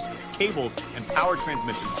conductors, cables, and power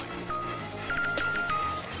transmission lines.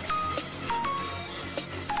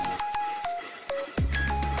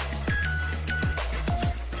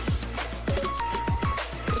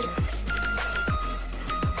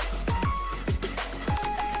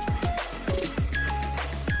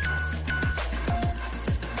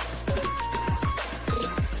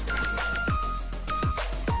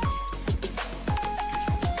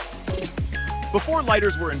 Before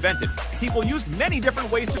lighters were invented, people used many different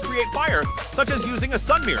ways to create fire, such as using a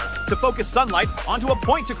sun mirror to focus sunlight onto a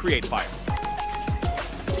point to create fire.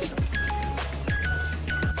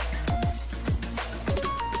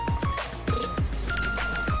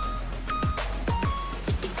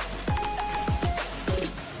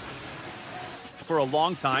 For a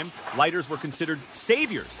long time, lighters were considered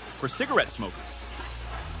saviors for cigarette smokers.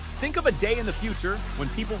 Think of a day in the future when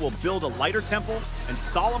people will build a lighter temple and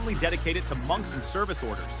solemnly dedicate it to monks and service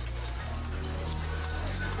orders.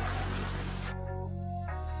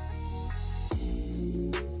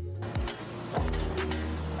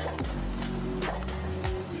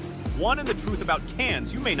 One and the truth about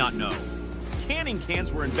cans you may not know. Canning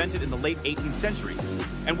cans were invented in the late 18th century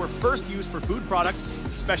and were first used for food products,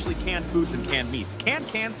 especially canned foods and canned meats. Canned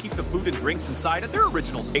cans keep the food and drinks inside at their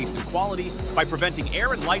original taste and quality by preventing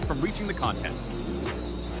air and light from reaching the contents.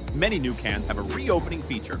 Many new cans have a reopening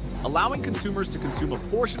feature, allowing consumers to consume a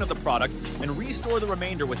portion of the product and restore the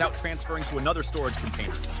remainder without transferring to another storage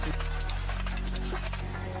container.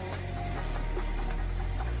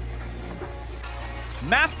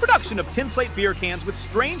 Mass production of tin plate beer cans with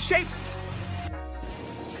strange shapes.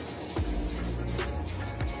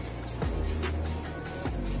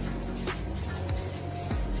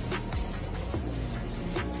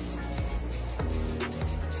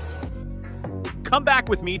 Come back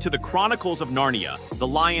with me to the Chronicles of Narnia, The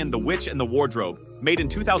Lion, the Witch, and the Wardrobe, made in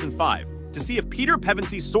 2005, to see if Peter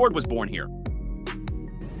Pevensy's sword was born here.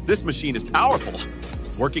 This machine is powerful,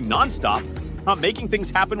 working non-stop, making things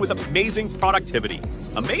happen with amazing productivity.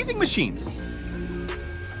 Amazing machines.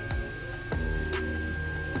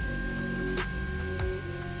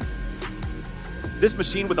 This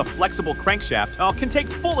machine with a flexible crankshaft can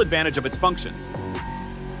take full advantage of its functions.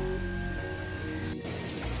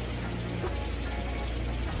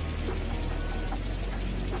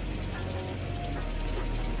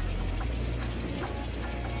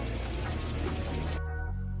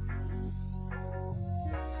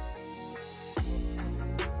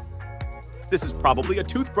 This is probably a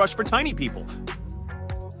toothbrush for tiny people.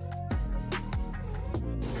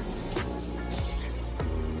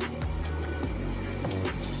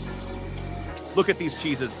 Look at these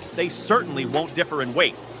cheeses. They certainly won't differ in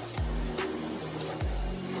weight.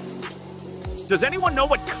 Does anyone know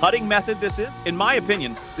what cutting method this is? In my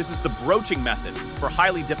opinion, this is the broaching method for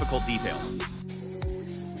highly difficult details.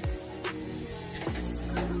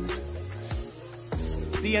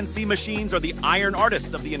 CNC machines are the iron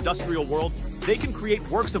artists of the industrial world. They can create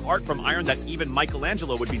works of art from iron that even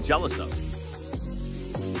Michelangelo would be jealous of.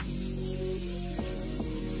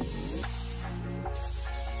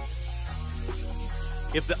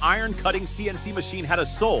 If the iron-cutting CNC machine had a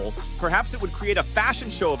soul, perhaps it would create a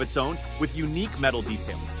fashion show of its own with unique metal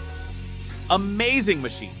details. Amazing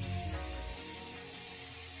machines.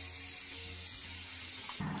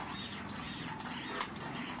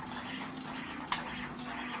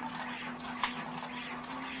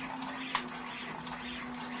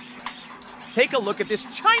 Take a look at this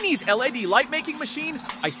Chinese LED light-making machine.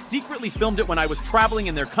 I secretly filmed it when I was traveling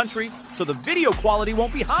in their country, so the video quality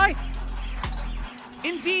won't be high.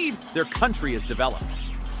 Indeed, their country is developed.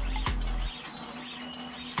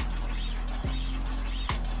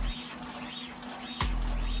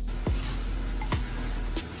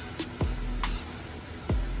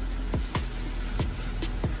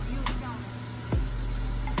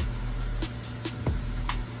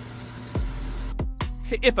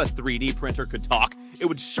 If a 3D printer could talk, it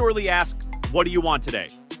would surely ask, "What do you want today?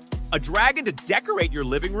 A dragon to decorate your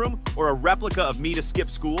living room or a replica of me to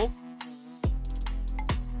skip school?"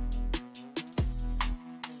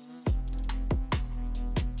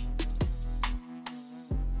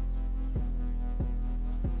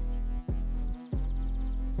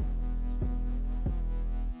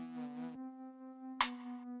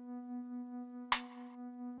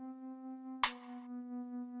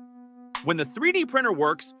 When the 3D printer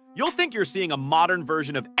works, you'll think you're seeing a modern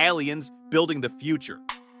version of aliens building the future.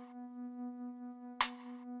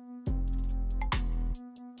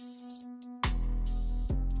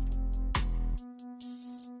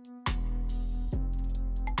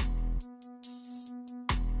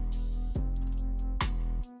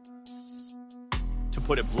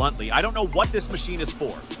 put it bluntly, I don't know what this machine is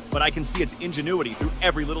for, but I can see its ingenuity through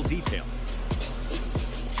every little detail.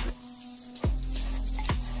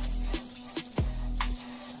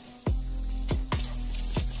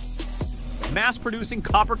 Mass-producing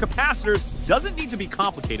copper capacitors doesn't need to be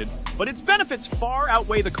complicated, but its benefits far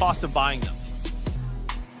outweigh the cost of buying them.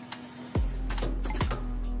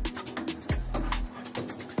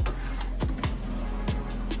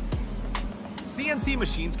 CNC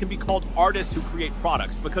machines can be called artists who create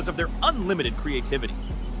products because of their unlimited creativity.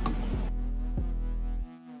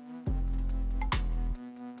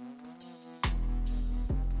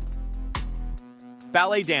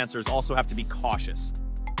 Ballet dancers also have to be cautious.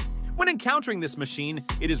 When encountering this machine,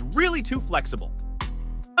 it is really too flexible.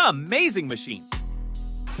 Amazing machines!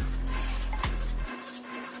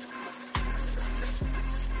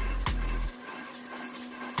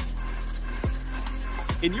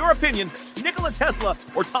 In your opinion, Nikola Tesla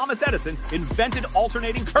or Thomas Edison invented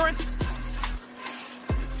alternating current?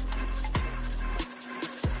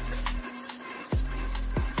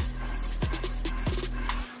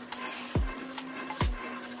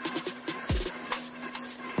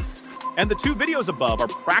 And the two videos above are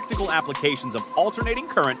practical applications of alternating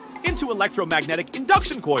current into electromagnetic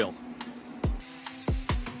induction coils.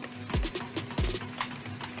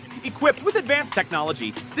 Equipped with advanced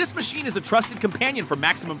technology, this machine is a trusted companion for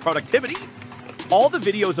maximum productivity. All the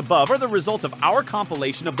videos above are the result of our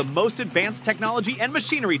compilation of the most advanced technology and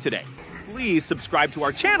machinery today. Please subscribe to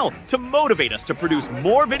our channel to motivate us to produce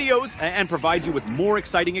more videos and provide you with more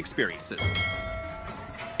exciting experiences.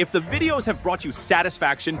 If the videos have brought you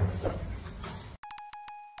satisfaction,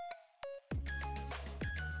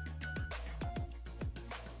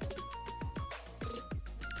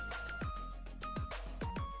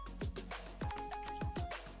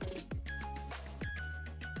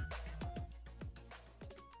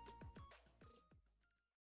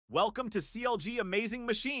 welcome to CLG Amazing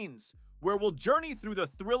Machines, where we'll journey through the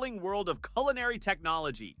thrilling world of culinary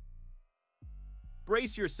technology.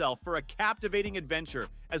 Brace yourself for a captivating adventure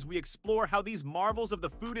as we explore how these marvels of the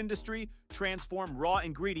food industry transform raw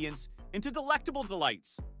ingredients into delectable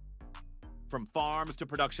delights. From farms to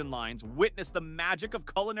production lines, witness the magic of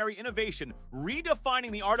culinary innovation,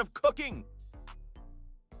 redefining the art of cooking.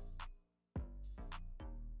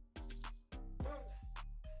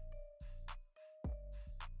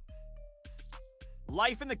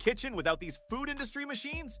 Life in the kitchen without these food industry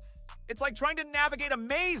machines? It's like trying to navigate a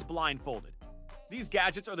maze blindfolded. These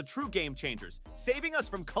gadgets are the true game changers, saving us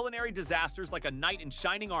from culinary disasters like a knight in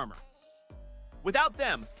shining armor. Without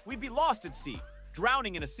them, we'd be lost at sea,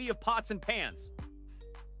 drowning in a sea of pots and pans.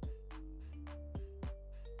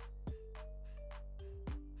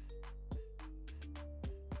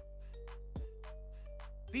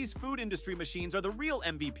 These food industry machines are the real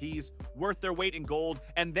MVPs, worth their weight in gold,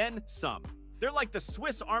 and then some. They're like the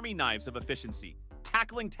Swiss Army knives of efficiency,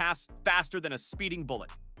 tackling tasks faster than a speeding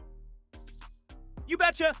bullet. You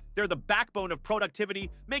betcha, they're the backbone of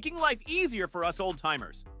productivity, making life easier for us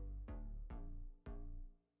old-timers.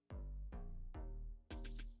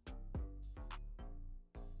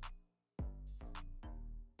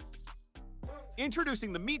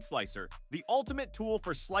 Introducing the meat slicer, the ultimate tool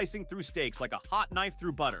for slicing through steaks like a hot knife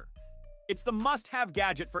through butter. It's the must-have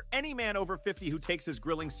gadget for any man over 50 who takes his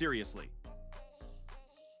grilling seriously.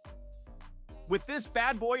 With this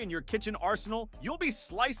bad boy in your kitchen arsenal, you'll be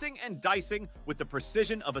slicing and dicing with the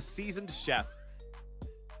precision of a seasoned chef.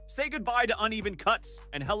 Say goodbye to uneven cuts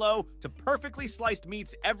and hello to perfectly sliced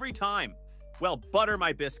meats every time. Well, butter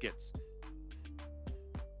my biscuits.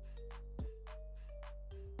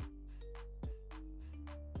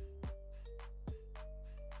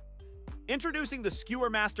 Introducing the Skewer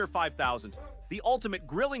Master 5000, the ultimate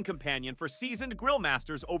grilling companion for seasoned grill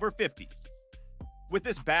masters over 50. With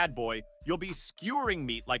this bad boy, you'll be skewering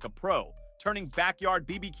meat like a pro, turning backyard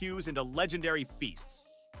BBQs into legendary feasts.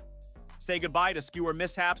 Say goodbye to skewer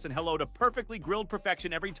mishaps and hello to perfectly grilled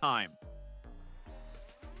perfection every time.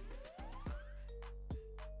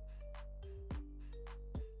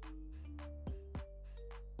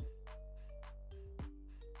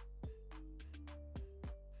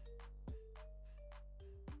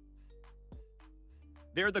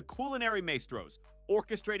 They're the culinary maestros,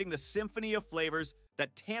 orchestrating the symphony of flavors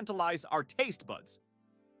that tantalize our taste buds.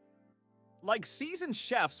 Like seasoned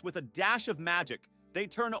chefs with a dash of magic, they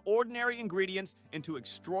turn ordinary ingredients into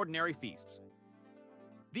extraordinary feasts.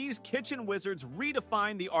 These kitchen wizards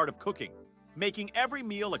redefine the art of cooking, making every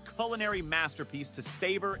meal a culinary masterpiece to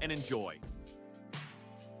savor and enjoy.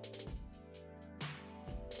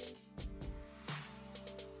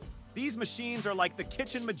 These machines are like the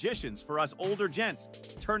kitchen magicians for us older gents,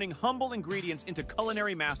 turning humble ingredients into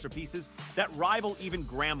culinary masterpieces that rival even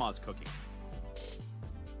grandma's cooking.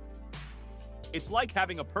 It's like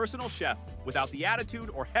having a personal chef without the attitude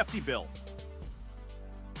or hefty bill.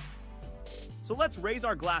 So let's raise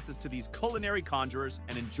our glasses to these culinary conjurers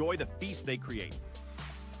and enjoy the feast they create.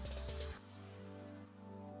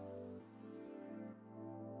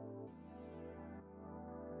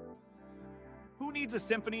 Who needs a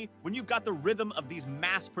symphony when you've got the rhythm of these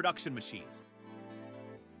mass production machines?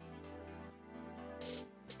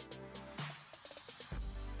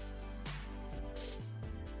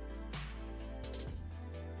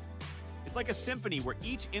 It's like a symphony where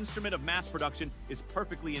each instrument of mass production is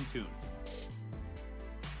perfectly in tune.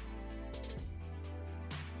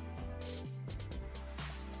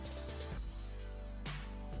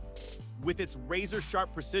 With its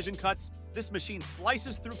razor-sharp precision cuts, this machine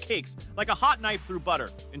slices through cakes like a hot knife through butter,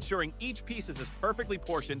 ensuring each piece is as perfectly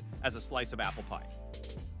portioned as a slice of apple pie.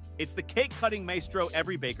 It's the cake-cutting maestro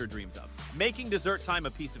every baker dreams of, making dessert time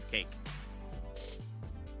a piece of cake.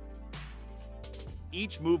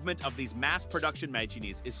 Each movement of these mass production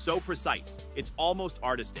machines is so precise, it's almost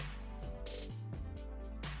artistic.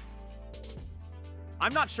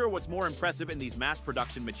 I'm not sure what's more impressive in these mass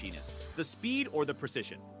production machines, the speed or the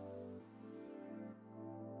precision.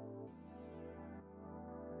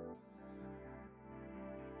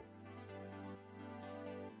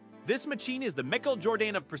 This machine is the Michael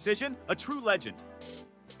Jordan of precision, a true legend.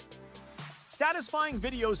 Satisfying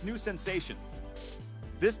video's new sensation.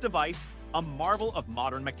 This device, a marvel of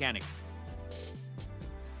modern mechanics.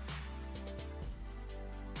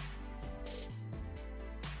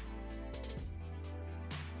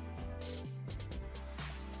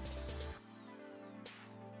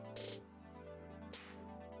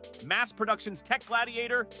 Mass production's tech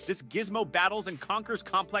gladiator, this gizmo battles and conquers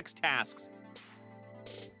complex tasks.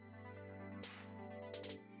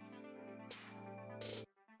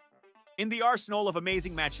 In the arsenal of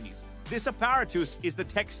amazing machines, this apparatus is the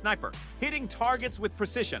tech sniper, hitting targets with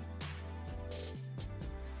precision.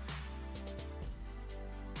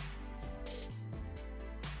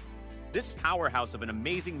 This powerhouse of an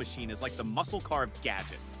amazing machine is like the muscle-carved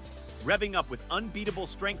gadgets, revving up with unbeatable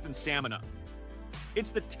strength and stamina.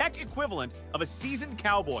 It's the tech equivalent of a seasoned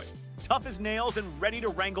cowboy, tough as nails and ready to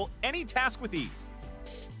wrangle any task with ease.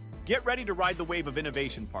 Get ready to ride the wave of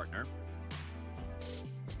innovation, partner.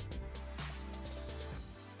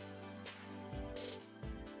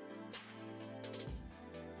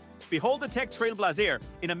 Behold the tech trailblazer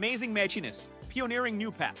in amazing machines, pioneering new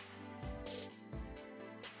path.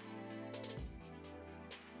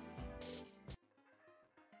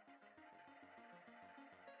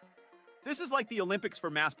 This is like the Olympics for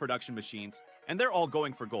mass production machines, and they're all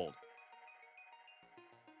going for gold.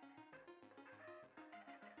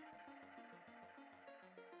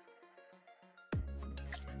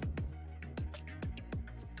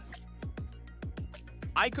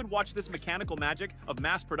 I could watch this mechanical magic of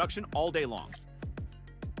mass production all day long.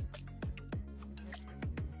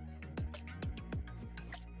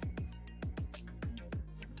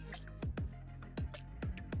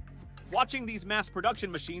 Watching these mass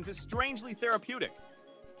production machines is strangely therapeutic.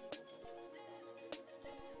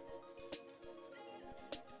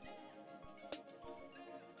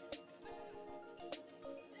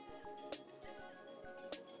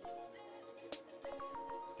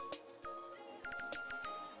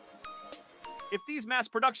 If these mass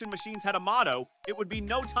production machines had a motto, it would be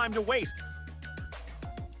no time to waste.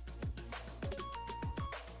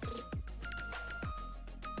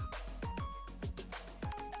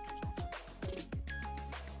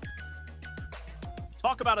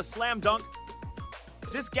 Talk about a slam dunk.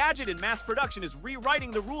 This gadget in mass production is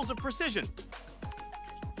rewriting the rules of precision.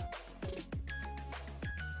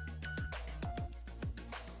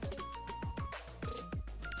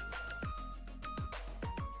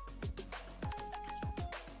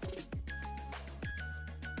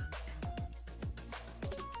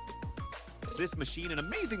 This machine and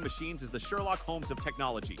amazing machines is the Sherlock Holmes of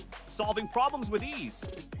technology, solving problems with ease.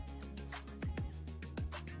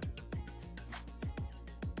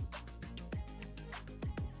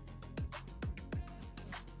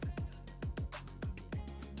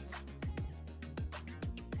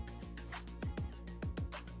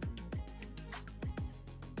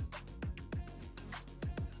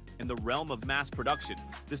 In the realm of mass production,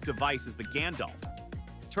 this device is the Gandalf,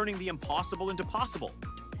 turning the impossible into possible.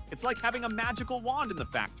 It's like having a magical wand in the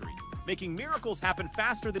factory, making miracles happen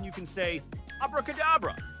faster than you can say,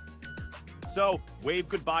 abracadabra. So, wave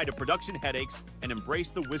goodbye to production headaches and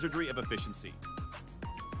embrace the wizardry of efficiency.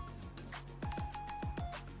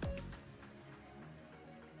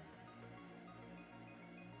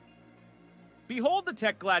 Behold the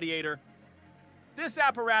tech gladiator. This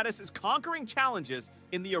apparatus is conquering challenges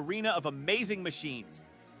in the arena of amazing machines.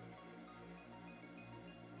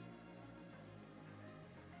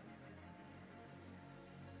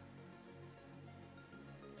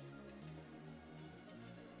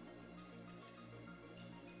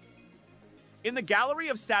 In the gallery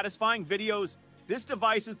of satisfying videos, this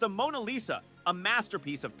device is the Mona Lisa, a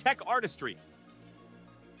masterpiece of tech artistry.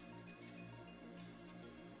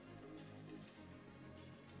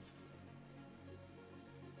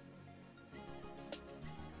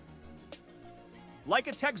 Like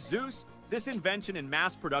a tech Zeus, this invention in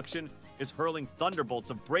mass production is hurling thunderbolts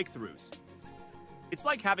of breakthroughs. It's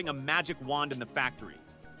like having a magic wand in the factory,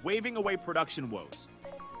 waving away production woes.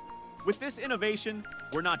 With this innovation,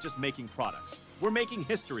 we're not just making products, we're making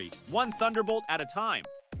history, one thunderbolt at a time.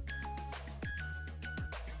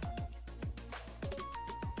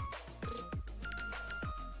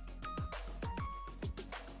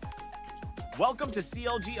 Welcome to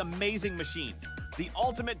CLG Amazing Machines, the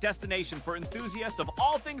ultimate destination for enthusiasts of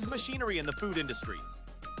all things machinery in the food industry.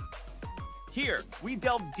 Here, we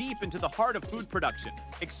delve deep into the heart of food production,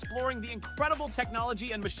 exploring the incredible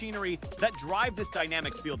technology and machinery that drive this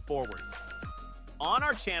dynamic field forward. On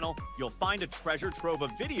our channel, you'll find a treasure trove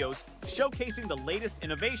of videos showcasing the latest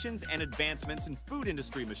innovations and advancements in food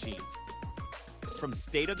industry machines. From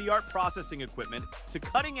state-of-the-art processing equipment to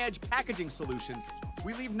cutting-edge packaging solutions,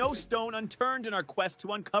 we leave no stone unturned in our quest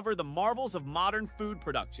to uncover the marvels of modern food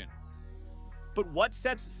production. But what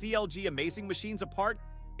sets CLG Amazing Machines apart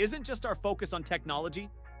isn't just our focus on technology,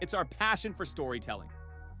 it's our passion for storytelling.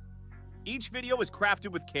 Each video is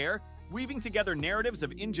crafted with care, weaving together narratives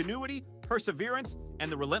of ingenuity, perseverance,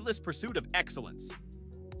 and the relentless pursuit of excellence.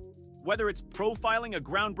 Whether it's profiling a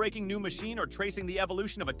groundbreaking new machine or tracing the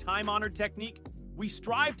evolution of a time-honored technique, we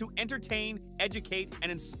strive to entertain, educate,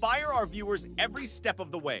 and inspire our viewers every step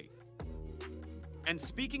of the way. And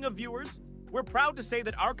speaking of viewers, we're proud to say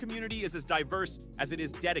that our community is as diverse as it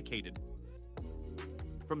is dedicated.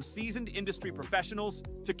 From seasoned industry professionals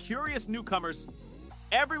to curious newcomers,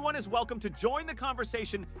 everyone is welcome to join the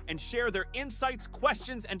conversation and share their insights,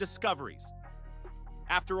 questions, and discoveries.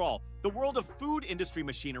 After all, the world of food industry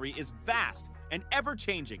machinery is vast and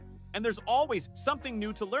ever-changing, and there's always something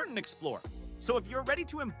new to learn and explore. So if you're ready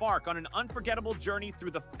to embark on an unforgettable journey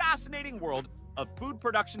through the fascinating world of food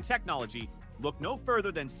production technology, look no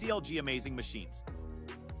further than CLG Amazing Machines.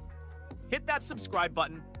 Hit that subscribe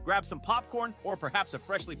button, grab some popcorn or perhaps a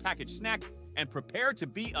freshly packaged snack, and prepare to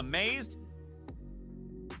be amazed.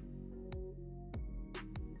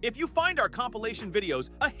 If you find our compilation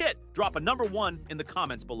videos a hit, drop a number 1 in the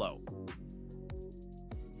comments below.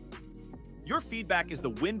 Your feedback is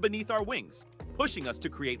the wind beneath our wings, pushing us to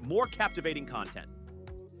create more captivating content.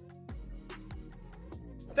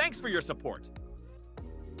 Thanks for your support.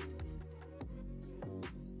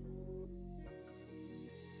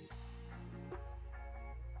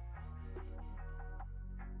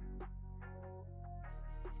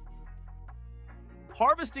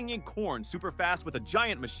 Harvesting in corn super fast with a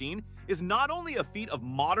giant machine is not only a feat of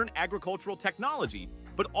modern agricultural technology,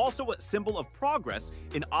 but also a symbol of progress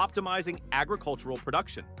in optimizing agricultural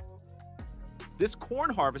production. This corn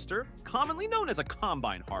harvester, commonly known as a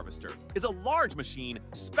combine harvester, is a large machine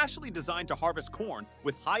specially designed to harvest corn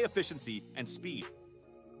with high efficiency and speed.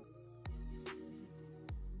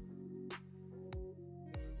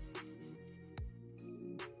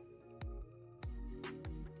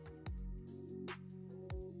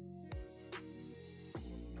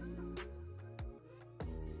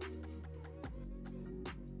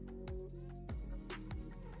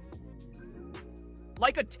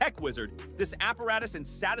 Like a tech wizard, this apparatus in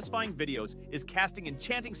satisfying videos is casting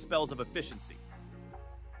enchanting spells of efficiency.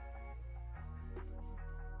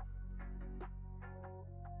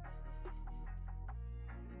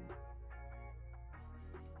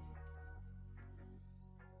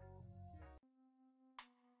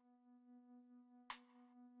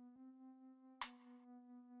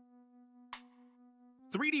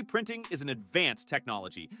 "3D printing is an advanced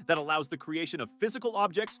technology that allows the creation of physical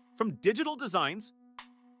objects from digital designs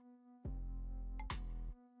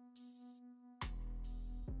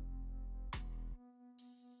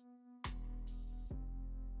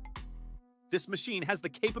This machine has the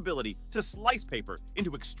capability to slice paper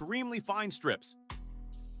into extremely fine strips.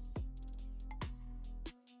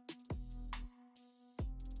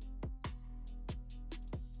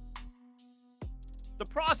 The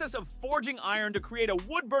process of forging iron to create a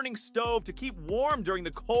wood-burning stove to keep warm during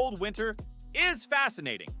the cold winter is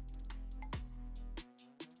fascinating.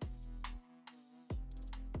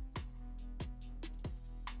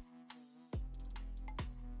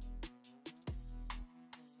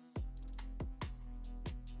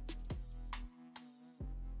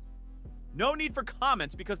 No need for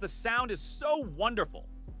comments because the sound is so wonderful.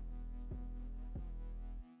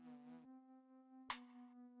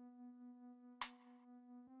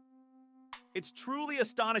 It's truly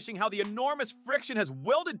astonishing how the enormous friction has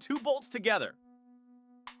welded two bolts together.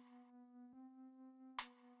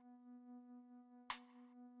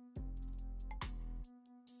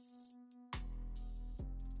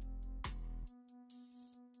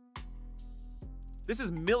 This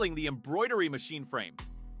is milling the embroidery machine frame.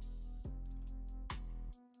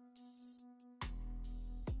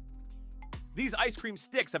 These ice cream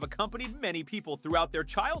sticks have accompanied many people throughout their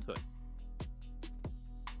childhood.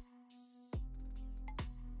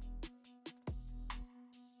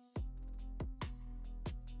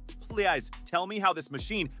 Please tell me how this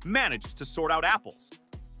machine managed to sort out apples.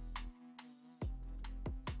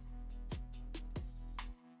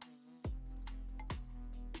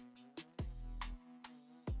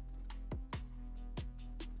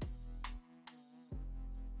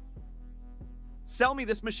 Sell me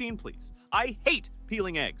this machine, please. I hate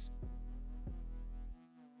peeling eggs.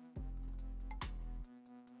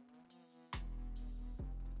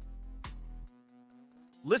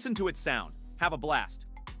 Listen to its sound. Have a blast.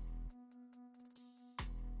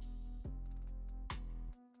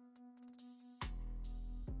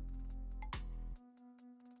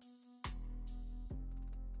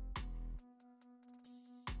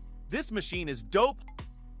 This machine is dope.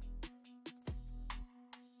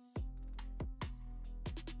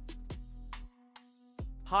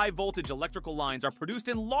 High-voltage electrical lines are produced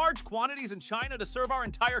in large quantities in China to serve our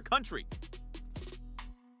entire country.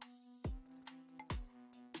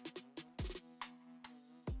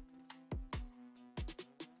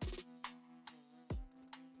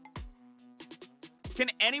 Can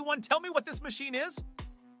anyone tell me what this machine is?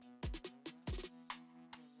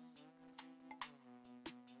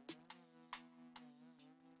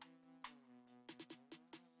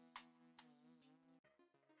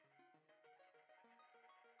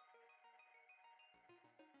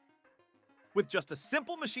 With just a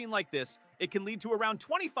simple machine like this, it can lead to around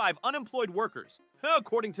 25 unemployed workers,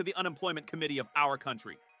 according to the Unemployment Committee of our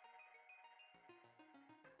country.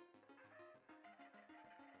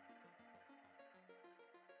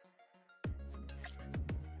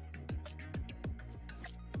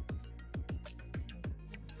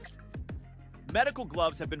 Medical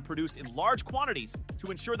gloves have been produced in large quantities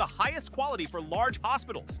to ensure the highest quality for large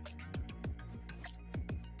hospitals.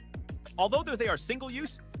 Although they are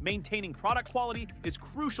single-use, maintaining product quality is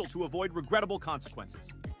crucial to avoid regrettable consequences.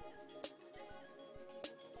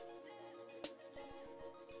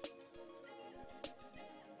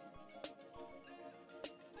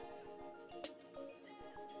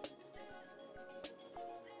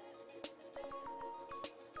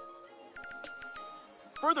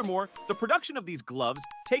 Furthermore, the production of these gloves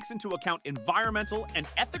takes into account environmental and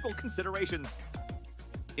ethical considerations.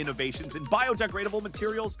 Innovations in biodegradable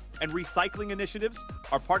materials and recycling initiatives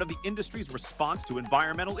are part of the industry's response to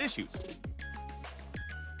environmental issues.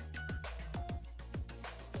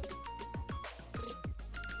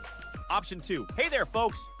 Option 2. Hey there,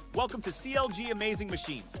 folks! Welcome to CLG Amazing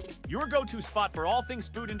Machines, your go-to spot for all things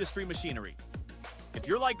food industry machinery. If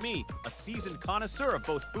you're like me, a seasoned connoisseur of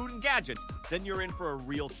both food and gadgets, then you're in for a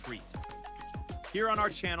real treat. Here on our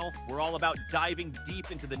channel, we're all about diving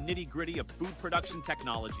deep into the nitty-gritty of food production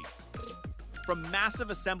technology. From massive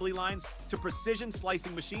assembly lines to precision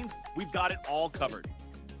slicing machines, we've got it all covered.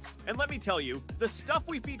 And let me tell you, the stuff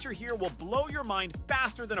we feature here will blow your mind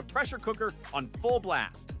faster than a pressure cooker on full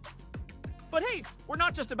blast. But hey, we're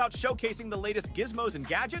not just about showcasing the latest gizmos and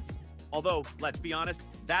gadgets, although, let's be honest,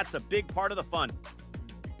 that's a big part of the fun.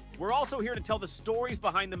 We're also here to tell the stories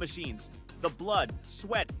behind the machines, the blood,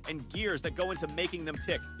 sweat, and gears that go into making them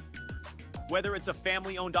tick. Whether it's a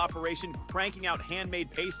family-owned operation cranking out handmade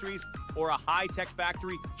pastries or a high-tech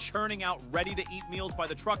factory churning out ready-to-eat meals by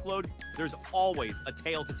the truckload, there's always a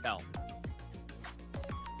tale to tell.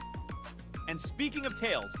 And speaking of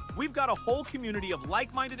tales, we've got a whole community of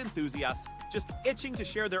like-minded enthusiasts just itching to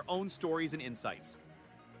share their own stories and insights.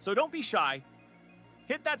 So don't be shy.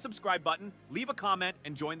 Hit that subscribe button, leave a comment,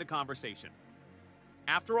 and join the conversation.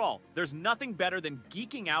 After all, there's nothing better than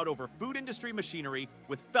geeking out over food industry machinery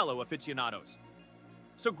with fellow aficionados.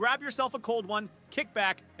 So grab yourself a cold one, kick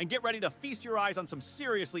back, and get ready to feast your eyes on some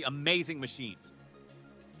seriously amazing machines.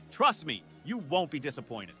 Trust me, you won't be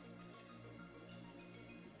disappointed.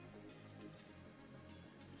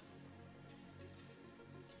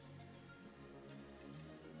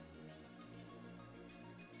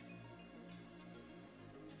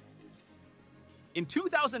 In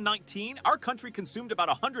 2019, our country consumed about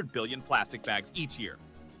 100 billion plastic bags each year.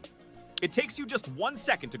 It takes you just 1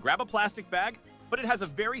 second to grab a plastic bag, but it has a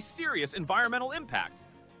very serious environmental impact.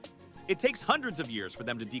 It takes hundreds of years for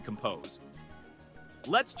them to decompose.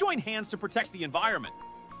 Let's join hands to protect the environment.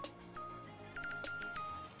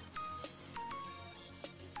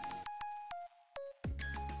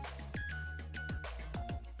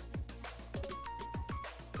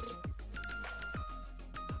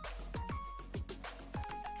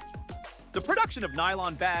 The production of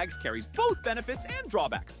nylon bags carries both benefits and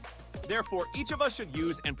drawbacks. Therefore, each of us should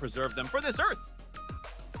use and preserve them for this earth.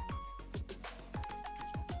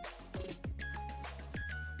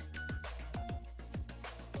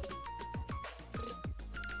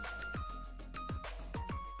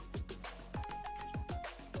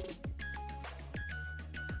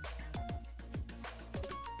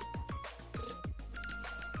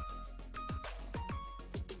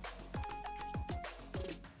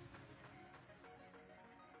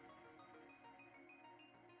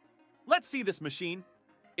 Let's see this machine.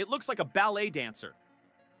 It looks like a ballet dancer.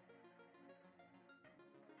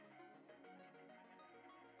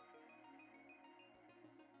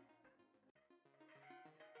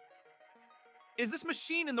 Is this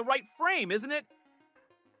machine in the right frame, isn't it?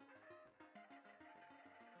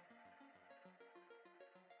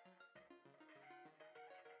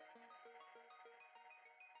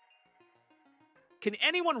 Can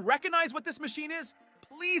anyone recognize what this machine is?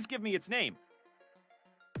 Please give me its name.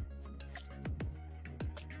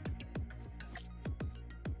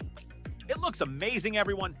 It looks amazing,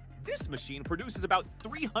 everyone. This machine produces about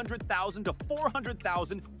 300,000 to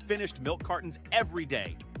 400,000 finished milk cartons every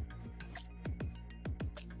day.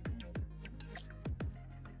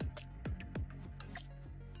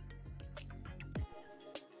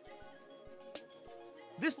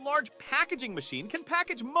 This large packaging machine can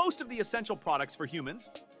package most of the essential products for humans.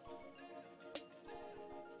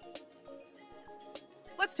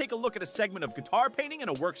 Let's take a look at a segment of guitar painting in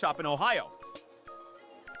a workshop in Ohio.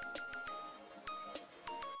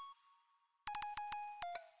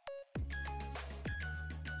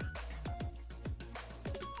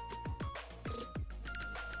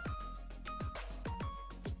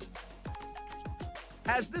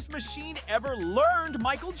 Has this machine ever learned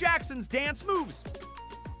Michael Jackson's dance moves?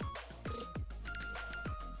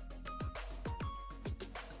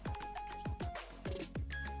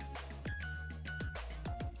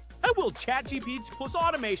 How will ChatGPT plus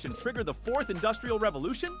automation trigger the fourth industrial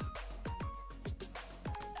revolution?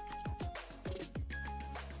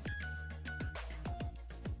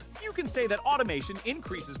 You can say that automation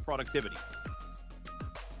increases productivity.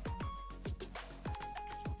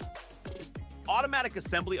 Automatic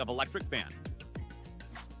assembly of electric fan.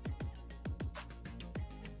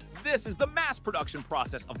 This is the mass production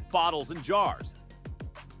process of bottles and jars.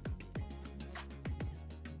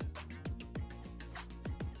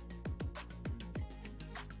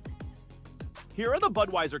 Here are the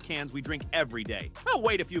Budweiser cans we drink every day. Oh,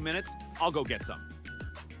 wait a few minutes. I'll go get some.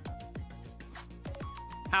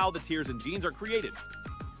 How the tears and jeans are created.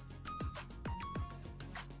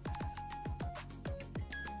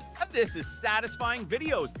 This is satisfying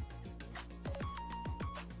videos.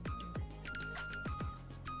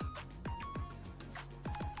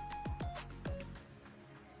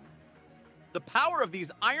 The power of these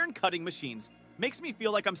iron cutting machines makes me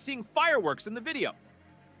feel like I'm seeing fireworks in the video.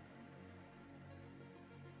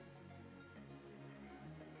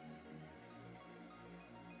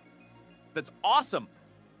 That's awesome.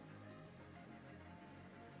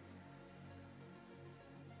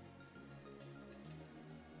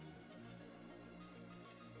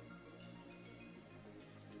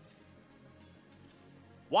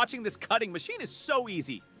 Watching this cutting machine is so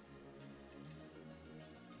easy.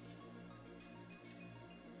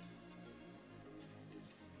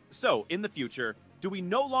 So, in the future, do we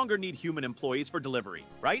no longer need human employees for delivery,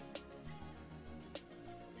 right?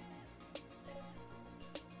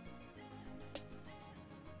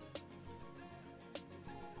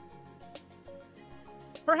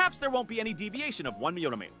 Perhaps there won't be any deviation of 1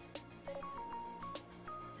 millimeter.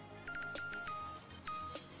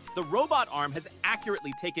 The robot arm has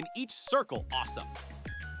accurately taken each circle. Awesome.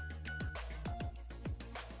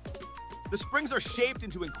 The springs are shaped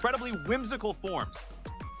into incredibly whimsical forms.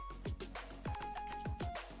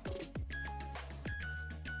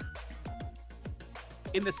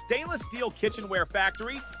 In the stainless steel kitchenware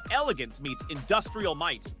factory, elegance meets industrial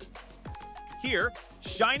might. Here,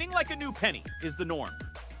 shining like a new penny is the norm.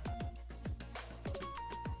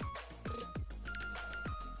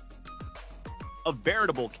 A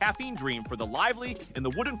veritable caffeine dream for the lively in the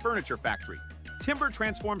wooden furniture factory. Timber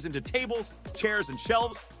transforms into tables, chairs, and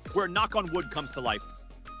shelves, where knock on wood comes to life.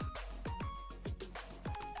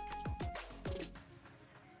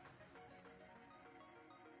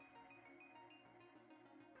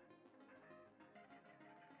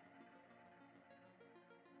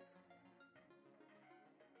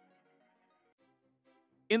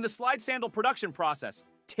 In the slide sandal production process,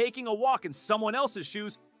 taking a walk in someone else's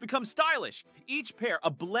shoes becomes stylish. Each pair, a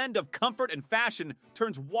blend of comfort and fashion,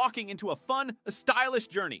 turns walking into a fun, stylish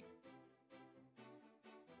journey.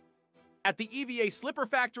 At the EVA Slipper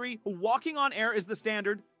Factory, walking on air is the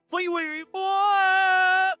standard.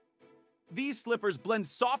 These slippers blend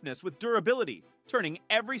softness with durability, turning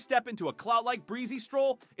every step into a cloud-like breezy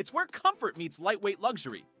stroll. It's where comfort meets lightweight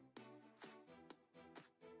luxury.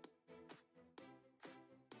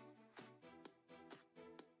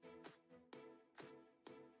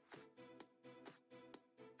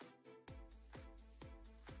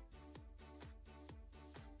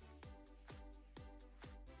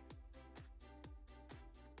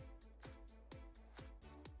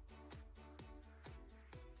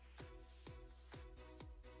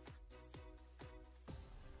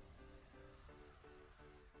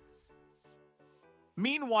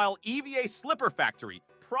 Meanwhile, EVA Slipper Factory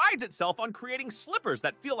prides itself on creating slippers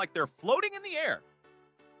that feel like they're floating in the air.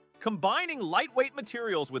 Combining lightweight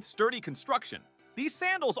materials with sturdy construction, these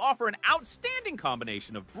sandals offer an outstanding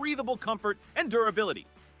combination of breathable comfort and durability,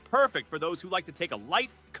 perfect for those who like to take a light,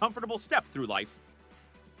 comfortable step through life.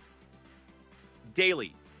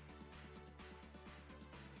 Daily.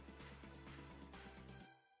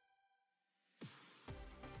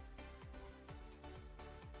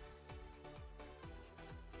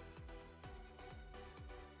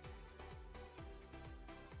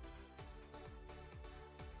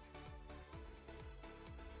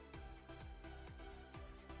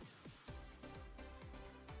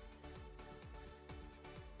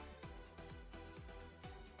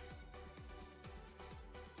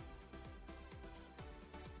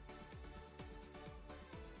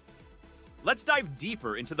 Let's dive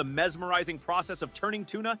deeper into the mesmerizing process of turning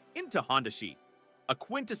tuna into hondashi, a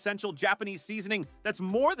quintessential Japanese seasoning that's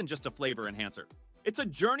more than just a flavor enhancer. It's a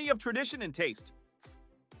journey of tradition and taste.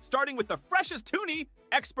 Starting with the freshest tuna,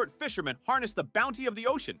 expert fishermen harness the bounty of the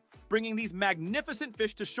ocean, bringing these magnificent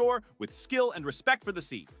fish to shore with skill and respect for the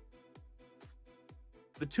sea.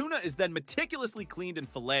 The tuna is then meticulously cleaned and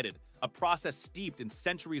filleted, a process steeped in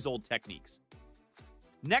centuries-old techniques.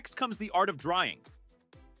 Next comes the art of drying.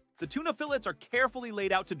 The tuna fillets are carefully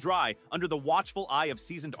laid out to dry under the watchful eye of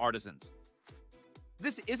seasoned artisans.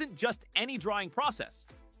 This isn't just any drying process.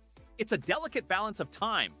 It's a delicate balance of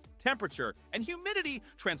time, temperature, and humidity,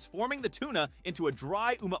 transforming the tuna into a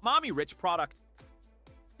dry, umami-rich product.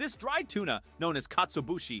 This dried tuna, known as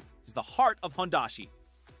katsuobushi, is the heart of hondashi.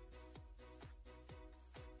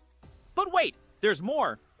 But wait, there's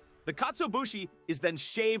more. The katsuobushi is then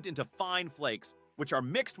shaved into fine flakes, which are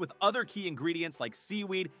mixed with other key ingredients like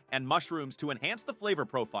seaweed and mushrooms to enhance the flavor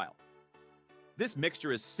profile. This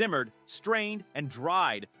mixture is simmered, strained, and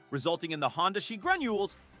dried, resulting in the hondashi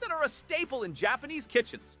granules that are a staple in Japanese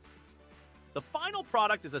kitchens. The final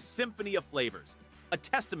product is a symphony of flavors, a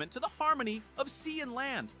testament to the harmony of sea and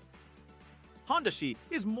land. Hondashi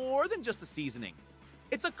is more than just a seasoning.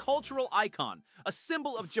 It's a cultural icon, a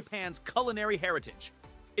symbol of Japan's culinary heritage.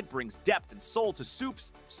 It brings depth and soul to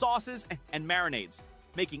soups, sauces, and marinades,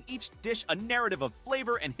 making each dish a narrative of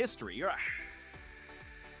flavor and history.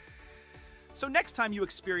 So next time you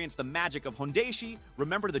experience the magic of hondashi,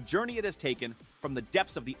 remember the journey it has taken from the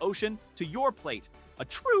depths of the ocean to your plate, a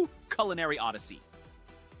true culinary odyssey.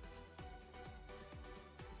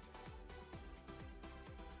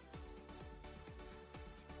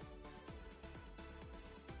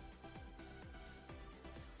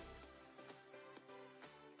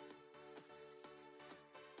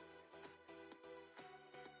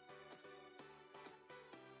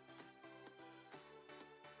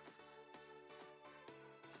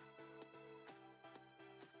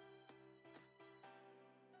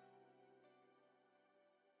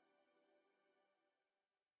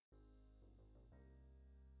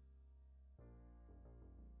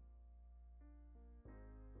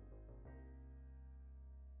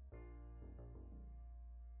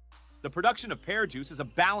 The production of pear juice is a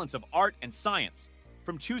balance of art and science,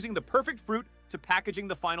 from choosing the perfect fruit to packaging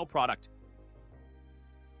the final product.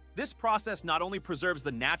 This process not only preserves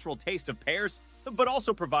the natural taste of pears, but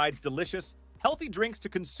also provides delicious, healthy drinks to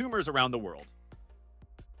consumers around the world.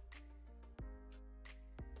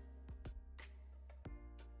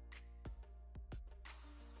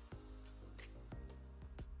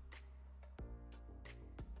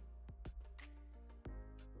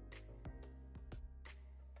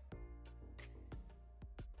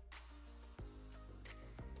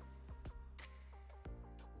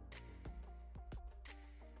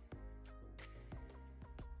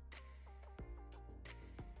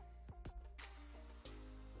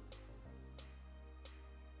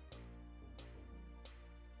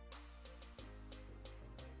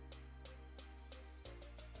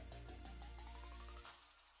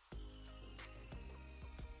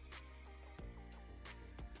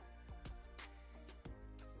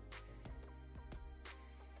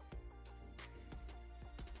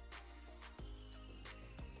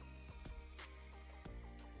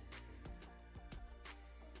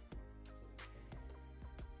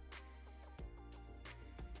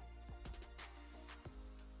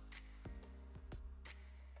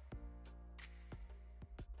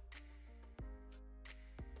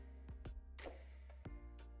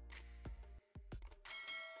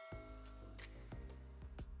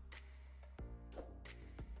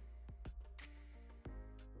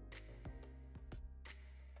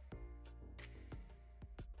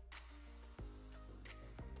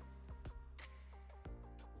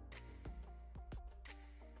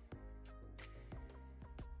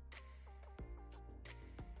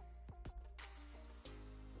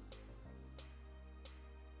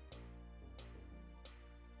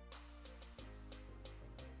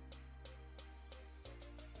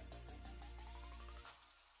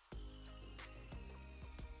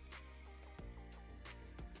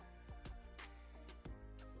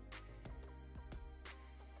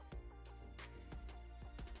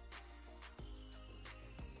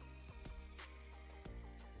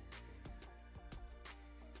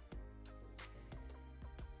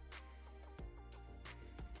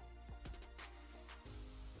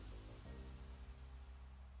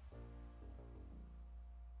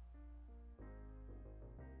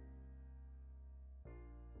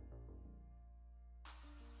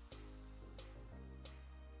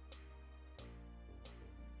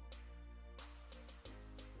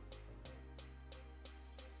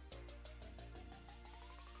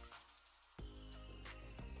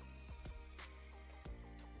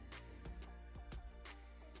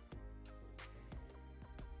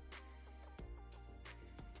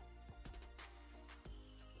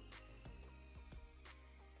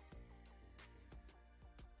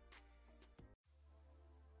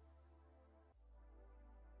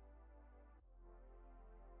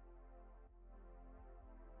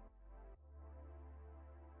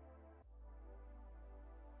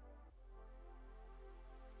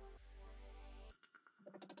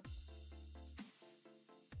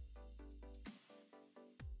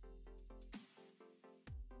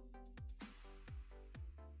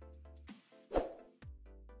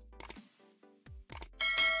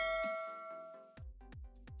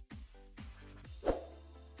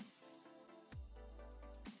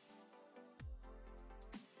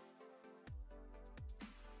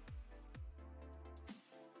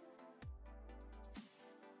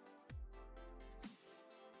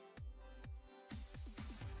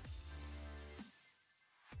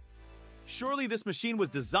 Surely this machine was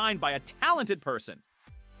designed by a talented person.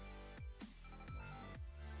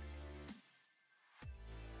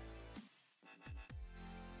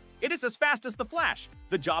 It is as fast as the Flash.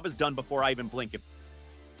 The job is done before I even blink.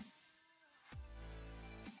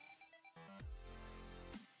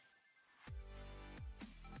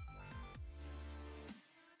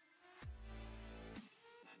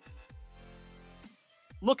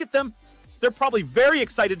 Look at them. They're probably very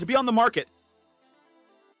excited to be on the market.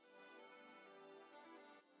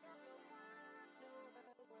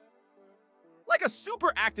 Like a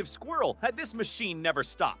super active squirrel, this machine never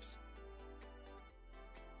stops.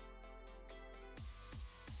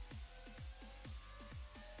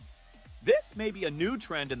 This may be a new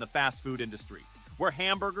trend in the fast food industry, where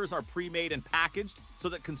hamburgers are pre-made and packaged so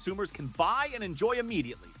that consumers can buy and enjoy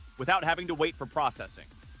immediately without having to wait for processing.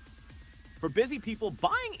 For busy people,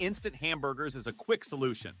 buying instant hamburgers is a quick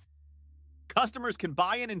solution. Customers can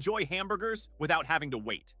buy and enjoy hamburgers without having to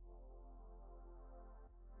wait.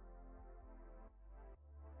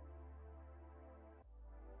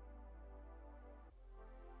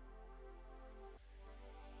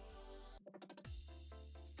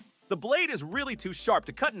 The blade is really too sharp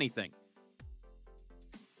to cut anything.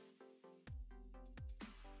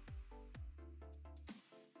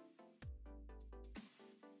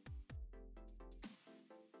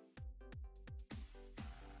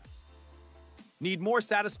 Need more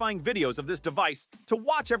satisfying videos of this device to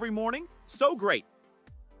watch every morning? So great!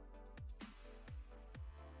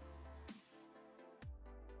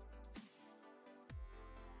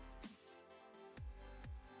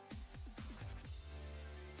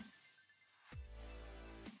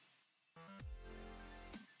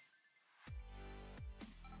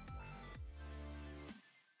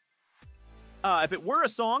 If it were a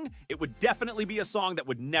song, it would definitely be a song that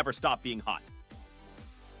would never stop being hot.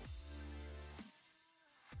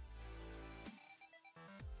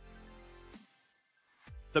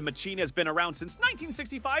 The machine has been around since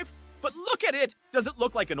 1965, but look at it! Does it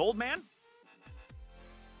look like an old man?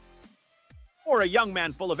 Or a young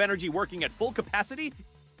man full of energy working at full capacity?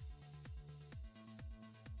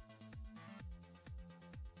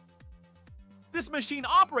 This machine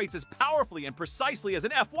operates as powerfully and precisely as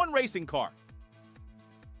an F1 racing car.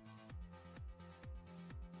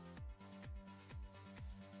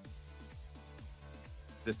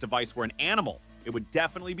 If this device were an animal, it would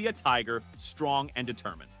definitely be a tiger, strong and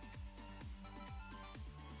determined.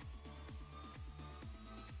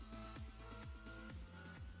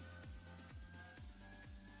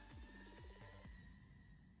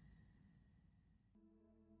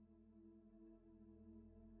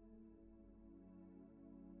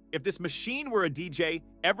 If this machine were a DJ,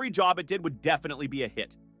 every job it did would definitely be a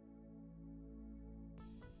hit.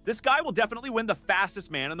 This guy will definitely win the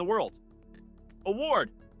fastest man in the world. Award.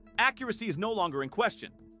 Accuracy is no longer in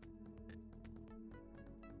question.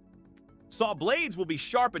 Saw blades will be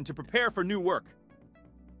sharpened to prepare for new work.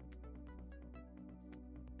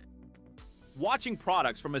 Watching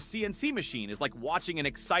products from a CNC machine is like watching an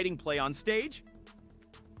exciting play on stage.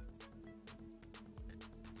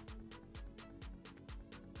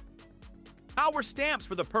 How were stamps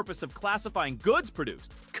for the purpose of classifying goods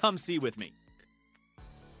produced? Come see with me.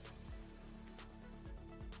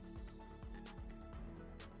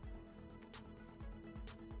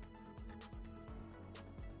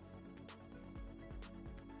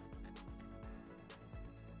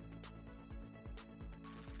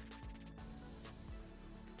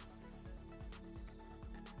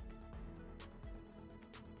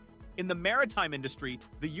 In the maritime industry,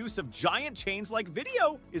 the use of giant chains like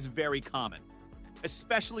video is very common,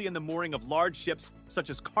 especially in the mooring of large ships such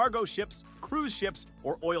as cargo ships, cruise ships,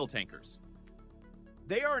 or oil tankers.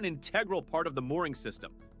 They are an integral part of the mooring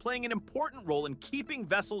system, playing an important role in keeping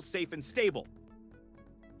vessels safe and stable.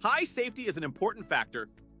 High safety is an important factor,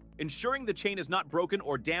 ensuring the chain is not broken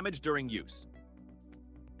or damaged during use.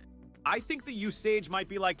 I think the usage might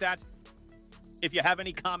be like that. If you have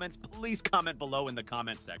any comments, please comment below in the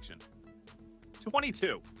comments section.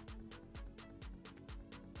 22.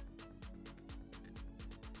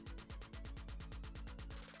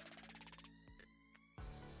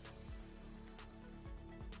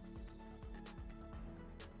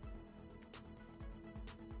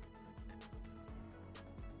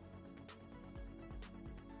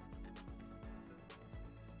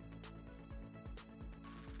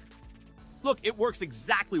 Look, it works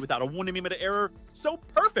exactly without a 1 mm error. So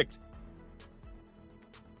perfect!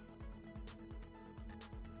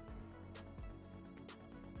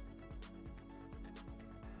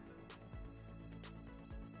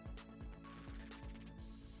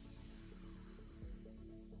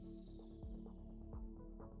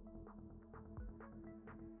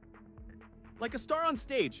 Like a star on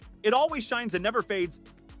stage, it always shines and never fades.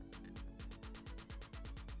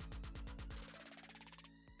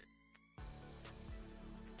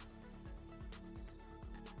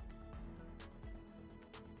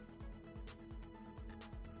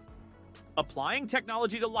 Applying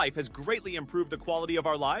technology to life has greatly improved the quality of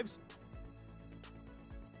our lives.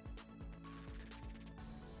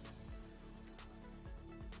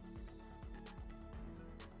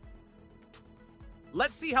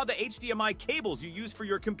 Let's see how the HDMI cables you use for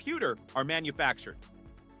your computer are manufactured.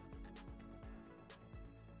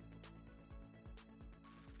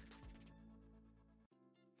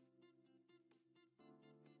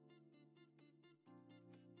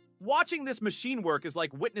 Watching this machine work is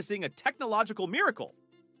like witnessing a technological miracle.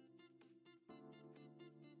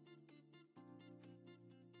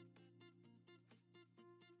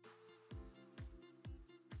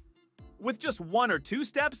 With just 1 or 2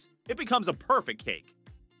 steps, it becomes a perfect cake.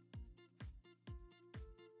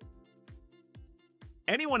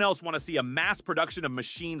 Anyone else want to see a mass production of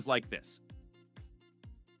machines like this?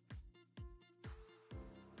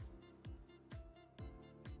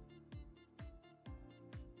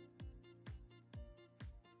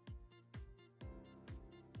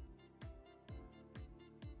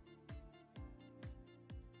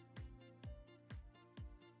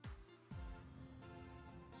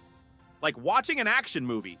 Like watching an action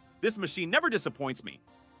movie, this machine never disappoints me.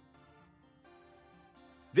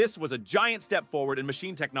 This was a giant step forward in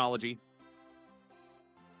machine technology.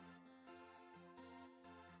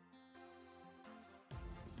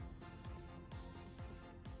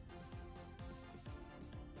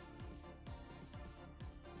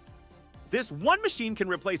 This one machine can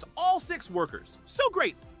replace all 6 workers. So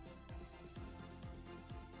great!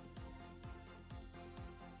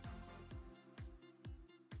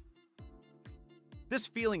 This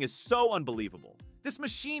feeling is so unbelievable. This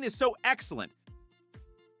machine is so excellent.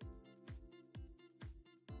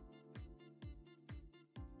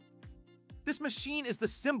 This machine is the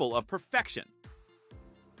symbol of perfection.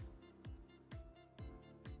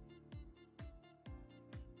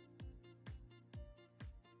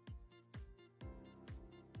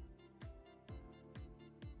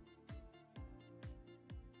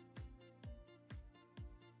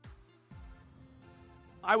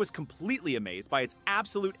 I was completely amazed by its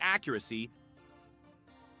absolute accuracy.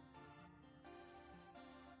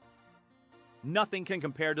 Nothing can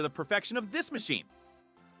compare to the perfection of this machine.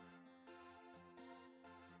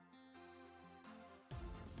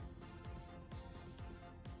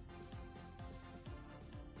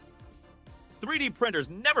 "3D printers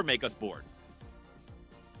never make us bored."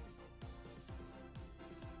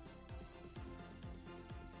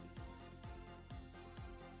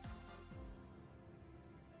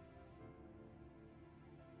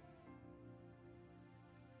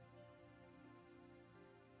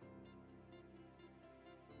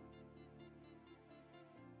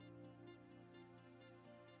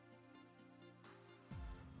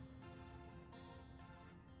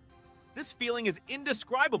 This feeling is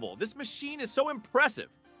indescribable. This machine is so impressive.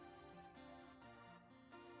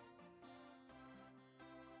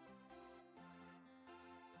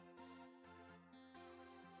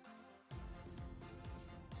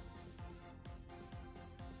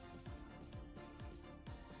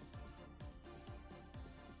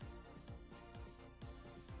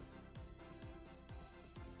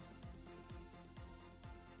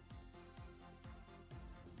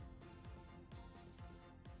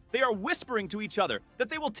 They are whispering to each other that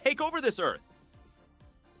they will take over this earth.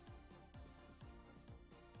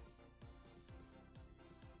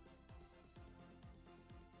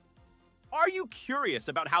 Are you curious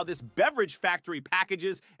about how this beverage factory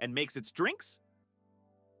packages and makes its drinks?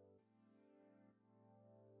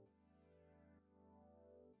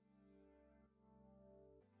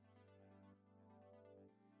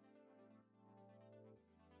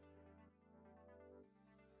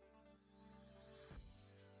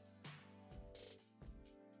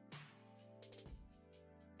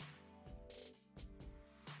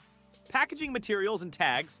 Packaging materials and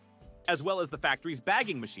tags, as well as the factory's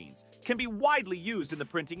bagging machines, can be widely used in the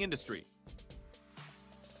printing industry.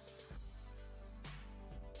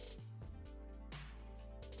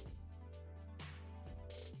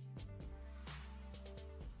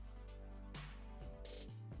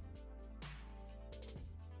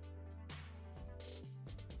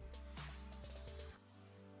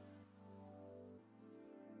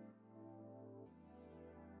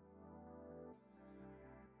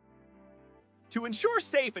 To ensure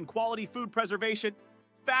safe and quality food preservation,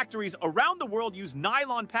 factories around the world use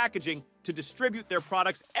nylon packaging to distribute their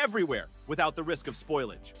products everywhere without the risk of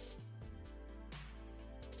spoilage.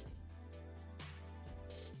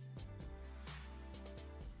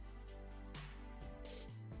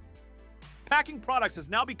 packing products has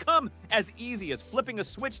now become as easy as flipping a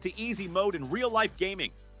switch to easy mode in real-life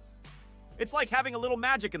gaming. It's like having a little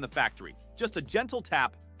magic in the factory. Just a gentle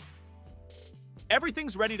tap.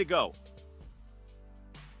 Everything's ready to go.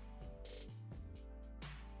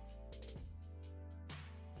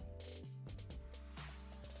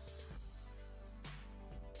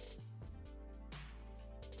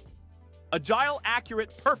 Agile,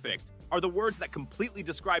 accurate, perfect are the words that completely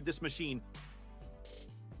describe this machine.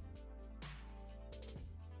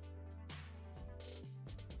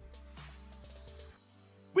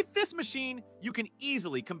 With this machine, you can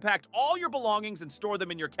easily compact all your belongings and store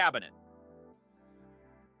them in your cabinet.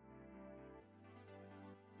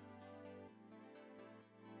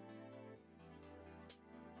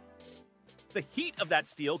 The heat of that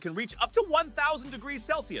steel can reach up to 1,000 degrees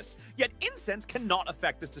Celsius, yet incense cannot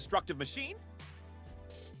affect this destructive machine.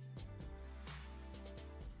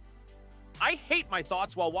 I hate my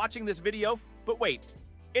thoughts while watching this video, but wait,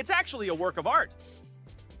 it's actually a work of art.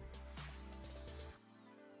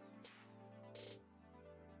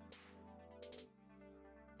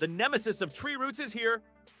 The nemesis of tree roots is here.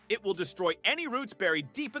 It will destroy any roots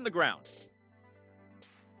buried deep in the ground.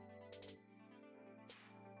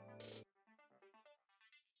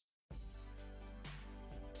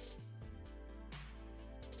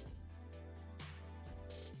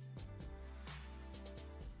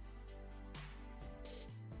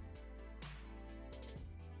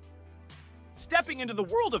 Stepping into the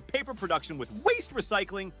world of paper production with waste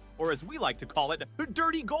recycling, or as we like to call it,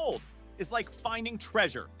 dirty gold, is like finding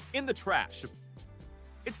treasure in the trash.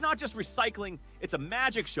 It's not just recycling, it's a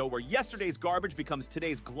magic show where yesterday's garbage becomes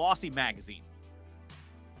today's glossy magazine.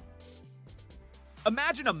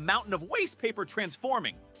 Imagine a mountain of waste paper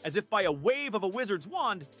transforming, as if by a wave of a wizard's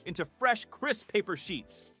wand, into fresh, crisp paper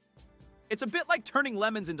sheets. It's a bit like turning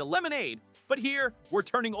lemons into lemonade, but here, we're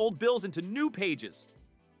turning old bills into new pages.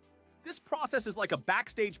 This process is like a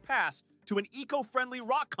backstage pass to an eco-friendly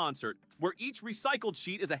rock concert where each recycled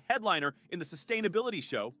sheet is a headliner in the sustainability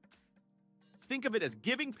show. Think of it as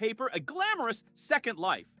giving paper a glamorous second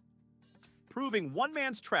life, proving one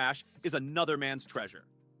man's trash is another man's treasure.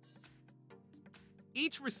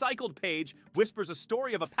 Each recycled page whispers a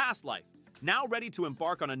story of a past life, now ready to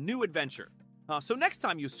embark on a new adventure. So next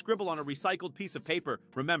time you scribble on a recycled piece of paper,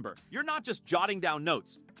 remember, you're not just jotting down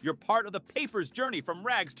notes. You're part of the paper's journey from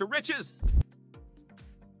rags to riches.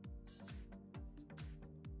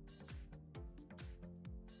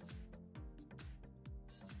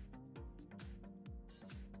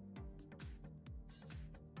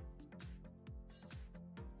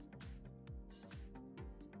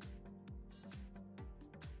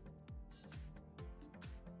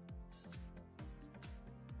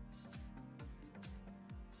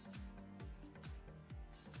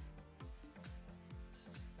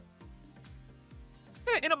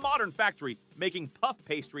 In a modern factory, making puff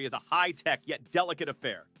pastry is a high-tech yet delicate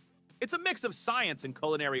affair. It's a mix of science and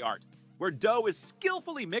culinary art, where dough is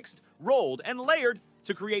skillfully mixed, rolled, and layered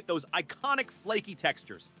to create those iconic flaky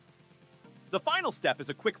textures. The final step is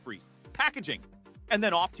a quick freeze, packaging, and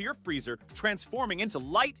then off to your freezer, transforming into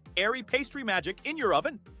light, airy pastry magic in your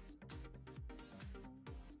oven.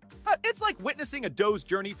 It's like witnessing a dough's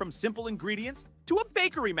journey from simple ingredients to a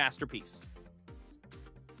bakery masterpiece.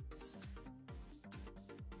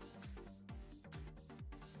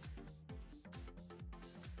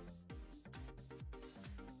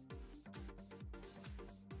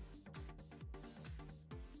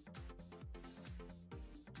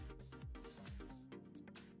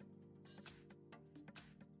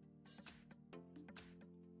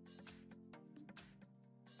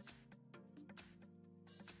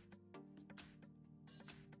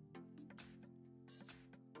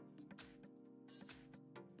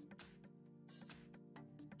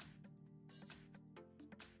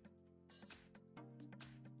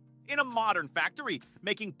 In a modern factory,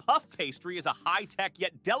 making puff pastry is a high-tech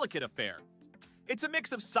yet delicate affair. It's a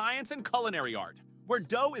mix of science and culinary art, where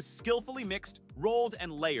dough is skillfully mixed, rolled,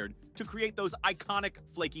 and layered to create those iconic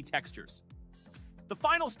flaky textures. The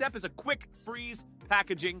final step is a quick freeze,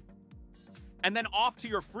 packaging, and then off to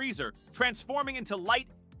your freezer, transforming into light,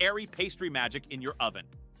 airy pastry magic in your oven.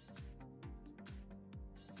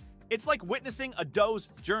 It's like witnessing a dough's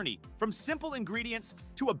journey from simple ingredients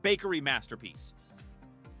to a bakery masterpiece.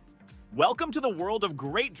 Welcome to the world of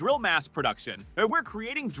great drill mass production, where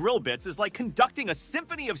creating drill bits is like conducting a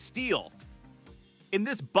symphony of steel. In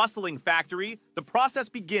this bustling factory, the process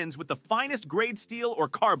begins with the finest grade steel or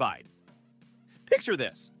carbide. Picture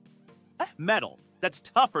this: metal that's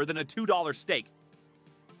tougher than a $2 steak,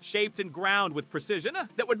 shaped and ground with precision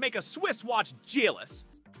that would make a Swiss watch jealous.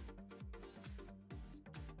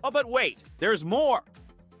 Oh, but wait, there's more!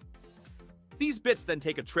 These bits then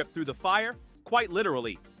take a trip through the fire, quite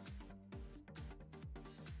literally.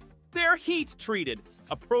 They're heat-treated,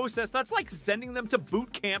 a process that's like sending them to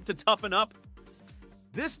boot camp to toughen up.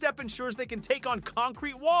 This step ensures they can take on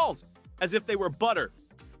concrete walls, as if they were butter.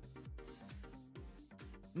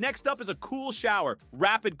 Next up is a cool shower,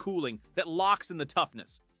 rapid cooling, that locks in the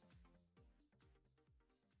toughness.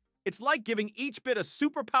 It's like giving each bit a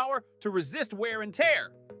superpower to resist wear and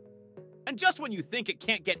tear. And just when you think it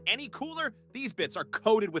can't get any cooler, these bits are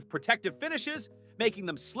coated with protective finishes, making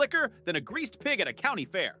them slicker than a greased pig at a county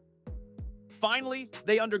fair. Finally,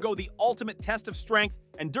 they undergo the ultimate test of strength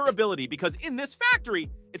and durability because in this factory,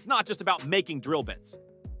 it's not just about making drill bits.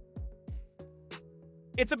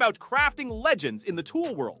 It's about crafting legends in the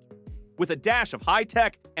tool world. With a dash of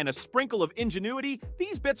high-tech and a sprinkle of ingenuity,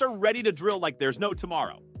 these bits are ready to drill like there's no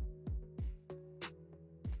tomorrow.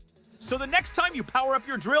 So the next time you power up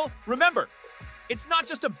your drill, remember, it's not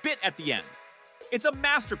just a bit at the end. It's a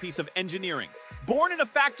masterpiece of engineering, born in a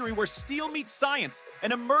factory where steel meets science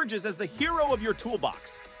and emerges as the hero of your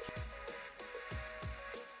toolbox.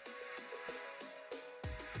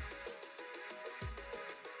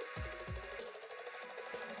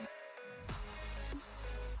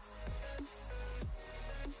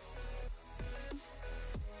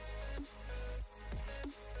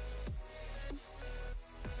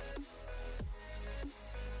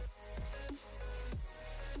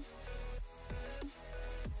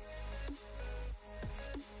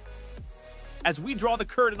 As we draw the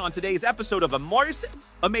curtain on today's episode of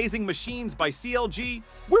Amazing Machines by CLG,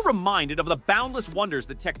 we're reminded of the boundless wonders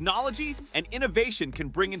that technology and innovation can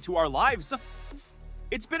bring into our lives.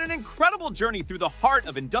 It's been an incredible journey through the heart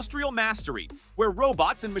of industrial mastery, where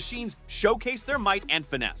robots and machines showcase their might and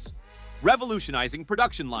finesse, revolutionizing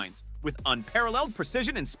production lines with unparalleled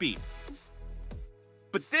precision and speed.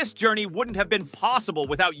 But this journey wouldn't have been possible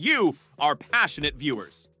without you, our passionate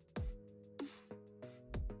viewers.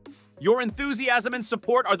 Your enthusiasm and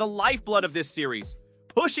support are the lifeblood of this series,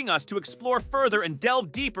 pushing us to explore further and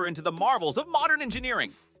delve deeper into the marvels of modern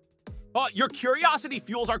engineering. Your curiosity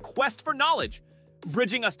fuels our quest for knowledge,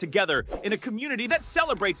 bridging us together in a community that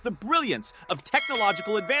celebrates the brilliance of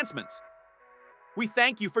technological advancements. We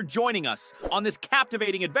thank you for joining us on this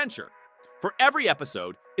captivating adventure, for every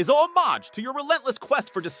episode is a homage to your relentless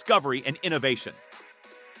quest for discovery and innovation.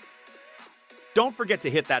 Don't forget to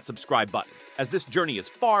hit that subscribe button, as this journey is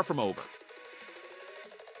far from over.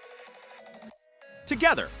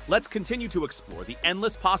 Together, let's continue to explore the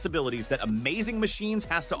endless possibilities that Amazing Machines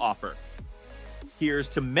has to offer. Here's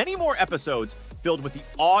to many more episodes filled with the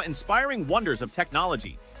awe-inspiring wonders of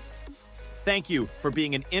technology. Thank you for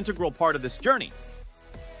being an integral part of this journey.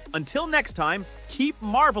 Until next time, keep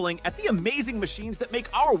marveling at the amazing machines that make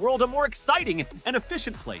our world a more exciting and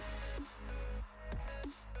efficient place.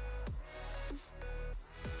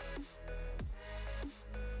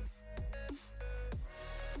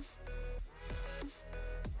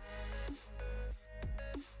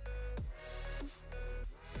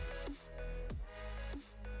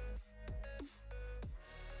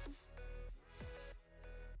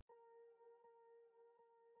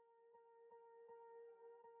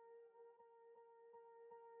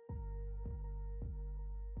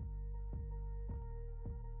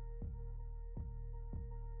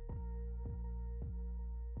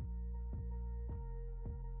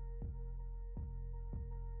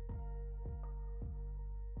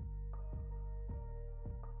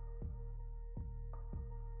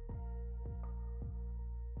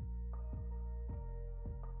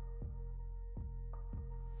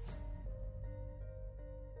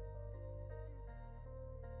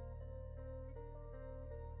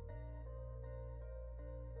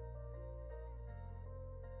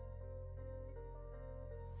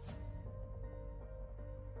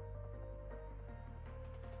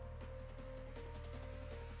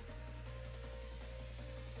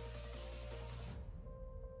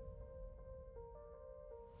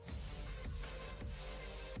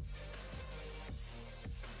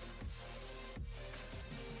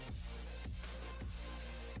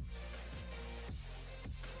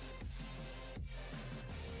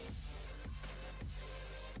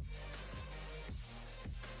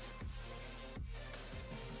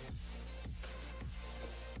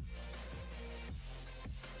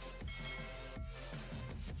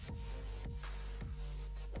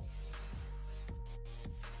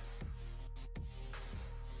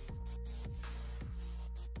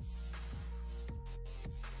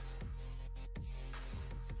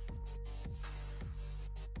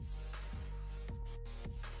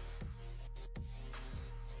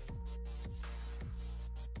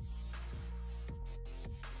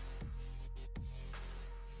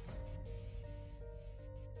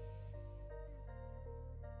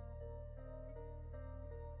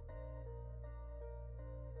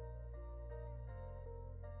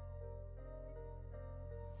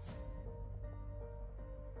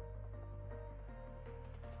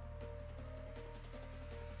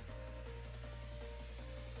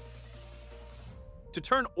 To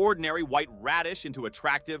turn ordinary white radish into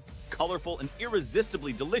attractive, colorful, and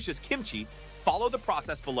irresistibly delicious kimchi, follow the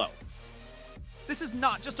process below. This is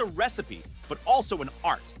not just a recipe, but also an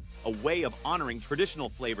art, a way of honoring traditional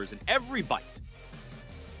flavors in every bite.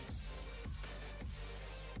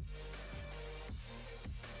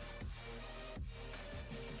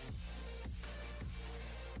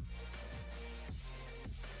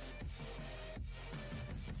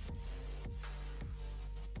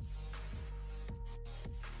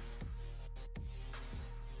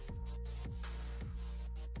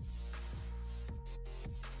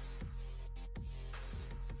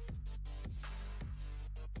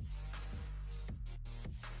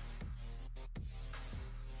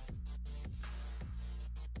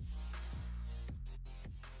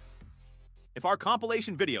 If our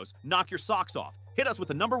compilation videos knock your socks off, hit us with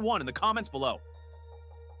the number 1 in the comments below.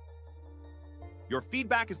 Your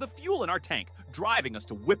feedback is the fuel in our tank, driving us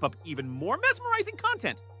to whip up even more mesmerizing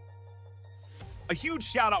content. A huge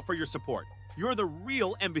shout out for your support. You're the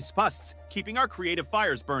real ambispusts, keeping our creative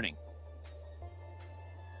fires burning.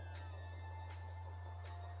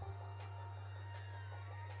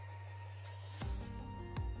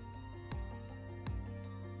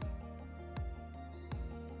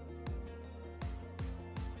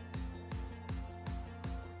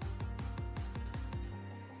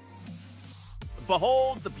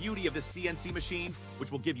 Behold the beauty of this CNC machine,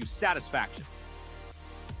 which will give you satisfaction.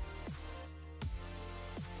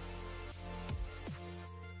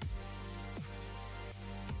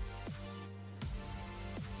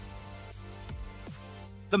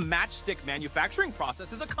 The matchstick manufacturing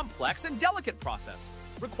process is a complex and delicate process,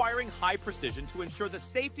 requiring high precision to ensure the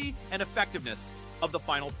safety and effectiveness of the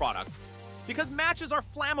final product. Because matches are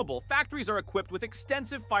flammable, factories are equipped with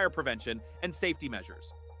extensive fire prevention and safety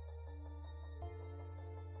measures.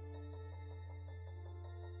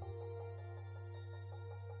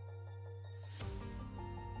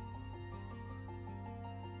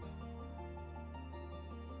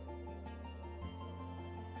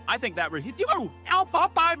 I think that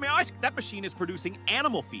that machine is producing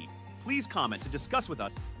animal feed. Please comment to discuss with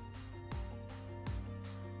us.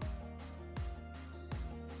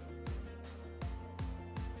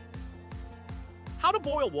 How to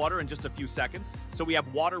boil water in just a few seconds, so we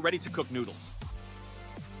have water ready to cook noodles.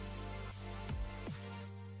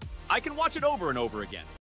 I can watch it over and over again.